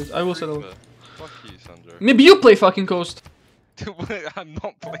coastal, dude. I will settle. Fuck you, Sandra. Maybe you play fucking coast. I'm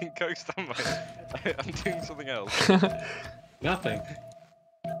not playing coast, am I? I'm doing something else. Nothing.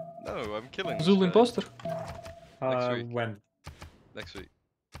 No, I'm killing this Zul guy. imposter. week. When? Next week.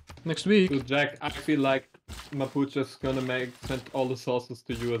 Next week. So Jack, I feel like Mapuche's gonna send all the sources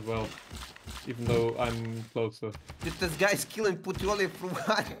to you as well. Even though I'm closer. Dude, this guy's killing Puteoli from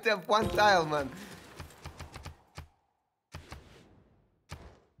one tile, man.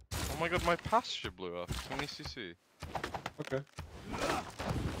 Oh my god, my pasture blew up. Can we CC? Okay.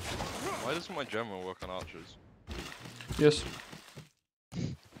 Why doesn't my general work on archers? Yes.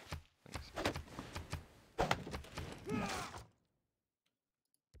 Thanks.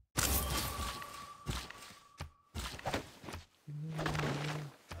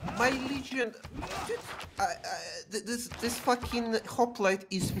 my Legion, dude, this fucking hoplite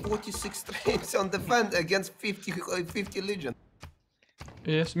is 46 frames on defend against 50 Legion.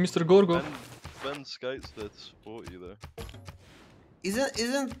 Yes, Mr. Gorgo. Ben Skate's there to support you though.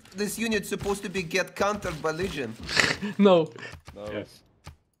 Isn't this unit supposed to be get countered by Legion? No. No. Yes.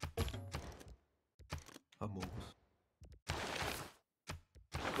 Almost.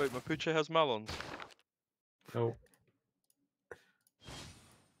 Wait, Mapuche has Malons. No.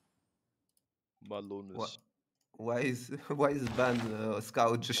 Malones. Why is Ban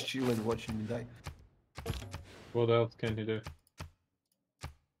Scout just chilling watching me die? What else can he do?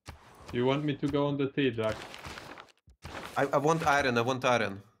 You want me to go on the T, Jack? I want iron. I want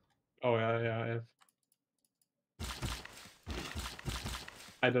iron. Oh yeah.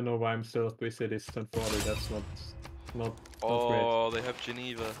 I don't know why I'm still at 3 cities 1040. That's not Oh, they have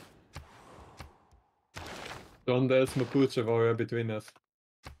Geneva. great. Don, there's Mapuche warrior between us.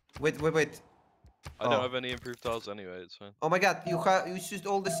 Wait. I don't have any improved tiles anyway, it's fine. Oh my god, you used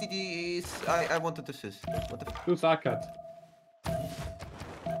all the cities I wanted to use. What the f- Who's Akat?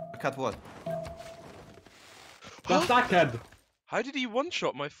 I cut what? That's Akat! How did he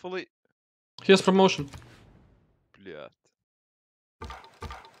one-shot my fully... He has promotion. Yeah.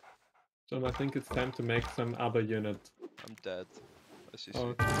 So I think it's time to make some other unit. I'm dead. I see.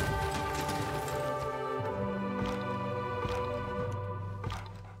 Oh,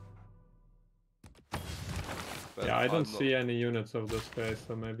 But yeah, I don't I'm not- see any units of this guy,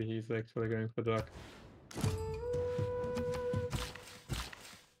 so maybe he's actually going for Jack.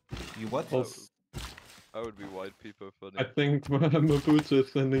 You what? Also, I would be wide people funny. I think Mapuche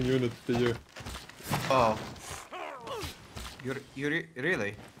is sending units to you. Oh.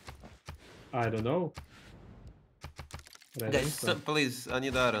 Really? I don't know. But I think Guys, so. please, I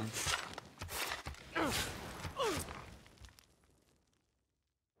need iron.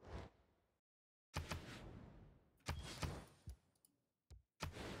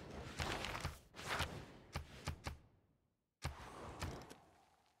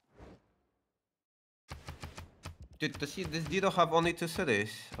 Dude, does Dido have only 2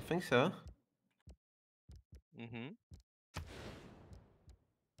 cities? I think so. Mm-hmm.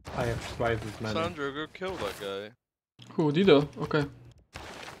 I have twice as many. Sandro, go kill that guy. Who, Dido? Okay.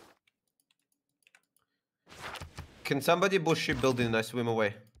 Can somebody bush shipbuilding and I swim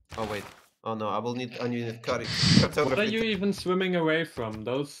away? Oh wait. Oh no, I need carry. What are you even swimming away from?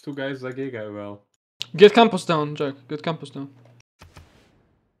 Those 2 guys are Giga well. Get campus down, Jack. Get campus down.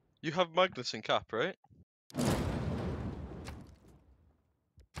 You have Magnus in cap, right?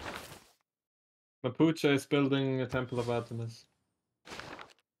 Mapuche is building a Temple of Artemis.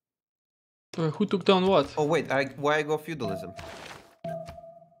 Who took down what? Oh wait, why I go feudalism?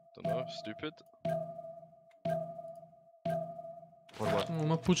 Don't know, stupid. Or what? Oh,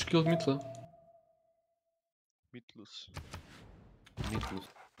 Mapuche killed Mitla. Meatless. Meatless.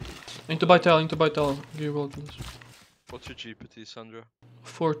 I need to buy tile, Give you gold, please. What's your GPT, Sandra?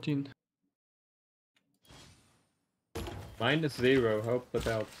 14. Mine is 0, hope that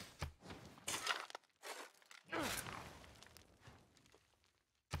helps.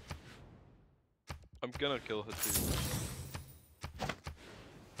 I'm gonna kill her too.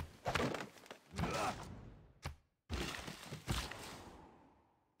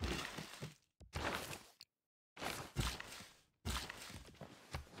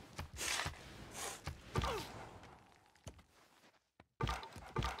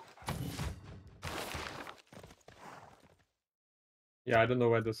 Yeah, I don't know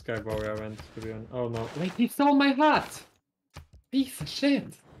where this guy warrior went, to be honest. Oh no. Wait, he stole my hat! Piece of shit!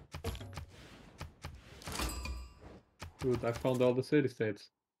 Dude, I found all the city states.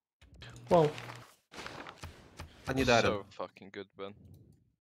 Wow. I need iron. So fucking good, Ben.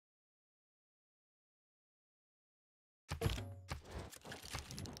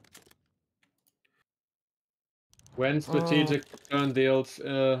 When strategic turn deals,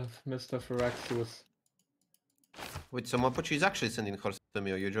 Mr. Firaxus. Wait, so Mapuche is actually sending horses to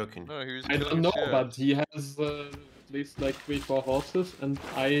me, or you're joking? No, he was I don't killing know, shit. but he has at least like 3-4 horses, and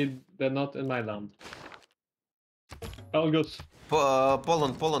they're not in my land. Elgus.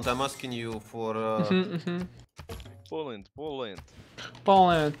 Poland, I'm asking you for... Poland.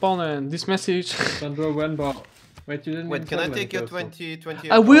 This message. Sandro Wenbo. Wait, you didn't Wait, even can I tell me take your coastal. 20...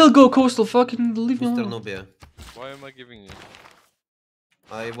 I will go coastal, fucking leave me Mr. alone. Nubia, Why am I giving you?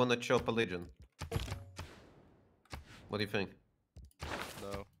 I wanna chop a legion. What do you think?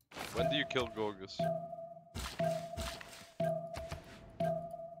 No. When do you kill Gorgus?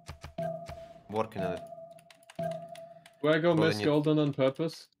 Working on it. Do I go Well, miss then you- golden on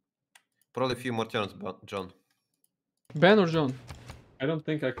purpose? Probably a few more turns, but John. Ben or John? I don't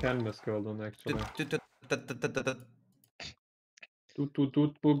think I can miss golden actually. Toot, toot,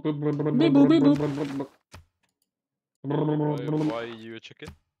 toot, boop, boop, boop, boop, Beep boop, beep boop, boop. boop, boop, boop. Why are you a chicken?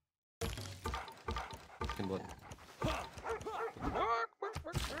 Fucking what?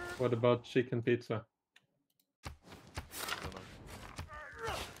 What about chicken pizza?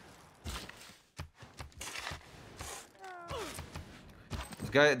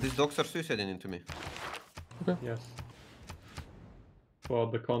 Dunno. These dogs are suiciding into me. Yes. For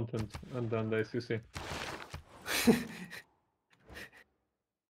the content, and then they see.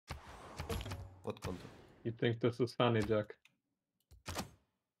 What content? You think this is funny, Jack? I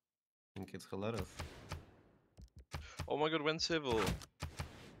think it's hilarious. Oh my god, when civil?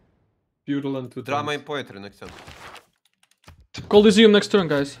 Feudal and two Drama times. and poetry next time. Coliseum next turn,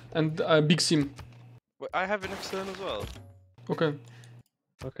 guys. And Big Sim. Wait, I have an extern as well. Okay.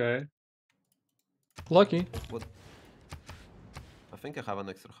 Okay. Lucky. What? I think I have an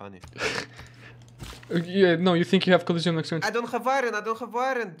extra honey. Yeah, no, you think you have Coliseum next turn. I don't have iron. I don't have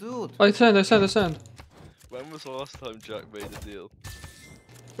iron, dude. I send. When was the last time Jack made a deal?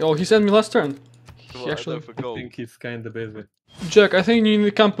 Oh, he sent me last turn. He Well, I actually... know for I gold. think he's kinda busy. Jack, I think you need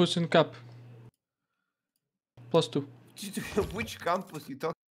the campus in cap. +2. Which campus you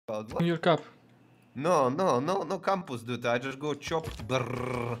talking about? What? In your cap. No campus, dude. I just go chop.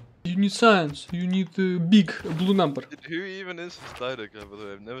 Brrr. You need science. You need big blue number. Who even is this Didac, by the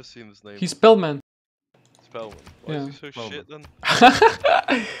way? I've never seen this name. He's Spellman. Spellman. Why Yeah. is he so Spellman. shit then?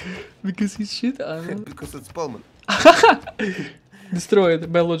 Because he's shit, I don't know. Because it's Spellman.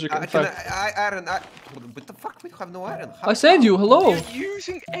 Destroyed by logic, in Can fact. iron? What the fuck? We have no iron. How? I said you, hello! You're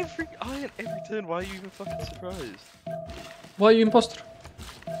using every iron every turn. Why are you even fucking surprised? Why are you imposter?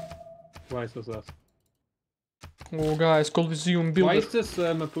 Why is this us? Oh guys, Coliseum Why builder. is this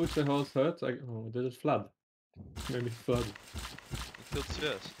Mapuche horse hurt? Oh, did it flood? Maybe it flooded. You killed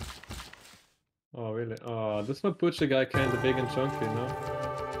CS. Oh, really? Oh, this Mapuche guy kinda big and chunky, no?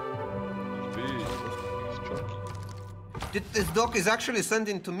 He's chunky. This dog is actually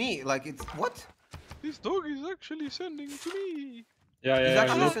sending to me. Like it's what? This dog is actually sending to me. Yeah, He's yeah,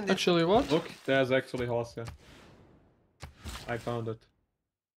 actually look, sending. Actually, what? look, there's actually horse here. I found it.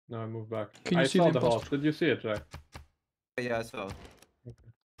 Now I move back. Can you I see saw the the horse. imposter? Did you see it, Jack? Yeah, I saw.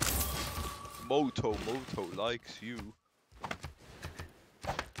 Moto likes you.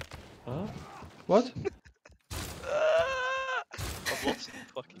 Huh? What? I've lost the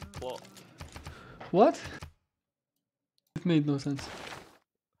fucking plot. What? It made no sense.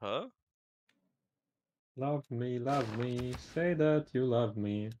 Huh? Love me, say that you love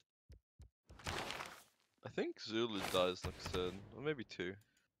me. I think Zulu dies next turn, or maybe 2.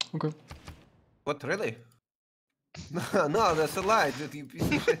 Okay. What really? No, that's a lie, dude. You piece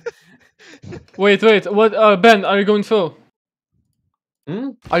of shit. Wait, what? Ben, are you going full? Hmm?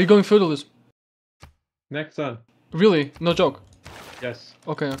 Are you going feudalism? Next turn. Really? No joke. Yes.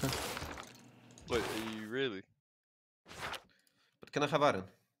 Okay. Wait, are you really? But can I have iron?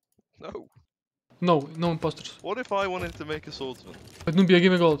 No. No imposters. What if I wanted to make a swordsman? But Nubia,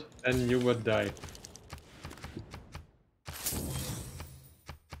 give me gold. Then you would die.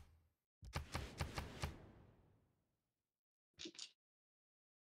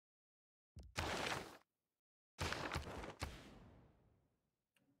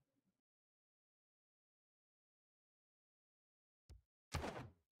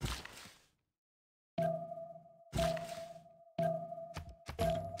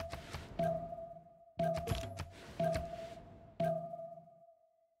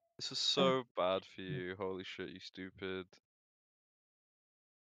 This is so bad for you. Holy shit, you stupid.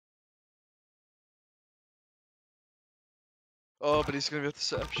 Oh, but he's gonna be able to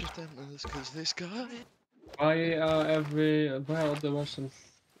set up shift endless because this guy. Why are the Russians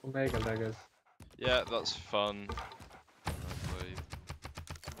Omega daggers? Yeah, that's fun. I played.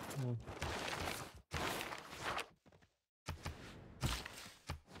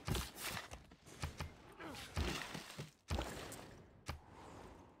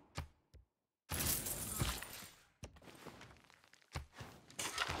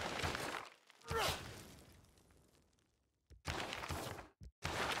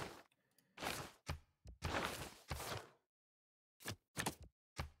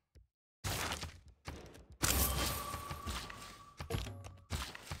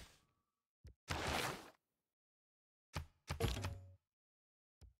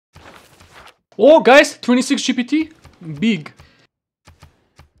 Oh, guys, 26 GPT. Big.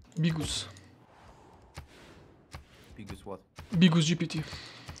 Bigus. Biggest what? Bigus GPT.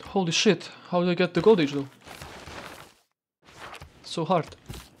 Holy shit. How did I get the gold age though? So hard.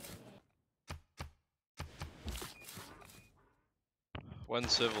 When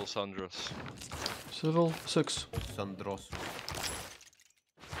civil, Sandros. Civil 6. Sandros.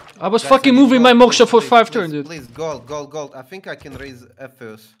 I was Guys, fucking I need moving my gold, moksha for please, 5 please, turns, dude. Please, gold, gold, gold. I think I can raise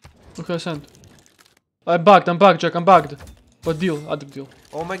FOs. Okay, send. I'm back, Jack, I'm bagged. But deal, other deal.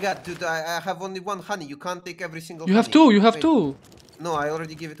 Oh my god, dude, I have only one honey. You can't take every single You honey. have two, you have Wait. two. No, I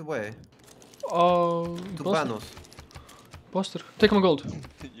already gave it away. To Buster. Banos. Buster. Take my gold.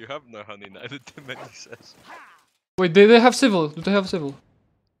 You have no honey, neither do many says. Wait, they have civil. Do they have civil?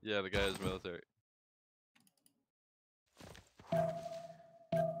 Yeah, the guy is military.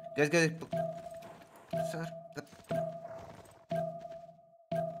 Guys. Sir,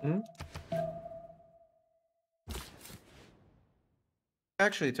 Hmm?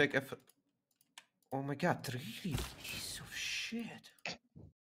 actually take F. Oh my god, really? Piece of shit.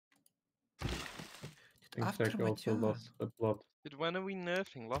 I After think Jack my also turn. lost the plot. Dude, when are we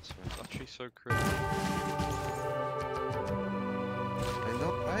nerfing last one? It's actually so critical. I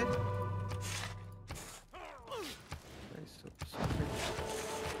know, right? Nice, so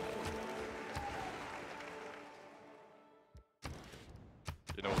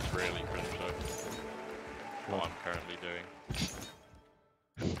You know what's really cringe though? What I'm currently doing.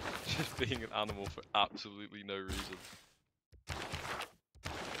 Just being an animal for absolutely no reason.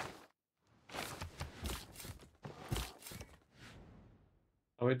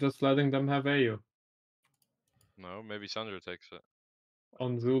 Are we just letting them have AU No, maybe Sandro takes it.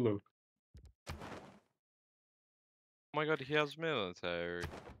 on Zulu? Oh my god, he has military.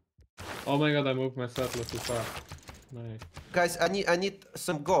 Oh my god, I moved my settler too far. Nice. Guys, I need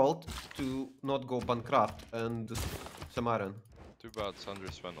some gold to not go bankrupt and some iron. Too bad Sandro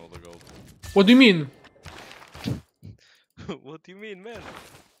spent all the gold. What do you mean? What do you mean, man?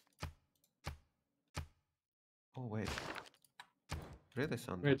 Oh wait. Really,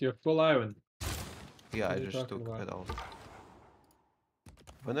 Sandro? Wait, you're full iron. Yeah, what I are you just talking took about? it out.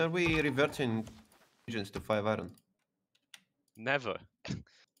 When are we reverting regions to 5 iron? Never.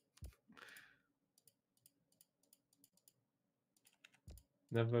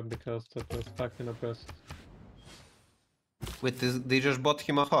 Never, because that was fucking a best. Wait, they just bought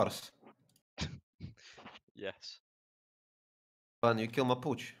him a horse. Yes. Man, you kill my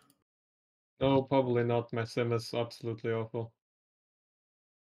pooch. No, probably not. My sim is absolutely awful.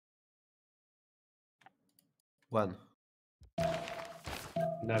 When?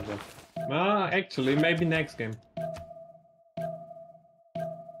 Never. Ah, actually, maybe next game.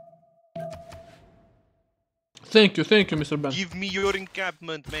 Thank you, Mr. Ben. Give me your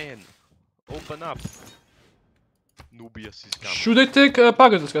encampment, man. Open up. Nubius is coming. Should I take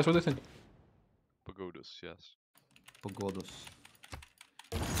Pagadus, guys? What do you think? Pagodas, yes. Pagodos.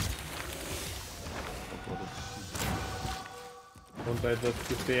 Won't I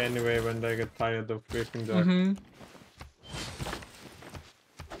just see anyway when they get tired of creeping there? Mm-hmm.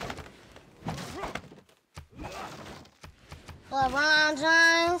 LeBron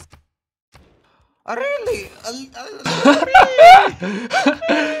James. Really?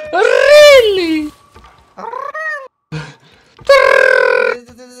 Really?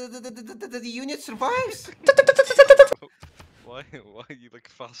 The unit survives? Why are you like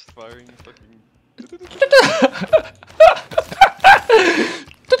fast firing fucking...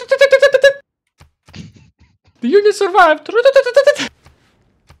 The unit survived.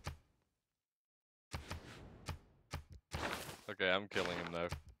 Okay, I'm killing him now.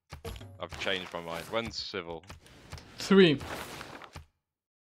 I've changed my mind. When's civil? 3.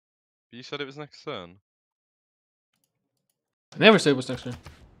 You said it was next turn. I never said it was next turn.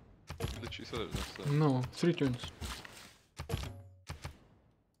 You literally said it was next turn. No, 3 turns.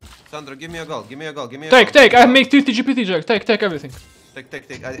 Sandro, give me a goal, give me a goal, give me a Take, goal. take. I make 30 GPT, Jack. Take everything. Take.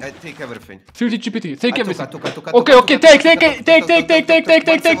 I take everything. 30 GPT. Take everything. I took, Okay, take. 3.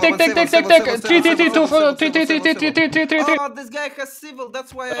 Oh, this guy has civil,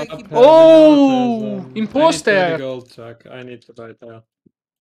 that's why I keep... Oh, I need imposter. 30 gold, Chuck. I need to buy that.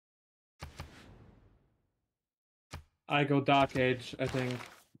 I go Dark Age, I think.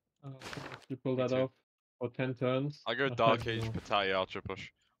 You pull that too. off for 10 turns. I go I Dark don't Age, know. Patati, Archer push.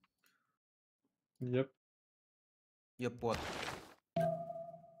 Yep. Yep, what?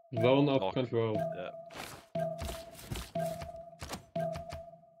 Zone of Dark. control. Yeah.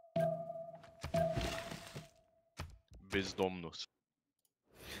 Visdomnus.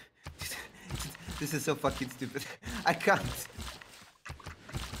 This is so fucking stupid. I can't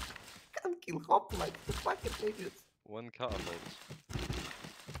kill Hop like the fucking idiots. One catapults.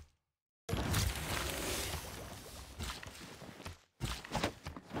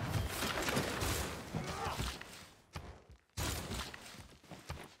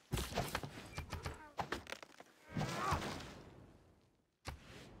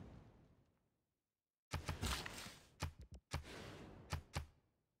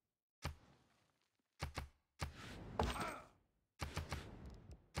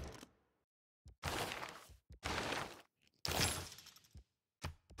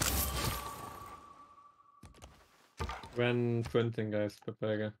 When printing, guys,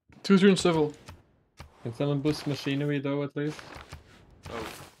 Papega. 2 turn civil. Can someone boost machinery though, at least? Oh,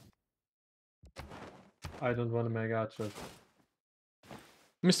 I don't want to make archers.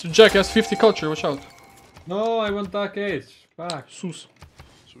 Mr. Jack has 50 culture, watch out. No, I want Dark Age. Fuck. Sus.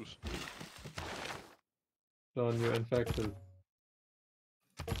 sus. John, you're infected.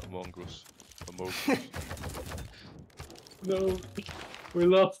 Among Us. Among Us. No. We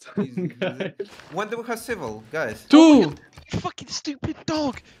lost him, Easy, guys. When do we have civil, guys? 2! Fucking stupid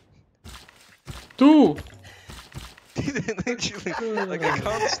dog! 2! Literally, like, I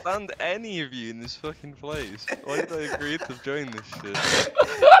can't stand any of you in this fucking place. Why did I agree to join this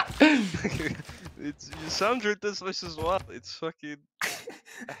shit? Sandro does this as well. It's fucking...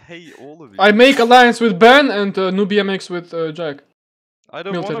 I hate all of you. I make alliance with Ben and Nubia makes with Jack. I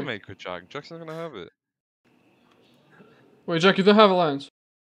don't want to military. make with Jack. Jack's not gonna have it. Wait, Jack, you don't have alliance.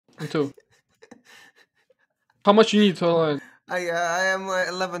 Me too. How much you need to alliance? I am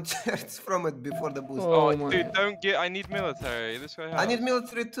 11 turns from it before the boost. Oh Oh, my. dude, don't get. I need military. This guy has. I need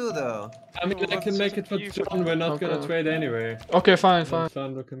military too, though. I mean, I can make it for John, we're not gonna Okay. trade anyway. Okay, fine, And fine.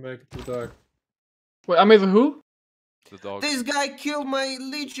 Sandro can make it for Dark. Wait, I made the who? the dog. This guy killed my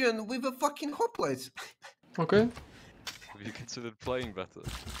legion with a fucking hoplite. Okay. Have you considered playing better?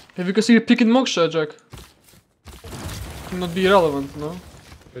 Have you considered picking Moksha, Jack? Not be irrelevant, no?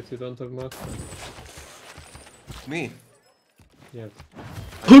 But you don't have much. Me? Yes.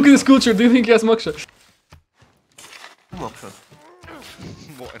 Look at this culture, do you think he has Moksha? Come on, son.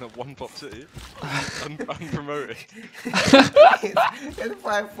 What, in a one-pop city? Unpromoted. And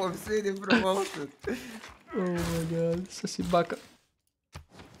 5 for city promoted. Oh my god, Sassy Baka.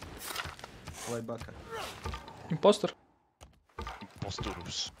 Why Baka? Imposter.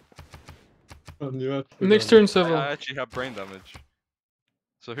 Impostorus. On you have to Next go. turn, I Seville. actually have brain damage.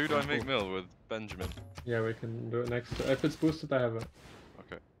 So who do I make mill with? Benjamin. Yeah, we can do it next. If it's boosted, I have it.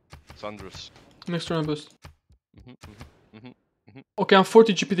 Okay. Sandrus. Next turn, boost. Mhm. Okay, I'm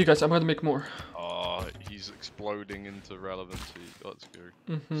 40 GPT, guys. I'm gonna make more. Oh, he's exploding into relevancy. Let's go.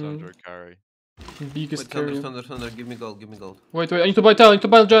 Mm-hmm. Sandro carry. Biggest Wait, carrier. Thunder, give me gold, give me gold. Wait, I need to buy tile, I need to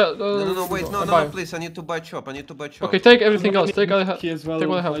buy No, wait, I no, buy. please, I need to buy chop, Okay, take everything else. Take what I have. Key as well. Take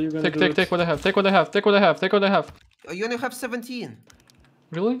what I How have. you gonna Take, do take, it? take what I have. Take what I have. Take what I have. Take what I have. You only have 17.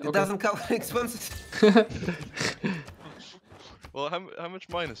 Really? It Okay. doesn't cover expenses. Well, how much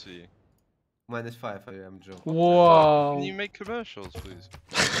minus are you? -5, I am Joe. Wow. Can you make commercials, please?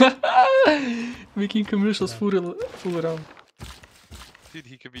 Making commercials fool around. Dude,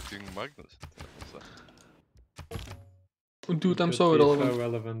 he could be doing Magnus. Dude, I'm Should so be irrelevant. So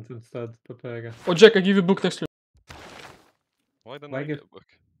relevant instead, Papega. Oh, Jack, I give you a book next turn. Why don't Why I get- get a book?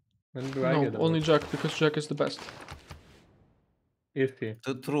 When do I No, get a only book? Jack, because Jack is the best. Is he?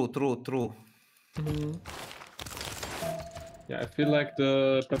 True. Mhm. Yeah, I feel like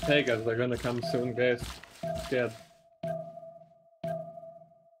the Papegas are gonna come soon, guys. Scared.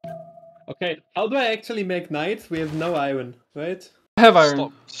 Okay, how do I actually make knights? We have no iron, right? I have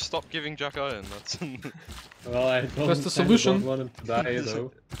iron. Stop giving Jack iron. That's Well, I don't, That's the kinda solution. don't want him to die,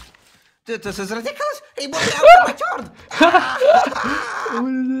 though. Dude, this is ridiculous! He moved me after my turn!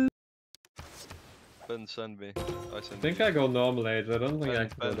 Ben, send me. I I send think you. I go normal age, I don't think I Ben,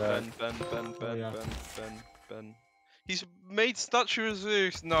 can go that. Ben. yeah. Ben. He's made statue of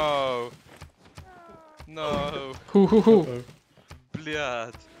Zeus. No. No. Who? Uh-oh.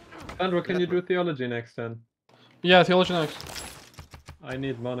 Bliad. Sandro, can you do theology next then? Yeah, theology next. I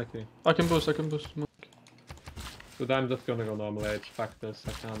need monarchy. I can boost. But I'm just gonna go normal age. Fuck this,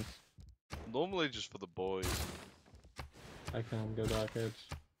 I can't. Normally just for the boys. I can't go dark age.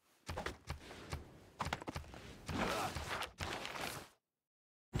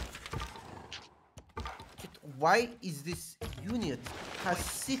 Why is this unit has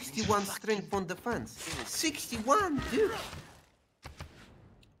 61 strength on defense? 61, dude!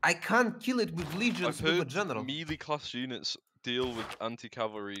 I can't kill it with I've legions with a heard general. melee class units deal with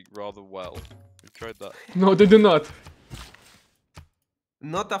anti-cavalry rather well. We've tried that. No, they do not.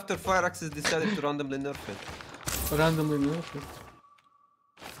 Not after Fire Axis decided to randomly nerf it. Randomly nerf it.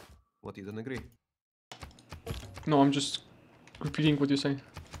 What, you don't agree? No, I'm just repeating what you say.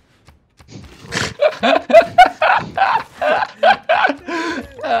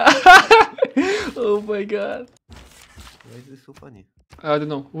 Oh my god. Why is this so funny? I don't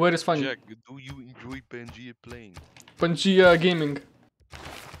know. Where is funny? Jack, do you enjoy Pangea playing? Pangea Gaming.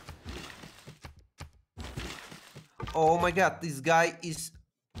 Oh my god, this guy is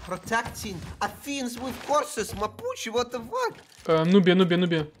protecting Athens with horses! Mapuche, what the fuck? Nubia.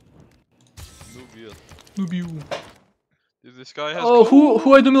 Nubia. Nubiu. Dude, this guy has Oh, gold.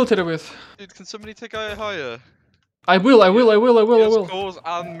 who I do military with? Dude, can somebody take I higher? I will. Yes, cause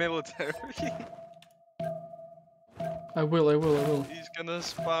and military. I will. He's gonna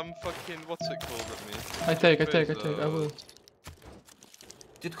spam fucking what's it called at me. I take. I will.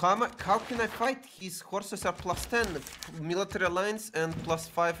 Dude, how can I fight? His horses are +10 military alliance and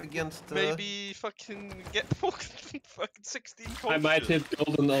 +5 against. Maybe fucking get fucking 16 I might culture. hit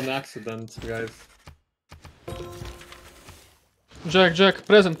golden on accident, guys. Jack,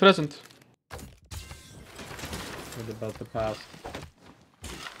 present. What about the past?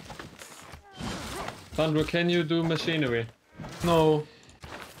 Sandro, can you do machinery? No.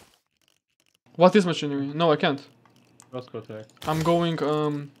 What is machinery? No, I can't. Crossbow tech. I'm going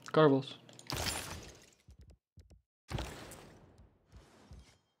Garbles.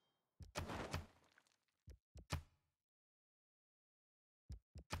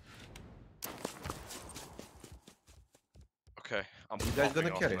 Okay, I'm You guys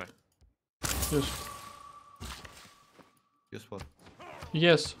gonna popping carry? off Yes. Useful.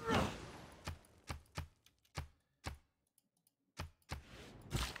 Yes.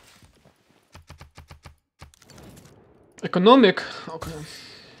 Economic. Okay.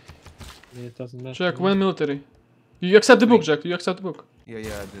 It doesn't matter. Jack, when military? You accept the book, Jack. You accept the book. Yeah,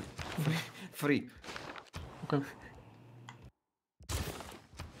 I did. Free. Okay.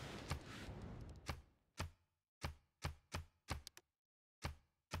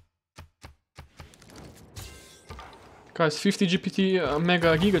 Guys, 50 GPT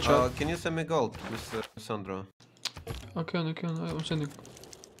mega giga chat. Can you send me gold with Sandro? I can. I'm sending.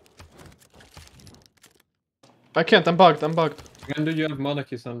 I can't. I'm bugged. When do you have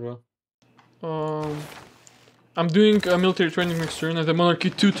monarchy, Sandro? I'm doing a military training next turn. I have monarchy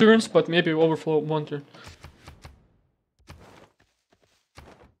 2 turns, but maybe overflow 1 turn.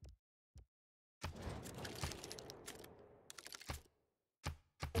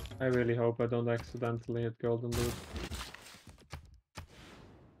 I really hope I don't accidentally hit golden loot.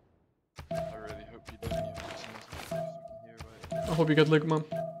 I really hope you don't even listen to this fucking here, right? I hope you get Ligma.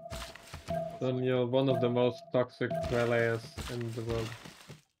 Then you're one of the most toxic players in the world.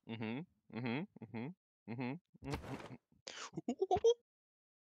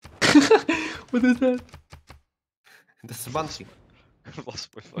 What is that? That's a monkey.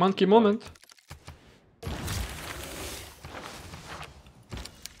 Lost my fucking Monkey mind. moment.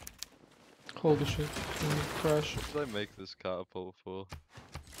 Holy shit. Crash. What did I make this catapult for?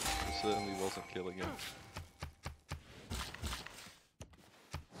 It certainly wasn't killing him.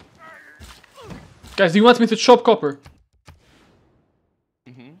 Guys, do you want me to chop copper?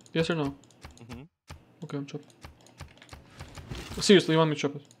 Yes or no? Okay, I'm chopping. Seriously, you want me to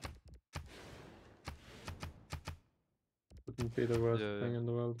chop it? Wouldn't be the worst Yeah. thing in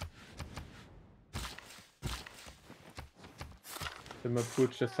the world. The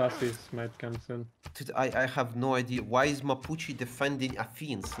Mapuche sassies might come soon. Dude, I have no idea. Why is Mapuche defending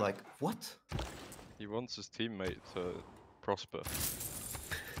Athens? Like, what? He wants his teammate to prosper.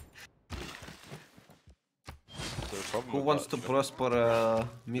 Is there a problem Who with wants that, to Jack? prosper?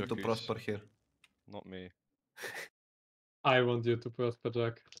 Me to Jockeys. prosper here. Not me. I want you to prosper,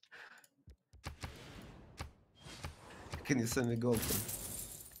 Jack. Can you send me gold?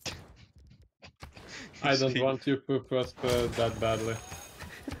 I don't See- want you to prosper that badly.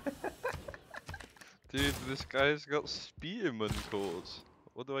 Dude, this guy's got spearman cores.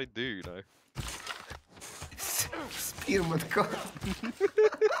 What do I do now? Spearman card.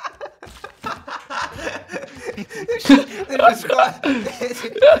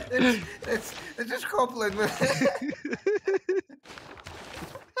 It's just compliment, man.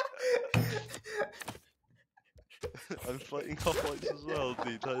 I'm fighting hoplites as well,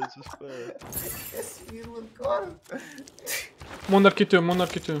 dude. How is this fair? Spearman card. Monarchy 2,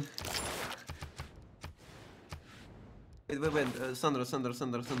 Monarchy 2. Wait, Sandro, 100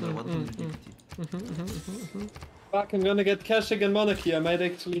 GPT. Fuck, I'm gonna get cashing and monarchy. I might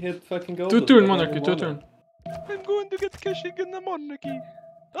actually hit fucking gold. 2 turn Monarchy, 2 turn. I'm going to get cashing in the monarchy.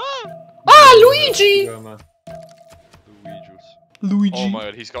 Ah, Luigi! Luigi's. Luigi. Oh my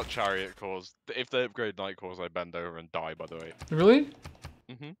god, he's got chariot cores. If they upgrade night cores, I bend over and die, by the way. Really?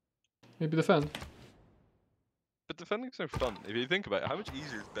 Mhm. Maybe defend. But defending's no fun. If you think about it, how much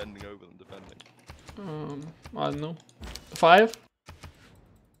easier is bending over than defending? I don't know. 5?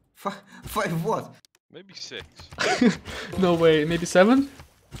 5 what? Maybe 6. No way, maybe 7?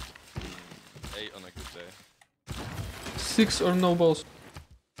 8 on a good day. 6 or no balls.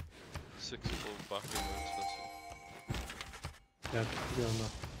 6 full back in the special. Yeah, good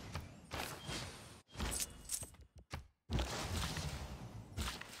enough.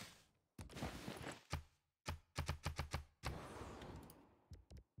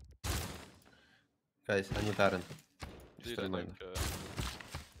 Guys, I need iron. Just Dude, a I reminder. don't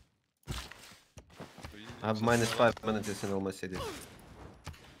care. I have minus 5 minutes in all my cities.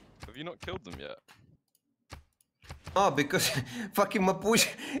 Have you not killed them yet? Oh, because fucking Mapuche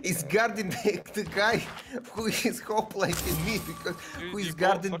is guarding the guy who is hoplighting me because Dude, who you is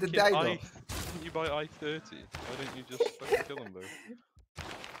bought guarding the fucking dino. Didn't you buy I-30? Why don't you just fucking kill him, though?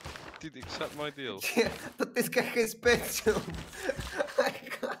 Dude, accept my deal. Yeah, but this guy has Pentium. I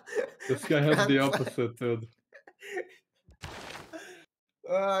can't, This guy I has can't the fight- opposite, dude.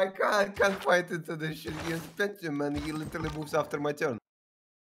 I can't fight into this shit. He has Pentium and he literally moves after my turn.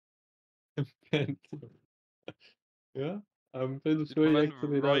 Yeah, I'm pretty Dude, sure my he man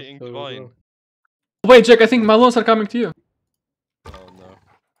actually does. right in So, Klein. well. Wait, Jack, I think my loans are coming to you. Oh no.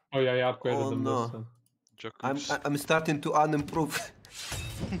 Oh yeah, he upgraded Oh them no. this time. I'm starting to unimprove.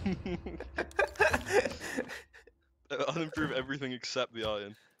 Unimprove everything except the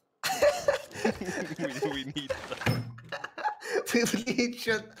iron. we need that. We need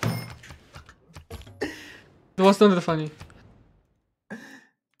shit. That was not that funny.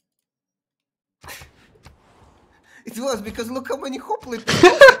 It was because look how many hoplite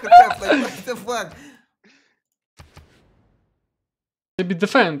I could have. Like what the fuck? Maybe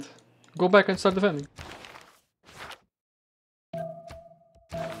defend. Go back and start defending.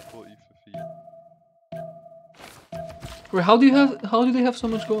 40 for feet. Wait, how do they have so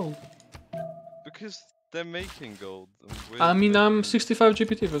much gold? Because they're making gold. And I mean, I'm making- 65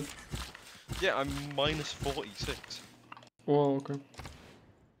 GPT, but Yeah, I'm minus 46. oh, okay.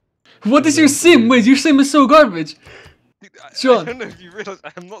 What is your sim? Wait, your sim is so garbage. Dude, I Sean. don't know if you realize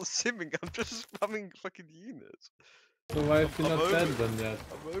I'm not simming. I'm just spamming fucking units. So why is he I'm not over dead it. then yet?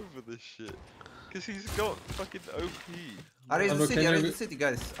 I'm over this shit. Because he's got fucking OP. Are in Sandro, the can city, are you in the go- city,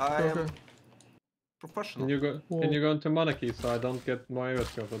 guys. I am Okay. professional. Can you go? Whoa. Can you go into monarchy so I don't get more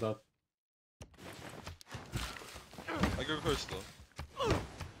ASK for that? I go coastal.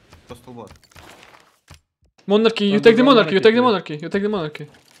 Coastal what? Monarchy, you Sandro, take the go monarchy, you take the monarchy, monarchy, you take the monarchy.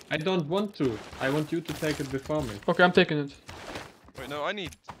 I don't want to. I want you to take it before me. Okay, I'm taking it. Wait, no, I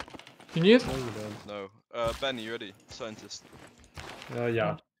need. You need it? No, you don't. No. Ben, you ready? Scientist.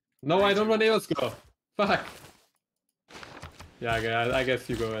 Yeah. No, I don't want ASK. Fuck. Yeah, I guess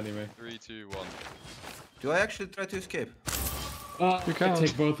you go anyway. 3, 2, 1. Do I actually try to escape? You I can.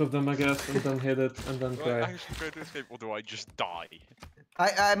 take both of them, I guess, and then hit it, and then Do I try. actually try to escape or do I just die?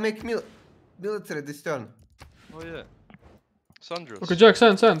 I make military this turn. Oh yeah. Sandra. Okay, Jack,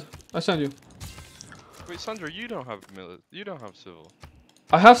 send. I send you. Wait, Sandra, you don't have you don't have civil.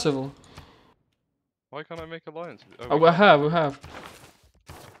 I have civil. Why can't I make alliance? Oh, we I can. have, we have.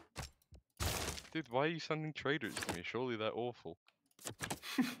 Dude, why are you sending traders to me? Surely they're awful.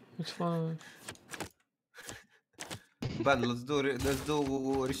 It's fine. Ben, let's do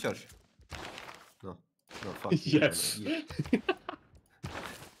research. No, fuck. Yes. Yeah.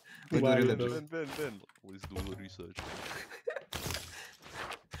 We do Why religious. Ben. Let's do the research.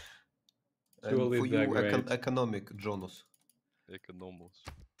 And Surely for they're you, great. economic, Jonas. Economos.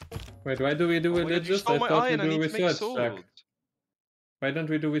 Wait, why do we do Oh my God, you religious? stole I my thought we iron. I do need to make research, Jack. swords. Why don't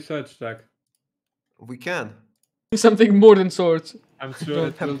we do research, Jack? We can. Something more than swords. I'm sure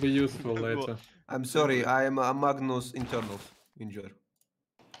it will be useful later. I'm sorry, I am a Magnus internals. Enjoy.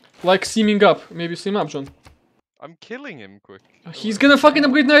 Like seaming up. Maybe seam up, John. I'm killing him quick. He's gonna fucking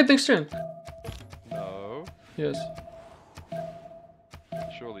upgrade knight next turn. No, Yes.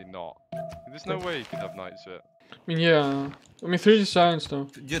 surely not. There's no way he can have knights yet. I mean, yeah. I mean, 30 science though.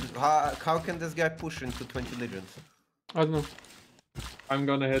 Dude, how can this guy push into 20 legions? I don't know. I'm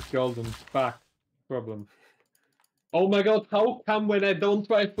gonna hit golden. Back. Problem. Oh my god, how come when I don't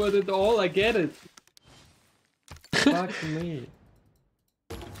try for it all, I get it? Fuck me.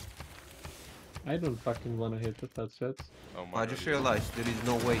 I don't fucking wanna hit it, that's it. Oh my I God. just realized there is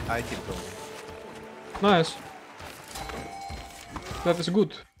no way I can go. Nice. That is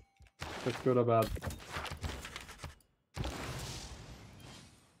good. That's good or bad.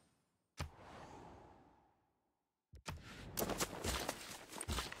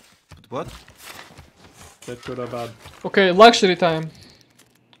 But what? That's good or bad. Okay, luxury time.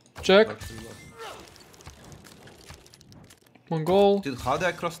 Check. Mongol. Dude, how do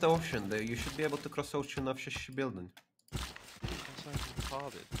I cross the ocean? You should be able to cross the ocean of building. That sounds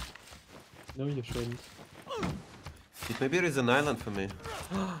retarded. No, you shouldn't. Dude, maybe there is an island for me.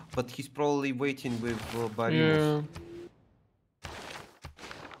 But he's probably waiting with Barimov. Yeah.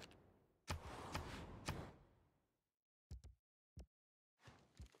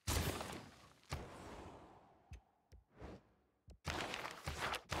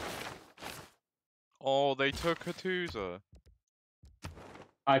 Oh, they took Hattusa.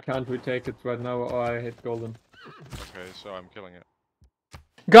 I can't retake it right now or I hit golden. Okay. Okay, so I'm killing it.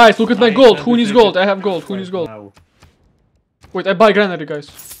 Guys, look at my I gold. had Who to needs take gold? it I have gold. Who right needs gold? now. Wait, I buy granary, guys.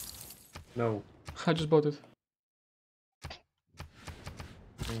 No. I just bought it.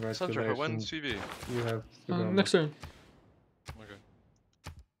 Sandro, when Congratulations. CV? You have Sugama. Next turn. Okay.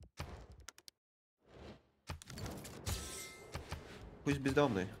 Who's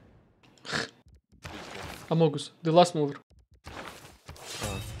бездомный? Amogus, the last mover.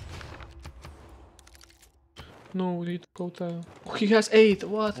 No, we need to go to... Oh, he has 8.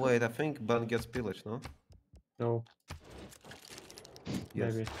 What? Wait, I think Ban gets pillaged, no? No,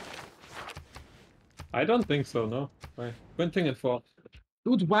 Yes. maybe. I don't think so, no. Why? Quinting at 4.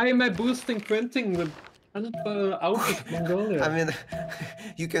 Dude, why am I boosting Quinting with out of Mongolia? I mean,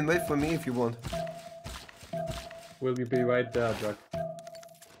 you can wait for me if you want. Will you be right there, Jack?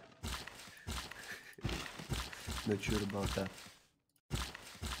 Not sure about that.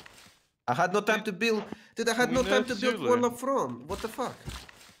 I had no time to build. Dude, I had We no time nerfed to build Zulu. Warlock Throne. What the fuck?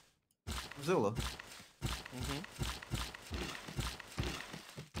 Zulu.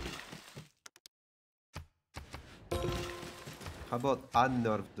 How about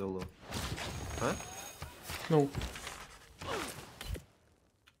unnerved Zulu? Huh? No.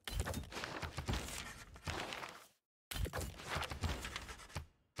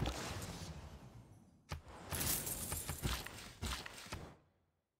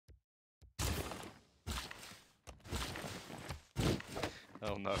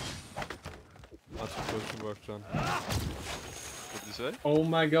 Oh no. That's supposed to work, John. What did you say? Oh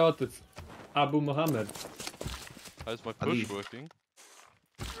my god, it's Abu Muhammad. How's my Ali. push working?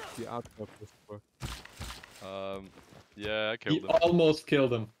 The outcome supposed to work. Yeah, I He killed him. almost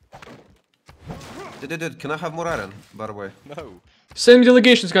killed him. Dude, can I have more iron, by the way? No. Send me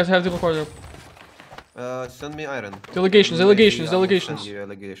delegations, guys. I have the recorder. Send me iron. Delegations, Maybe delegations, I will delegations. Send you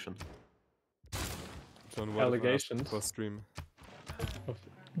allegation. John, what if I ask Allegations. for stream?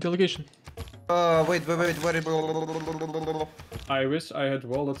 Delegation. Wait, wait. I wish I had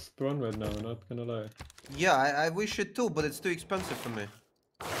Wallet's throne right now, not gonna lie. Yeah, I wish it too, but it's too expensive for me.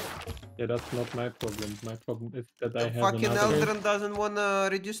 Yeah, that's not my problem. My problem is that I The have fucking another... Eldrin doesn't wanna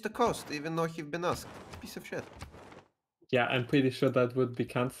reduce the cost, even though he's been asked. Piece of shit. Yeah, I'm pretty sure that would be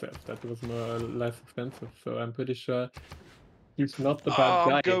cancelled. That was more or less expensive, so I'm pretty sure he's not the bad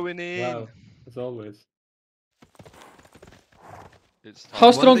guy. I'm going in. Wow, as always. It's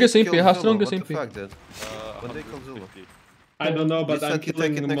How time. strong When is they Impy? kill How Zulu, strong is what the Impy? fuck, dude? When they kill Zulu? 150. I don't know, but You I'm said you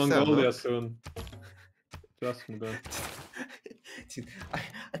take killing it next time, Mongolia no? soon. Trust me, bro. Dude,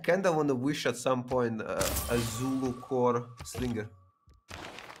 I kinda wanna wish at some point a Zulu core slinger.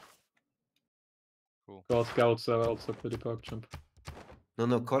 Core scouts are also pretty PogChamp.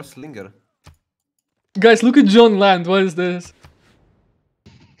 No, core slinger. Guys, look at John land. What is this?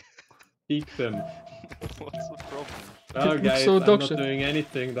 Peek them. What's the problem? Oh, looks guys, so I'm dog not shit. doing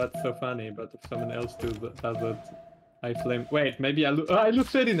anything. That's so funny. But if someone else does it, I flame. Wait, maybe I lose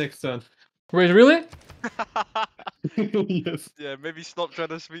 30 next turn. Wait, really? Yes. Yeah, maybe stop trying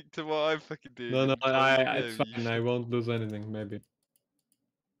to speak to what I'm fucking doing. No, and play the it's game, you fine. I shit. won't lose anything. Maybe.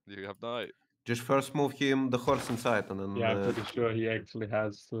 You have night. Just first move him the horse inside and then Yeah, I'm pretty sure he actually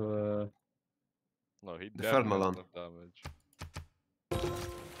has. No, he The definitely has Ferdinand. enough damage.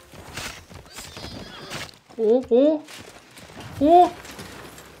 Oh.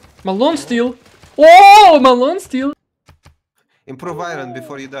 Malone steal. Oh, Malone steal. improve iron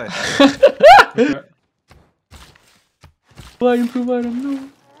before you die. Okay. Why improve item? No.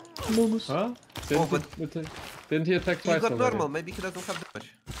 Amogus. Huh? Oh, but Didn't he attack he twice got already? normal. Maybe he doesn't have damage.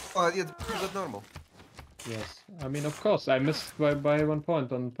 Oh, yeah, he got normal. Yes. I mean, of course, I missed by 1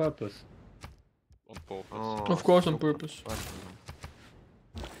 point on purpose. On purpose. Oh, Of course, on super. purpose.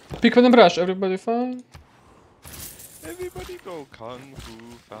 Pick one and brush. Everybody fine? Everybody go kung fu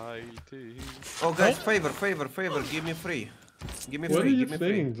fighting. Oh, guys, favor. Give me free. Give me What are free. you Give me free.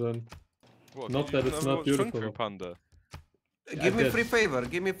 saying, John? What, Not did that you it's never not watch Kung beautiful. Fu Panda. Give me did. free favor.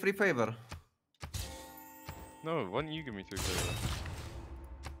 Give me free favor. No, why don't you give me 3 favor?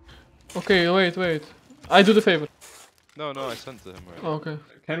 Okay, wait. I do the favor. No, I sent to him already. Oh, okay.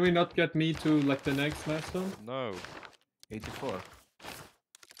 Can we not get me to like the next milestone? No. 84.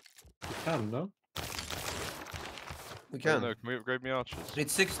 We can, no? We Oh, can. no, can we upgrade me archers?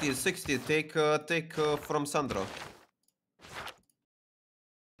 It's 60. It's 60. Take from Sandro.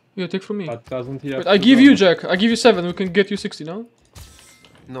 Yeah, take from me. But doesn't he have Wait, I to give go? you Jack. I give you 7. We can get you 60 now.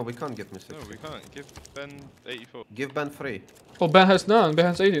 No, we can't get me 60. No, we can't. Give Ben 84. Give Ben free. Oh, Ben has none. Ben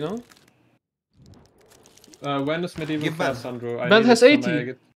has 80 now. When is medieval Give fair, Ben. Sandro? I Ben need has it for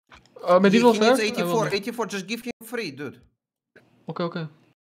 80. my- Medieval he fair. needs I will 84. do. 84. Just give him free, dude. Okay.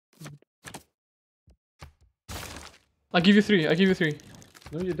 I give you 3. I give you 3.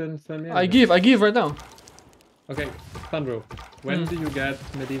 No, you didn't send me I anything. give right now. Okay, Sandro, when do you get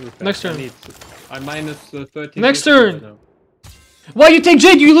medieval packs? Next turn. I'm minus 13. Next right turn! now. Why you take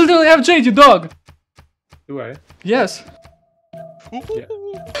Jade? You literally have Jade, you dog! Do I? Yes. Yeah.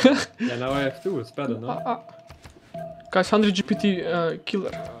 Yeah, now I have 2. It's better, no? Guys, 100 GPT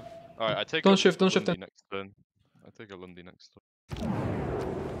killer. Alright, I take Don't a shift, don't shift Lundy then. next turn. I take a Lundy next turn.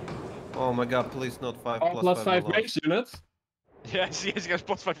 Oh my god, please not 5 Oh, plus plus 5 5 range units? Yes, yes, guys,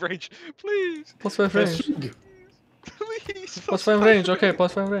 +5 range. Please! Plus 5 range. Please! Plus 5 range, okay,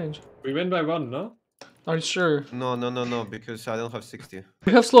 plus 5 range. We win by 1, no? Are you sure? No, because I don't have 60.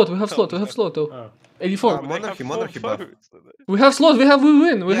 We have slot, we have slot, we have slot though. Oh. 84. Monarchy buff. We have slot, we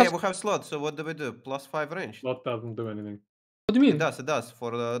win. We Yeah, have. we have slot, so what do we do? Plus 5 range. Slot doesn't do anything. What do you mean? It does. For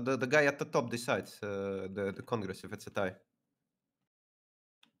the guy at the top decides the Congress if it's a tie.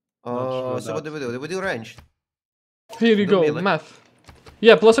 Not sure So what do we do? We do range. Here you Do go, melee. math.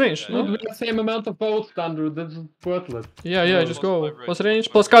 Yeah, plus range. No, No? we have the same amount of votes, Sandro. This is worthless. Yeah, just Plus go. 5 range, Plus plus range,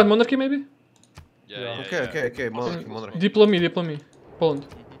 5 plus card monarchy maybe? Yeah. Okay. Monarchy. Diplomy. Poland.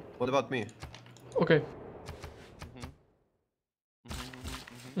 What about me? Okay.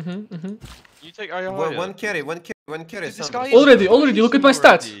 You take IR. One carry. This Sandro. guy Already, is look at my amazing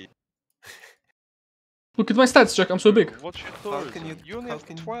stats. already. Look at my stats, Jack. I'm so big. What's your How tourism? can You only how have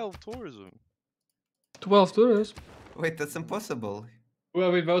can- 12 tourism. 12 tourists. Wait, that's impossible. Who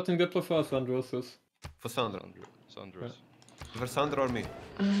are we voting Diplo for, Sandro? Sis? For Sandro. Sandros. For Sandro or me?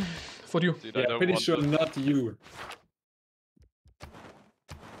 For you. Dude, I Yeah, don't pretty want sure them. not you.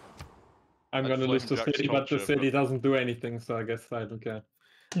 I'm I'd gonna lose the flame Jack's city, but the culture, city doesn't do anything, so I guess I don't care.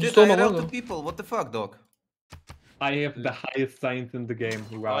 You Dude, stole I my routed logo. people. What the fuck, dog? I have the highest science in the game.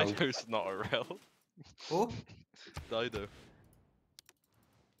 Wow. Dido's not a rel. Who? Dido.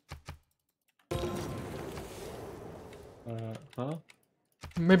 Huh?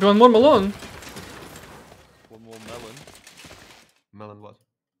 Maybe one more Malone. One more melon. Melon what?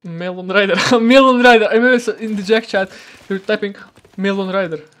 Melon Rider. Melon Rider. I remember in the Jack chat, you're typing Melon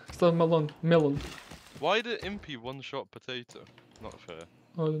Rider. It's not Malone. Melon. Why did Impy one-shot potato? Not fair.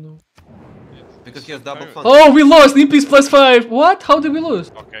 I don't know. Because he has double Apparently- fun. Oh, we lost. Impi's +5. What? How did we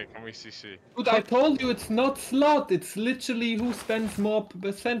lose? Okay, can we CC? Dude, I told you it's not slot. It's literally who spends more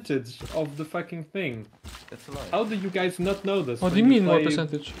percentage of the fucking thing. That's a lie. How do you guys not know this? What do when you mean more play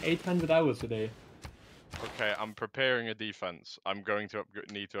percentage? 800 hours a day. Okay, I'm preparing a defense. I'm going to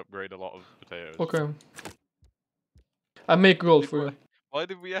need to upgrade a lot of potatoes. Okay. I make gold for you. Why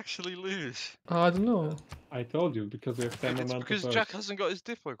did we actually lose? I don't know. I told you, because we have 10 It's amount because of Jack votes. hasn't got his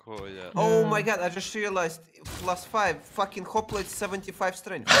Diplo core yet. Oh my god, I just realized +5 fucking hoplite 75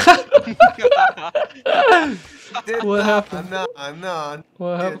 strength. Dude, What happened? No.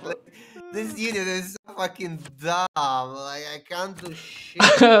 What Dude, happened? like, this unit is so fucking dumb. Like, I can't do shit.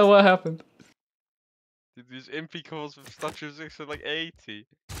 What happened? Did these Impy cores with Statue of 6 are like 80?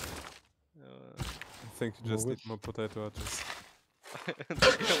 I think you just need more potato archers.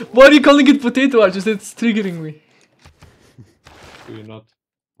 Why are you calling it potato arches? It's triggering me. Do you not?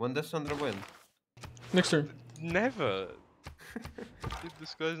 When does Sandra win? Next turn. Never! Dude,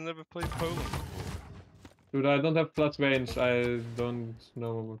 this guy's never played Poland before. Dude, I don't have plus range. I don't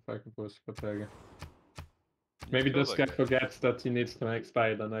know if I can push, but there you go. Maybe kill this that guy guy. forgets that he needs to make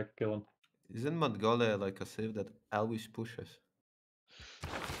spy, then I kill him. Isn't Mongolia like a save that always pushes?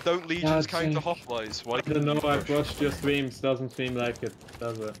 Don't legions Yeah, counter it's, hoplites? Why I can don't know, you I've push? watched your streams, doesn't seem like it,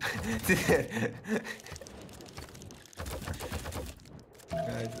 does it?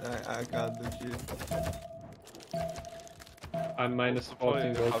 Guys, I can't do shit. I'm minus What's the point 14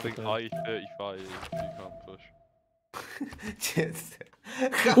 of gold having percent. I-35 if you can't push?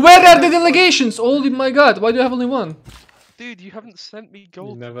 Just- Where are the delegations? Oh my god, why do you have only one? Dude, you haven't sent me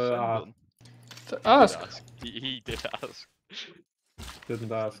gold. to never send asked. them. Ask. He did ask.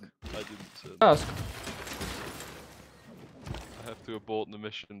 Didn't ask. I didn't send. Ask. I have to abort the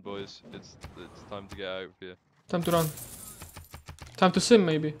mission, boys. It's time to get out of here. Time to run. Time to sim,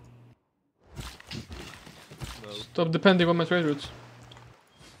 maybe. No, Stop depending on my trade routes.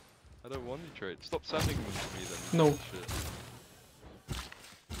 I don't want you trade. Stop sending them to me then. No. Shit.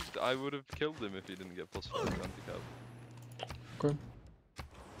 I would have killed him if he didn't get +5 handicap. Okay.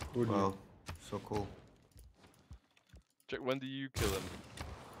 Would you? Wow, so cool. Check, when do you kill him?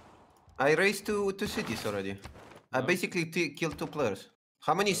 I raised two cities already. I No. basically killed 2 players.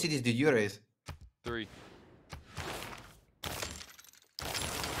 How many cities did you raise? 3.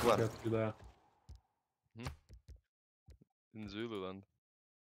 What? Got you there. In Zululand.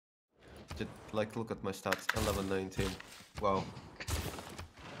 Just, like, look at my stats. 11, 19. Wow.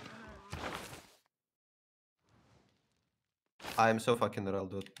 I'm so fucking real,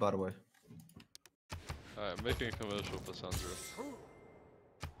 dude. By the way. Alright, I'm making a commercial for Sandro.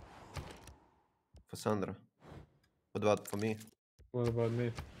 For Sandra. What about for me? What about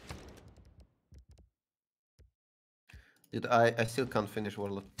me? Dude, I still can't finish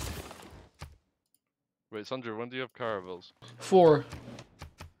Warlock. Wait, Sandro, when do you have caravels? 4.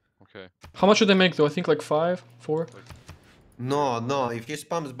 Okay. How much should I make though? I think like 5, 4. No. If he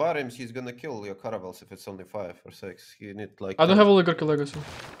spams barims, he's gonna kill your caravels if it's only 5 or 6. You need like. I don't 10. have Oligarchy Legacy.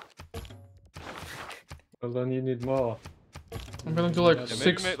 Well, then you need more. I'm gonna do like Yeah, Yeah,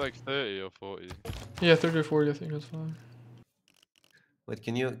 maybe 6. make like 30 or 40. Yeah, 30 or 40. I think that's fine. Wait,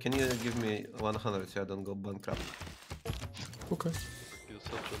 can you give me 100 so I don't go bankrupt? Okay. You're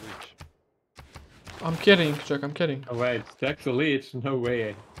such a leech. I'm kidding, Jack. I'm kidding. Oh wait, Jack's a leech? No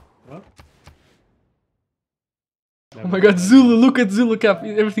way. What? Oh my God, Zulu! Look at Zulu cap.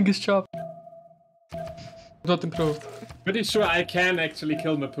 Everything is chopped. Not improved. Pretty sure I can actually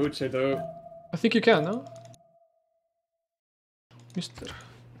kill Mapuche though. I think you can, no? Mr.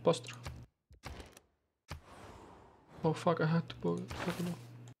 Imposter. Oh fuck! I had to go.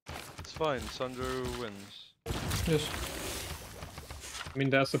 It's fine, Sandro wins. Yes. I mean,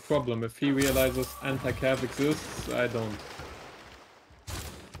 there's a problem. If he realizes anti-cav exists, I don't.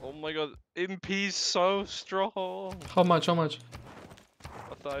 Oh my god, Impy's so strong! How much? How much?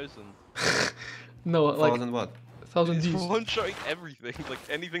 1,000. No, like 1000 what? 1,000 He's Ds. one-shotting everything, like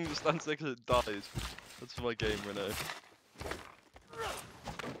anything that stands next to it dies. That's my game right now.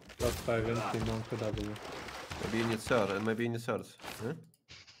 Plus 5 instinct, 1 for W. Maybe you need sword. Maybe you need swords. Huh?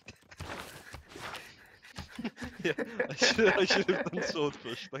 Yeah, I should have done sword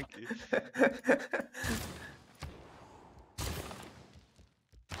push, thank you.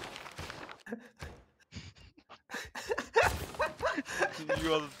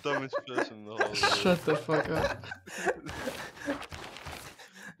 You are the dumbest person in the whole world. Shut the fuck up.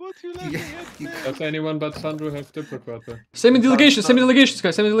 What are you laughing at me? Does anyone but Sandro have Diploquator? Send me delegation. Send me delegations,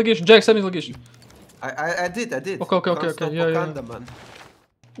 guys. Send me delegation. Jack, send me delegation. I did. Okay. Don't Yeah, yeah. Wakanda, man.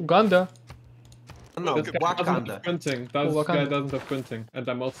 Uganda. No, This guy doesn't have Wakanda. printing. This Oh, guy Wakanda. doesn't have printing. And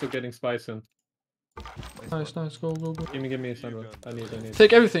I'm also getting spice in. Nice, nice. Go, go, go. Give me Sandro. I need.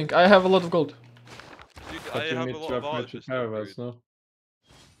 Take everything. I have a lot of gold. Dude, But I you have need a to lot of have art magic just caravels, no?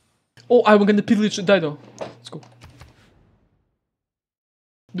 Oh, I'm gonna pillage Dido. Let's go.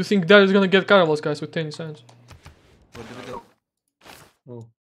 Do you think Dido's gonna get caravels, guys, with 10 cents? Where do we go? Oh.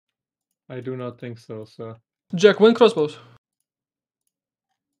 I do not think so, sir. Jack, when crossbows?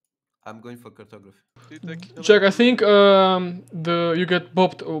 I'm going for cartography. Dude, they're killing Jack, I me. think you get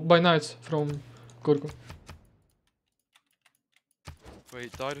bopped by knights from Gorgo.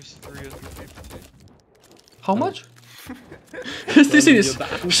 Wait, Dido's 350. How much? He's Well, serious. you're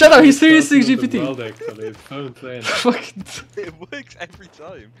the Shut up, he's person 36 in the GPT. world, actually. It's so insane. Fucking. It works every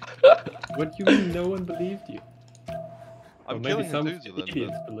time. What do you mean no one believed you? I'm Or maybe killing some Hatuza then.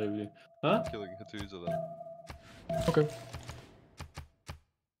 idiots believed you. Huh? I'm killing Hatuza then. Okay.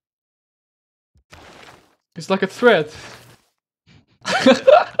 It's like a threat.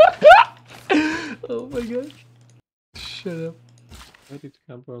 Oh my god. Shut up. Ready to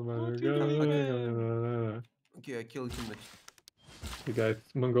camp on What you doing? Okay, I killed him next. You guys,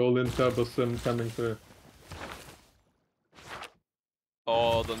 Mongolian turbo sim coming through.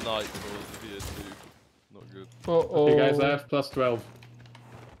 Oh, the knight was here too. Not good. Oh. Okay guys, I have plus 12.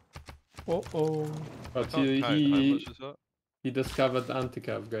 Oh. But Can't count. How much is that? he discovered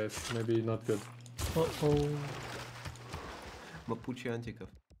anti-cav, guys. Maybe not good. Oh. Mapuche Antikov.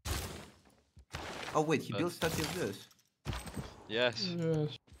 Oh wait, he built statue of this. Yes.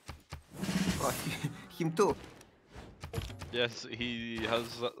 Yes. Oh, him too. Yes, he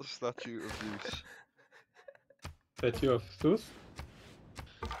has that statue of Zeus. Statue of Zeus?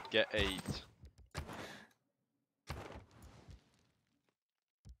 Get 8.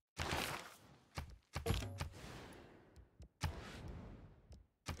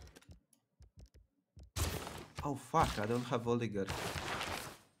 Oh fuck, I don't have oligarch.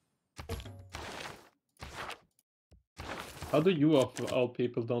 How do you of all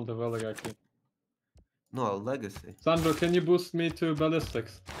people don't have oligarchy? No, legacy. Sandro, can you boost me to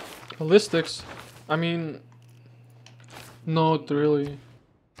ballistics? Ballistics. I mean, not really.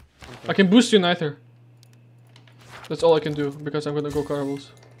 I can boost you neither. That's all I can do because I'm gonna go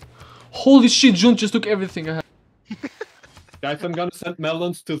caravels. Holy shit, Jun just took everything I had. Guys, I'm gonna send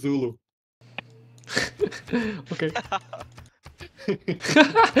melons to Zulu. Okay.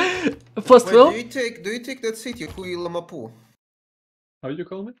 Plus 12? Do you take that city, Huila Mapu? How you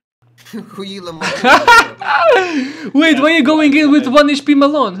call me? Huila Mapu. Wait, why are you going in with 1 HP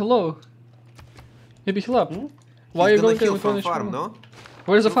Malone? Hello. Maybe heal up. Why are He's you gonna going heal with from 1 farm, HP? no?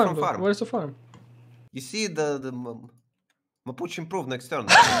 Where's the Heal farm, from bro? farm. Where's the farm? You see the Mapuche improve next turn.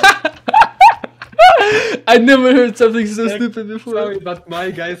 I never heard something so stupid before. Sorry, but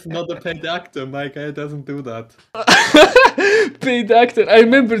my guy's not a paid actor. My guy doesn't do that. Paid actor. I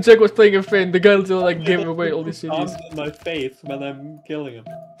remember Jack was playing a friend. The guy like gave away all these CDs. On my face when I'm killing him.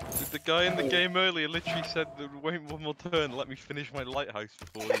 The guy in the game earlier literally said, "Wait one more turn, let me finish my lighthouse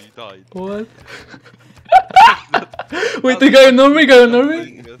before he died." What? Wait, the guy in Norway? Guy in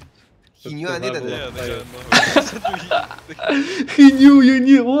Norway? He knew I needed Yeah, it. the guy in Norway. He knew, you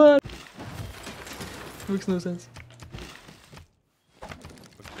knew. What? Makes no sense.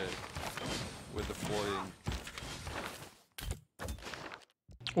 Okay, we're deploying.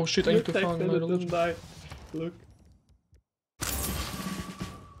 Oh shit, I need to find my religion. Die. Look.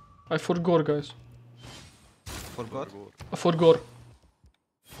 I forgot, guys. Forgot? I forgot.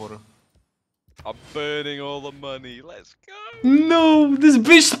 For I'm burning all the money. Let's go. No, this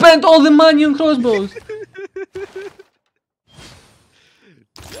bitch spent all the money on crossbows.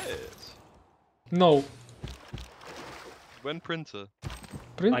 Yes. No. When printer?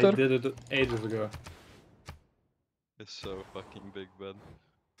 Printer. I did it ages ago. It's so fucking big, Ben.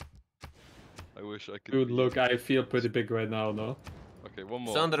 I wish I could. Dude, be- look, I feel pretty big right now, no? Okay, one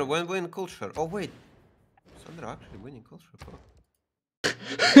more. Sandra, when win culture? Oh wait, Sandra actually winning culture. Bro.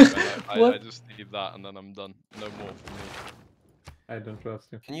 I What? just need that and then I'm done. No more for me. I don't trust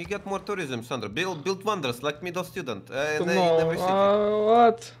you. Can you get more tourism, Sandra? Build wonders like middle student. In No, every city.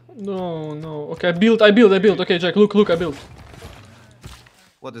 what? No, no. Okay, I built. Okay, Jack, look, I built.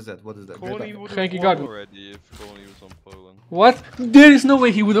 What is that? What is that? Corny would Hanky have won Garden. already if Corny was on Poland. What? There is no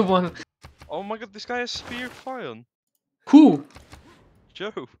way he would have won. Oh my god, this guy has Spear Fire. Who?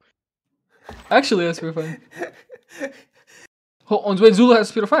 Joe. Actually, that's very fine. Oh, wait, Zula has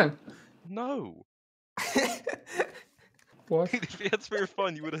Spear of Fire. No. What? If he had Spear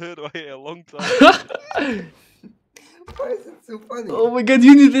Fire, you would have heard I hit a long time. Why is it so funny? Oh my god,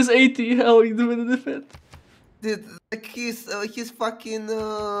 you need this 80. How are you doing the defense? Dude, like his fucking EP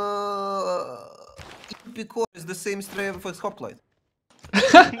core is the same strength as Hoplite.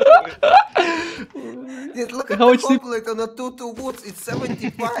 Dude, look at How the much did- Hoplite on a 2-2 woods. It's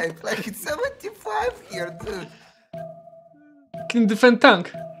 75. Like it's 75 here, dude. Can defend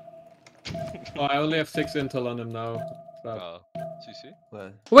tank. Oh, I only have 6 intel on him now. But CC?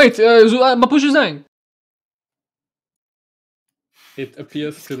 Well, Wait, Mapuche is dying. it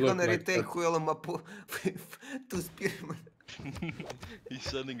appears to he's look gonna like retake that. Huela Mapu to Spearman. He's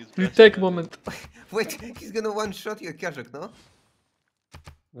sending his best. Retake man. moment. Wait, he's gonna one-shot your Kajak, no?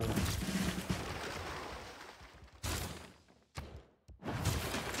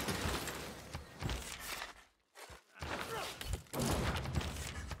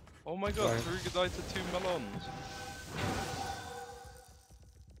 Oh my god, Taruga died to 2 melons.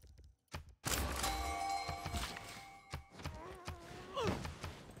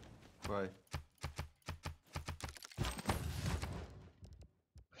 Why?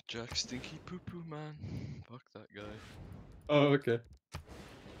 Jack Stinky Poo Poo Man. Fuck that guy. Oh, okay.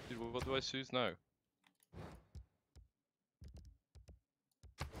 Dude, what do I choose now?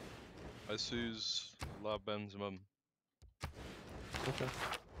 I choose La Ben's mum. Okay.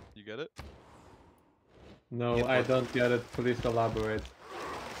 You get it? No, Get I what? don't get it. Please elaborate.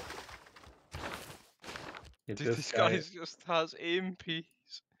 It Dude, this guy just has impies.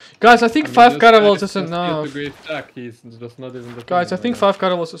 Guys, I think 5 caravels is enough. He's a great Jack. He's just not even the Guys, I think 5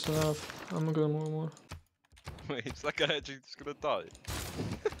 caravels is enough. I'm not gonna more. Wait, is that guy actually just gonna die?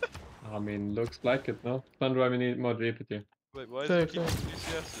 I mean, looks like it, no? Sandra, we need more GPT. Wait, why is Okay, he keeping okay.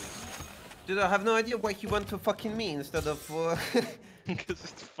 GCSs? Dude, I have no idea why he went to fucking me instead of. Because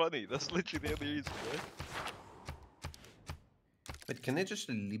it's funny, that's literally the only reason, right? But can I just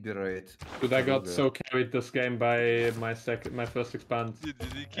liberate? Dude, I got so carried this game by my first expand. Did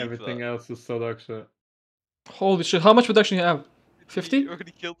he keep Everything that? else is so dog shit. Holy shit, how much production you have? 50? He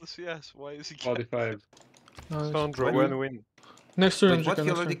already killed the CS, why is he keeping 45. Nice. Sandro, when win? Next turn, Wait, what? Jack, He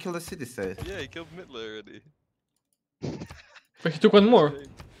next already turn. killed a city state. Yeah, he killed Midler already. But he took one more.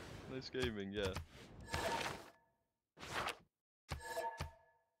 Nice gaming, yeah.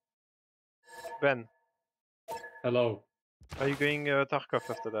 Ben, Hello. are you going Tarkov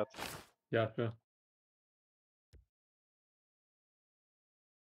after that? Yeah, sure.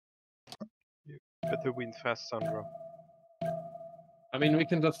 Better win fast, Sandro. I mean, we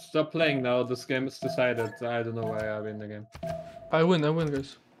can just stop playing now. This game is decided. I don't know why I win the game. I win,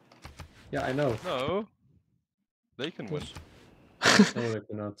 guys. Yeah, I know. No. They can win. No, they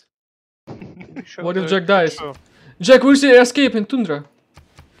cannot. Show What if the Jack dies? show. Jack, where's the escape in Tundra?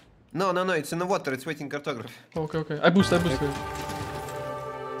 No, it's in the water. It's waiting cartography. Okay, okay. I boost. Okay,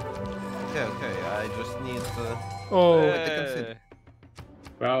 I just need. Oh. Wait, I can see. Yeah.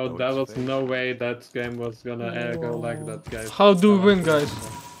 Wow, No, there it's was fake. no way that game was gonna go like that, guys. How do we win, guys?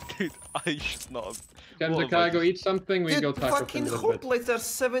 Dude, I should not have. Can What the have I guy go just- eat something? We go Dude, taco fucking in a little bit. hoplites are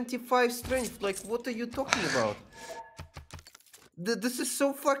 75 strength. Like, what are you talking about? This is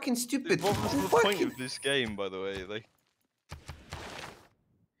so fucking stupid. Dude, what was Who the point fucking- of this game, by the way? Like,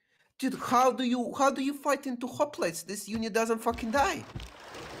 Dude, how do you fight into hoplites? This unit doesn't fucking die.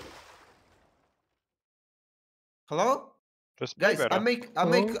 Hello? Just play Guys, I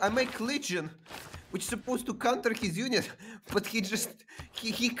better. make Legion, which is supposed to counter his unit, but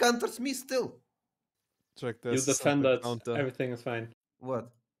he counters me still. Check You this. defend it. Counter. Everything is fine. What?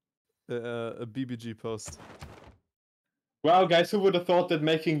 A BBG post. Wow, guys, who would have thought that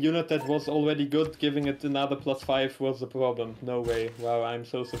making unit that was already good, giving it another +5 was the problem? No way. Wow, I'm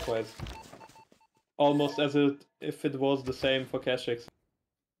so surprised. Almost as if it was the same for Kashix.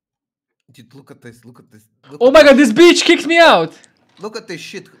 Dude, look at this. Oh my god, this bitch kicked me out! Look at this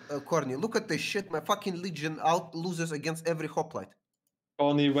shit, Corny. Look at this shit. My fucking Legion out loses against every hoplite.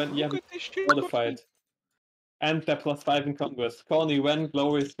 Corny, when you look have at this shit. modified. And they're +5 in Congress. Corny, when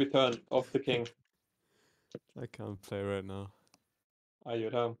glorious return of the king? I can't play right now. Are you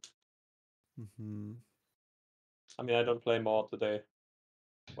at home? I mean, I don't play more today.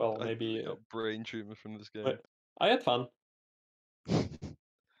 Well, I maybe. got brain tumor from this game. Wait, I had fun.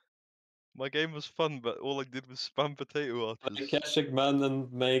 My game was fun, but all I did was spam potato archers. Play Kashik man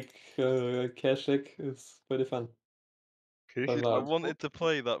and make Kashik is pretty fun. Okay. Fun I loud. wanted to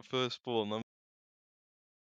play that first spawn.